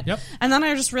weight on it. Yep. And then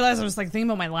I just realized I was like thinking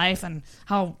about my life and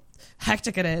how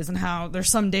hectic it is, and how there's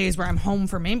some days where I'm home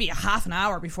for maybe a half an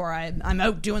hour before I'm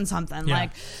out doing something. Yeah.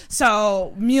 Like,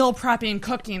 so meal prepping,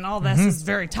 cooking, all this is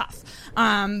very tough.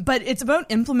 But it's about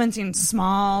implementing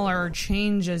smaller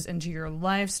changes into your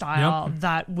lifestyle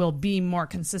that will be more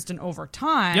consistent over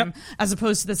time, as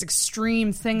opposed to this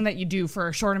extreme thing that you do for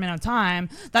a short amount of time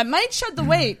that might shed the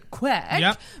weight quick.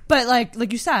 But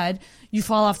like you said, you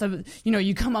fall off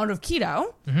you come out of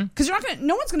keto because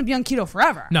no one's going to be on keto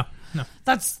forever. No.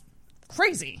 That's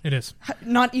crazy. It is.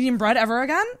 Not eating bread ever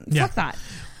again? Fuck that.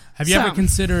 Have you ever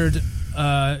considered,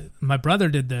 my brother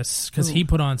did this because he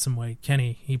put on some weight.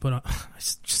 Kenny, he put on, I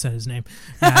just said his name.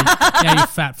 Yeah, you're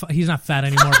fat. He's not fat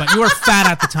anymore, but you were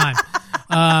fat at the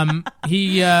time.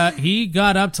 He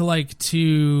got up to like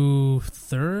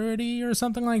 230 or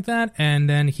something like that, and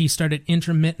then he started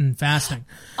intermittent fasting.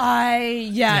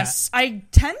 I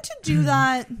tend to do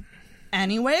that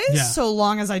anyways, so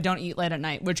long as I don't eat late at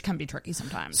night, which can be tricky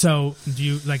sometimes. So do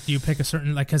you pick a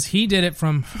certain, like, because he did it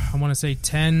from, I want to say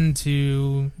 10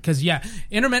 to, because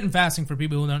intermittent fasting, for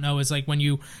people who don't know, is like when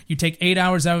you take 8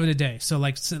 hours out of the day. So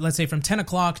like, let's say from 10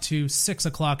 o'clock to 6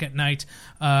 o'clock at night,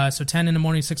 so 10 in the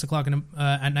morning, 6 o'clock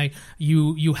at night,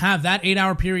 you have that 8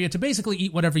 hour period to basically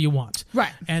eat whatever you want.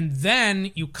 Right. And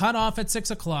then you cut off at 6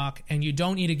 o'clock and you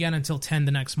don't eat again until 10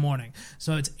 the next morning.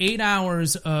 So it's 8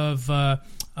 hours of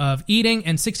eating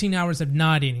and 16 hours of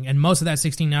not eating, and most of that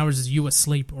 16 hours is you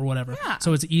asleep or whatever.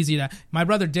 So it's easy that my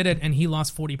brother did it and he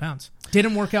lost 40 pounds.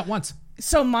 Didn't work out once.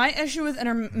 So my issue with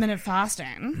intermittent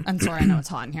fasting, and sorry, I know it's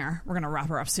hot in here. We're gonna wrap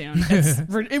her up soon.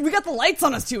 We got the lights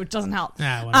on us too, which doesn't help.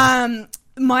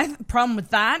 My problem with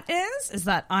that is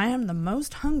that I am the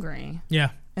most hungry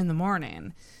in the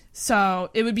morning. So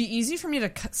it would be easy for me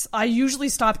to. I usually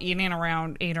stop eating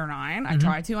around 8 or 9. I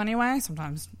try to anyway.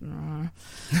 Sometimes,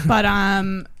 but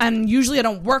and usually I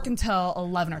don't work until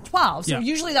 11 or 12. So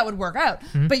usually that would work out.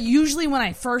 But usually when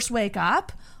I first wake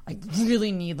up, I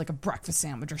really need like a breakfast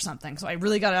sandwich or something. So I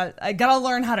really gotta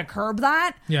learn how to curb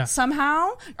that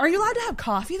somehow. Are you allowed to have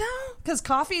coffee though? Because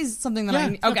coffee is something that I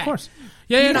need. Okay. Of course.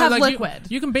 You can have liquid.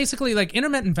 You can basically, like,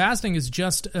 intermittent fasting is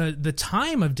just the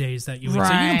time of days that you eat. So you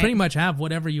can pretty much have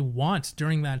whatever you want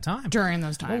during that time. During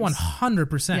those times.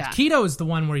 100%. Yeah. Keto is the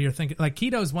one where you're thinking, like,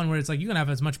 keto is one where it's like you can have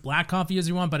as much black coffee as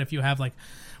you want, but if you have like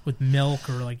with milk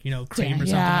or like, cream or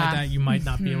something like that, you might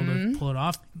not be able to pull it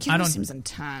off. Keto seems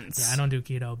intense. Yeah, I don't do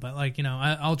keto, but like,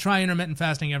 I'll try intermittent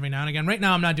fasting every now and again. Right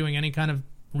now I'm not doing any kind of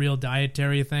real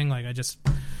dietary thing. Like I just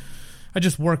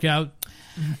work out.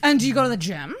 And do you go to the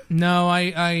gym? No,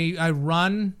 I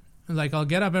run. Like, I'll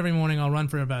get up every morning, I'll run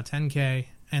for about 10K,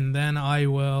 and then I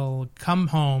will come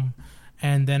home,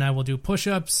 and then I will do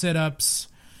push-ups, sit-ups,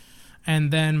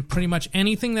 and then pretty much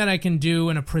anything that I can do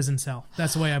in a prison cell.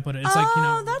 That's the way I put it. It's like,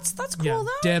 that's cool though.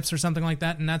 Dips or something like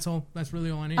that, and that's all. That's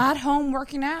really all I need. At home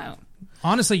working out.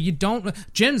 Honestly, you don't.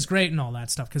 Gym's great and all that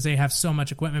stuff because they have so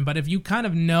much equipment. But if you kind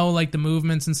of know like the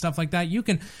movements and stuff like that, you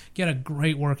can get a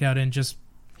great workout in just.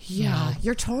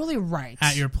 You're totally right.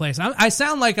 At your place. I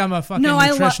sound like I'm a fucking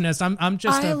nutritionist. I'm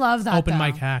just I love that, open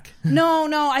mic hack.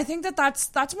 No, I think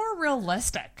that's more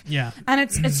realistic. Yeah. And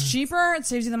it's cheaper, it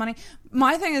saves you the money.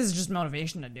 My thing is just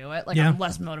motivation to do it. Like, I'm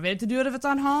less motivated to do it if it's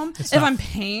on home. If I'm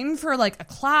paying for like a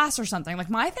class or something, like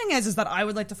my thing is that I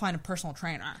would like to find a personal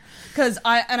trainer. Because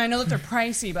I know that they're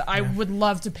pricey, but I would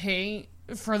love to pay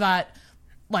for that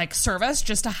like service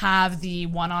just to have the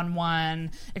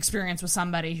one-on-one experience with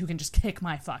somebody who can just kick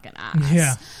my fucking ass.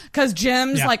 Yeah. Because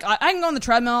gyms, like I can go on the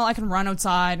treadmill, I can run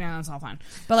outside, that's all fine.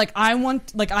 But like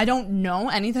I don't know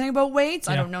anything about weights.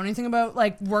 I don't know anything about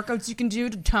like workouts you can do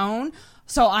to tone.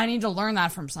 So I need to learn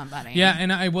that from somebody. Yeah,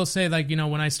 and I will say, like,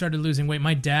 when I started losing weight,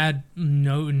 my dad,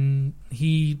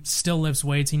 he still lifts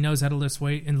weights. He knows how to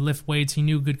lift weights. He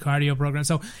knew good cardio programs.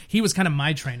 So he was kind of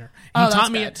my trainer. He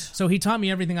taught me. So he taught me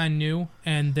everything I knew,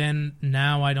 and then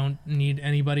now I don't need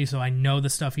anybody, so I know the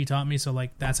stuff he taught me. So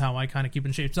like that's how I kind of keep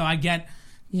in shape. So I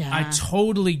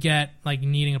totally get like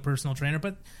needing a personal trainer,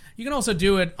 but. You can also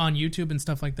do it on YouTube and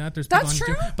stuff like that. There's people on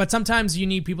YouTube. But sometimes you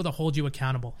need people to hold you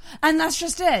accountable. And that's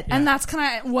just it. Yeah. And that's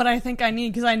kind of what I think I need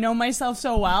because I know myself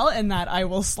so well and that I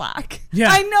will slack. Yeah.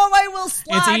 I know I will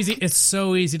slack. It's easy. It's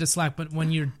so easy to slack. But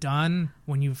when you're done,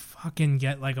 when you fucking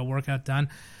get like a workout done,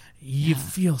 you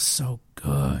feel so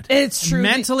good. It's true.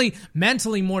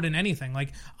 Mentally more than anything.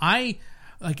 Like I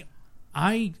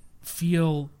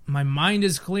feel my mind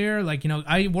is clear. Like,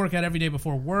 I work out every day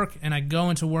before work and I go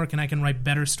into work and I can write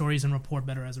better stories and report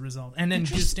better as a result. And then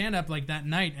just stand up like that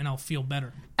night and I'll feel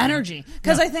better. Energy.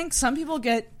 Because I think some people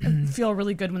feel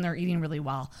really good when they're eating really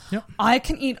well. Yep. I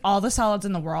can eat all the salads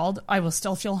in the world. I will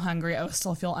still feel hungry. I will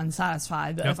still feel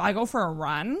unsatisfied. But if I go for a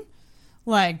run,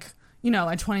 like, a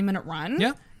 20-minute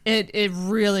run, It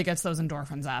really gets those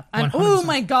endorphins up. And oh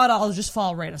my God, I'll just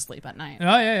fall right asleep at night.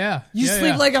 Oh yeah. You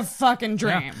sleep like a fucking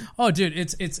dream. Yeah. Oh, dude,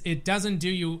 it doesn't do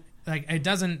you it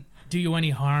doesn't do you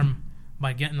any harm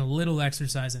by getting a little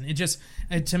exercise in. It just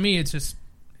to me, it's just.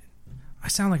 I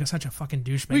sound like such a fucking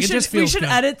douchebag. We should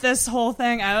edit this whole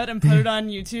thing out and put it on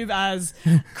YouTube as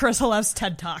Chris Halef's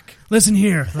TED Talk. Listen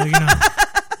here, you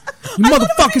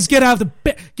motherfuckers get out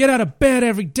of bed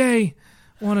every day.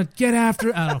 Want to get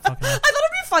after? I don't fucking know. I thought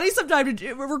it'd be funny sometime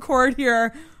to record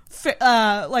here.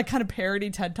 Like kind of parody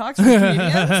TED Talks for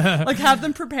comedians. Like have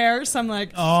them prepare some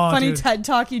funny TED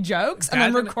Talky jokes and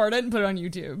then record it and put it on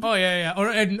YouTube. Oh yeah. Or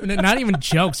and not even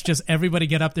jokes, just everybody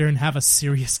get up there and have a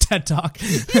serious TED Talk.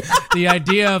 The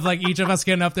idea of each of us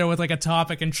getting up there with a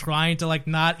topic and trying to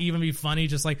not even be funny,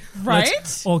 just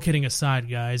right. All kidding aside,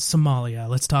 guys, Somalia.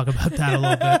 Let's talk about that a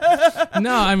little bit.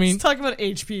 No, I mean let's talk about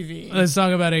HPV. Let's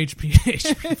talk about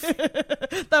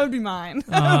HPV. That would be mine.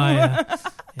 Oh yeah.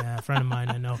 Yeah, a friend of mine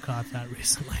I know caught that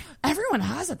recently. Everyone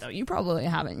has it though. You probably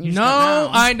haven't. You no,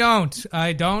 I don't.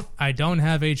 I don't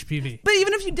have HPV. But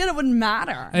even if you did, it wouldn't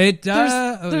matter. It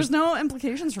does. There's no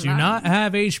implications from that. Do not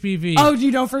have HPV. Oh, do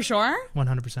you know for sure?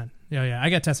 100%. Yeah. I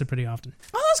get tested pretty often.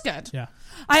 Oh, that's good. Yeah.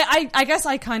 I guess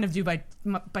I kind of do by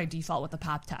default with the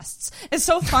pap tests. It's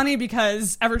so funny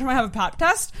because every time I have a pap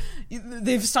test,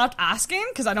 they've stopped asking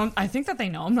because I think that they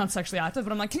know I'm not sexually active,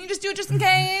 but I'm like, can you just do it just in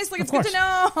case? It's good to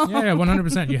know. Yeah,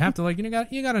 100%. You have to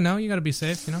you gotta know. You gotta be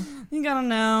safe. You gotta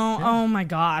know. Yeah. Oh my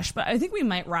gosh! But I think we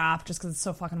might wrap just because it's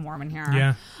so fucking warm in here.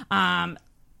 Yeah.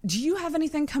 Do you have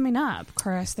anything coming up,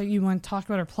 Chris, that you want to talk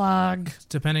about or plug?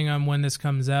 Depending on when this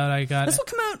comes out, This will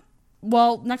come out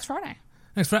next Friday.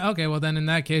 Next Friday. Okay, well then in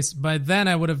that case, by then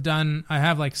I would have done. I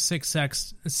have 6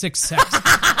 sex.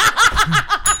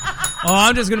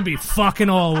 I'm just gonna be fucking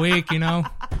all week, 6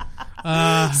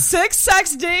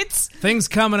 sex dates. Things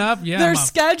coming up. Yeah, they're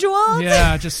scheduled.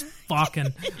 Yeah, just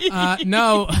fucking.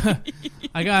 No,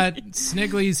 I got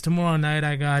Snigglies tomorrow night.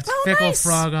 I got Fickle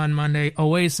Frog on Monday,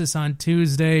 Oasis on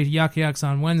Tuesday, Yuck Yucks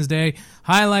on Wednesday,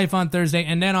 High Life on Thursday,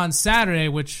 and then on Saturday,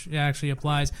 which actually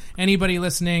applies. Anybody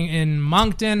listening in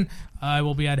Moncton. I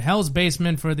will be at Hell's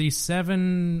Basement for the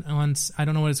 7 on, I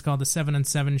don't know what it's called, the 7 on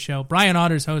 7 show. Brian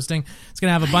Otter's hosting. It's going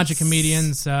to have a bunch of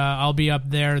comedians. I'll be up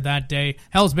there that day.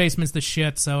 Hell's Basement's the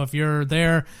shit, so if you're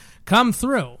there, come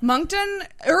through. Moncton,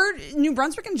 or New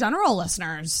Brunswick in general,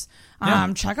 listeners.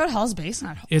 Check out Hell's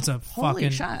Basement. It's a holy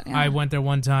fucking... shit, yeah. I went there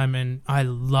one time, and I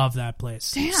love that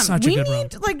place. Damn. Such a good room.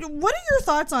 What are your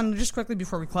thoughts on, just quickly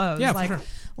before we close? Yeah, for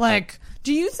sure.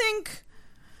 Do you think...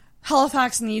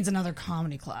 Halifax needs another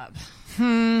comedy club?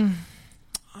 I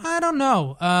don't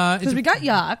know. Because we got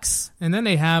Yucks. And then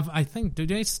they have, I think, do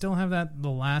they still have The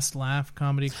Last Laugh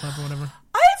Comedy Club or whatever?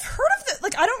 I've heard of it.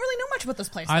 I don't really know much about this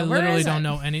place. I literally don't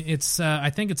know any. It's, I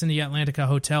think it's in the Atlantica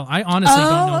Hotel. I honestly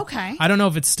don't know. Okay. I don't know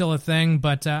if it's still a thing,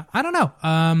 but I don't know.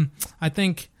 I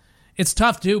think it's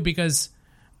tough, too, because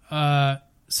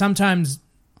sometimes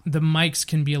the mics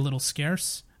can be a little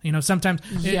scarce. Sometimes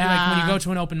when you go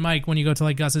to an open mic, when you go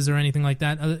to Gus's or anything like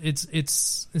that,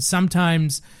 it's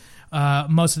sometimes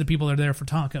most of the people are there for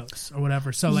tacos or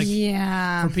whatever. So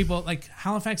for people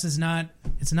Halifax is not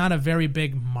a very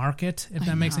big market, if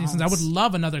that makes any sense. I would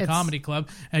love another comedy club.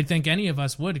 I think any of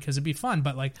us would because it'd be fun.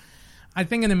 But I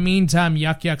think in the meantime,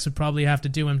 Yuck Yucks would probably have to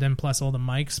do him then plus all the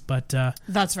mics. But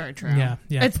that's very true. Yeah.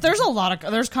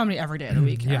 There's comedy every day of the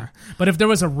week here. Yeah, but if there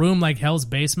was a room like Hell's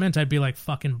Basement, I'd be like,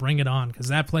 fucking bring it on, because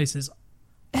that place is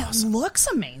awesome. It looks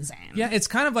amazing. Yeah, it's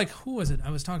kind of who was it?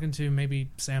 I was talking to maybe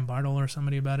Sam Bartle or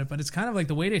somebody about it, but it's kind of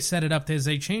the way they set it up is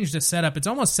they changed the setup. It's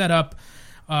almost set up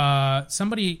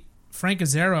Frank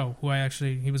Azzaro, who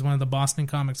he was one of the Boston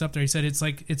comics up there. He said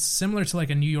it's similar to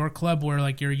a New York club where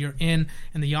you're in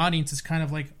and the audience is kind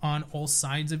of on all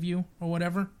sides of you or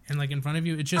whatever, and in front of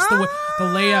you. It's just the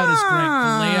layout is great.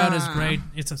 The layout is great.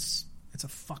 It's a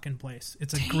fucking place.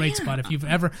 It's a great spot. If you've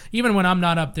ever, even when I'm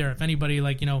not up there, if anybody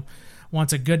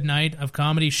wants a good night of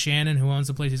comedy, Shannon, who owns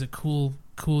the place, he's a cool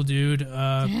dude.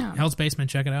 Hell's Basement,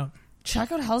 check it out.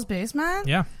 Check out Hell's Basement.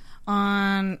 Yeah.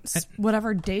 On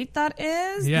whatever date that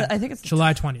is. Yeah. I think it's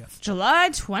July 20th. July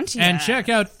 20th. And check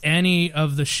out any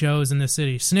of the shows in the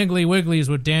city. Sniggly Wigglies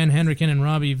with Dan Henrikin and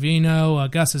Robbie Vino.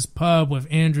 Gus's Pub with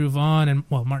Andrew Vaughn and,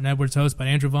 Martin Edwards host, but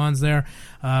Andrew Vaughn's there.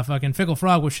 Fucking Fickle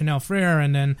Frog with Chanel Frere.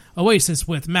 And then Oasis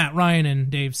with Matt Ryan and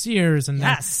Dave Sears. And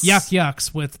then Yuck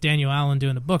Yucks with Daniel Allen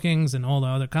doing the bookings and all the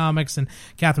other comics. And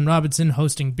Catherine Robinson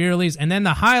hosting Beerleys. And then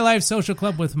the High Life Social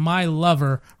Club with my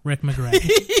lover, Rick McGray.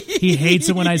 He hates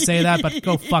it when I say that, but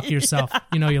go fuck yourself.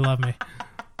 You know you love me.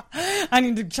 I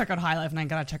need to check out High Life, and I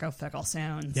gotta check out Fickle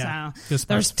soon. Yeah, So this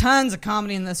there's part. tons of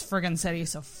comedy in this friggin' city.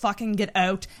 So fucking get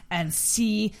out and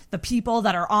see the people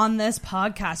that are on this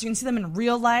podcast. You can see them in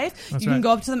real life. That's you can right.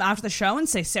 go up to them after the show and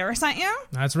say Sarah sent you.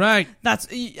 That's right.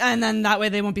 And then that way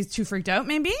they won't be too freaked out.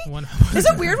 Maybe. Is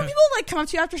it weird when people like come up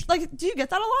to you after? Like, do you get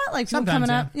that a lot? Like people Sometimes, coming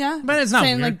yeah. up, yeah. But it's not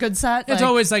saying weird. like good set. It's like,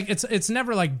 always like it's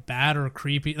never like bad or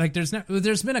creepy. Like there's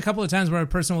been a couple of times where a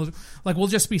person will like we'll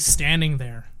just be standing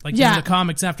there like Yeah. in the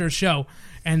comics after a show,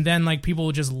 and then like people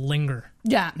will just linger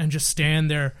yeah. and just stand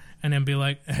there and then be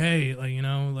like, hey, like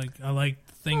like I like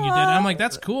the thing you did. I'm like,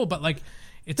 that's cool, but like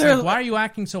it's They're- like, why are you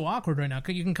acting so awkward right now?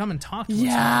 'Cause you can come and talk to us.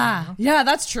 Yeah, yeah,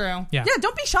 that's true. Yeah.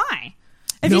 Don't be shy.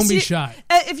 Don't be shy.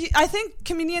 I think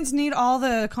comedians need all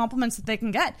the compliments that they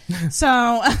can get.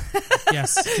 So,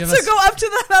 Yes. Give so us- go up to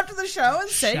them after the show and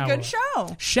say, Shower. "Good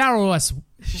show." Shower us.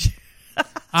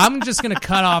 I'm just gonna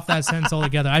cut off that sentence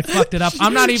altogether. I fucked it up.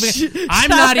 I'm not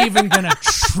even gonna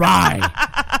try.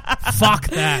 Fuck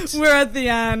that. We're at the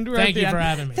end. Thank you for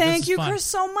having me. This Thank is you, fun. Chris,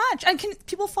 so much. And can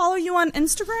people follow you on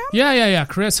Instagram? Yeah.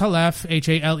 Chris Halef,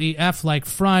 Halef, like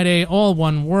Friday, all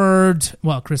one word.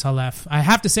 Well, Chris Halef. I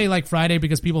have to say like Friday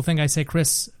because people think I say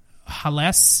Chris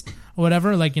Hales or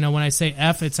whatever. Like, when I say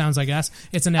F, it sounds like S.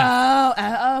 It's an F.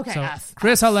 Oh, okay. So F.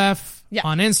 Chris Halef Yeah.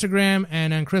 on Instagram,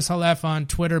 and then Chris Halef on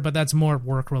Twitter, but that's more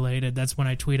work related. That's when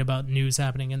I tweet about news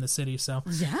happening in the city. So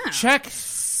Yeah. check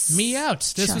me out.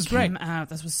 This Check was great. him out.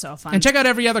 This was so fun. And check out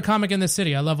every other comic in the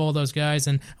city. I love all those guys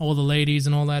and all the ladies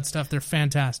and all that stuff. They're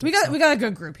fantastic. we got a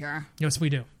good group here. Yes, we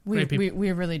do. Great people.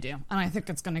 We really do, and I think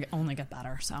it's going to only get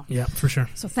better. So Yeah, for sure.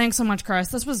 So thanks so much, Chris.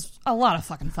 This was a lot of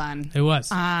fucking fun. It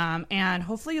was. And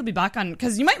hopefully you'll be back on,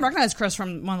 because you might recognize Chris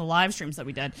from one of the live streams that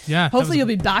we did. Yeah, that Hopefully was- you'll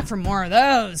be back for more of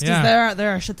those, because Yeah.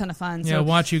 they're a shit ton of fun. Yeah, So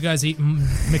watch you guys eat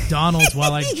McDonald's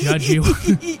while I judge you.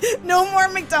 no more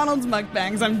McDonald's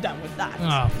mukbangs. I'm done with that.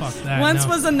 Oh, fuck that. Once no.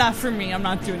 was enough for me. I'm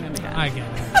not doing it again. I get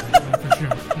it. Yeah, for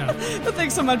sure. No. But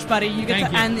thanks so much, buddy. You get Thank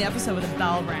to you. end the episode with a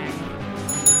bell ring.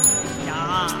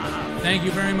 Yeah. Thank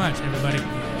you very much,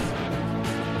 everybody.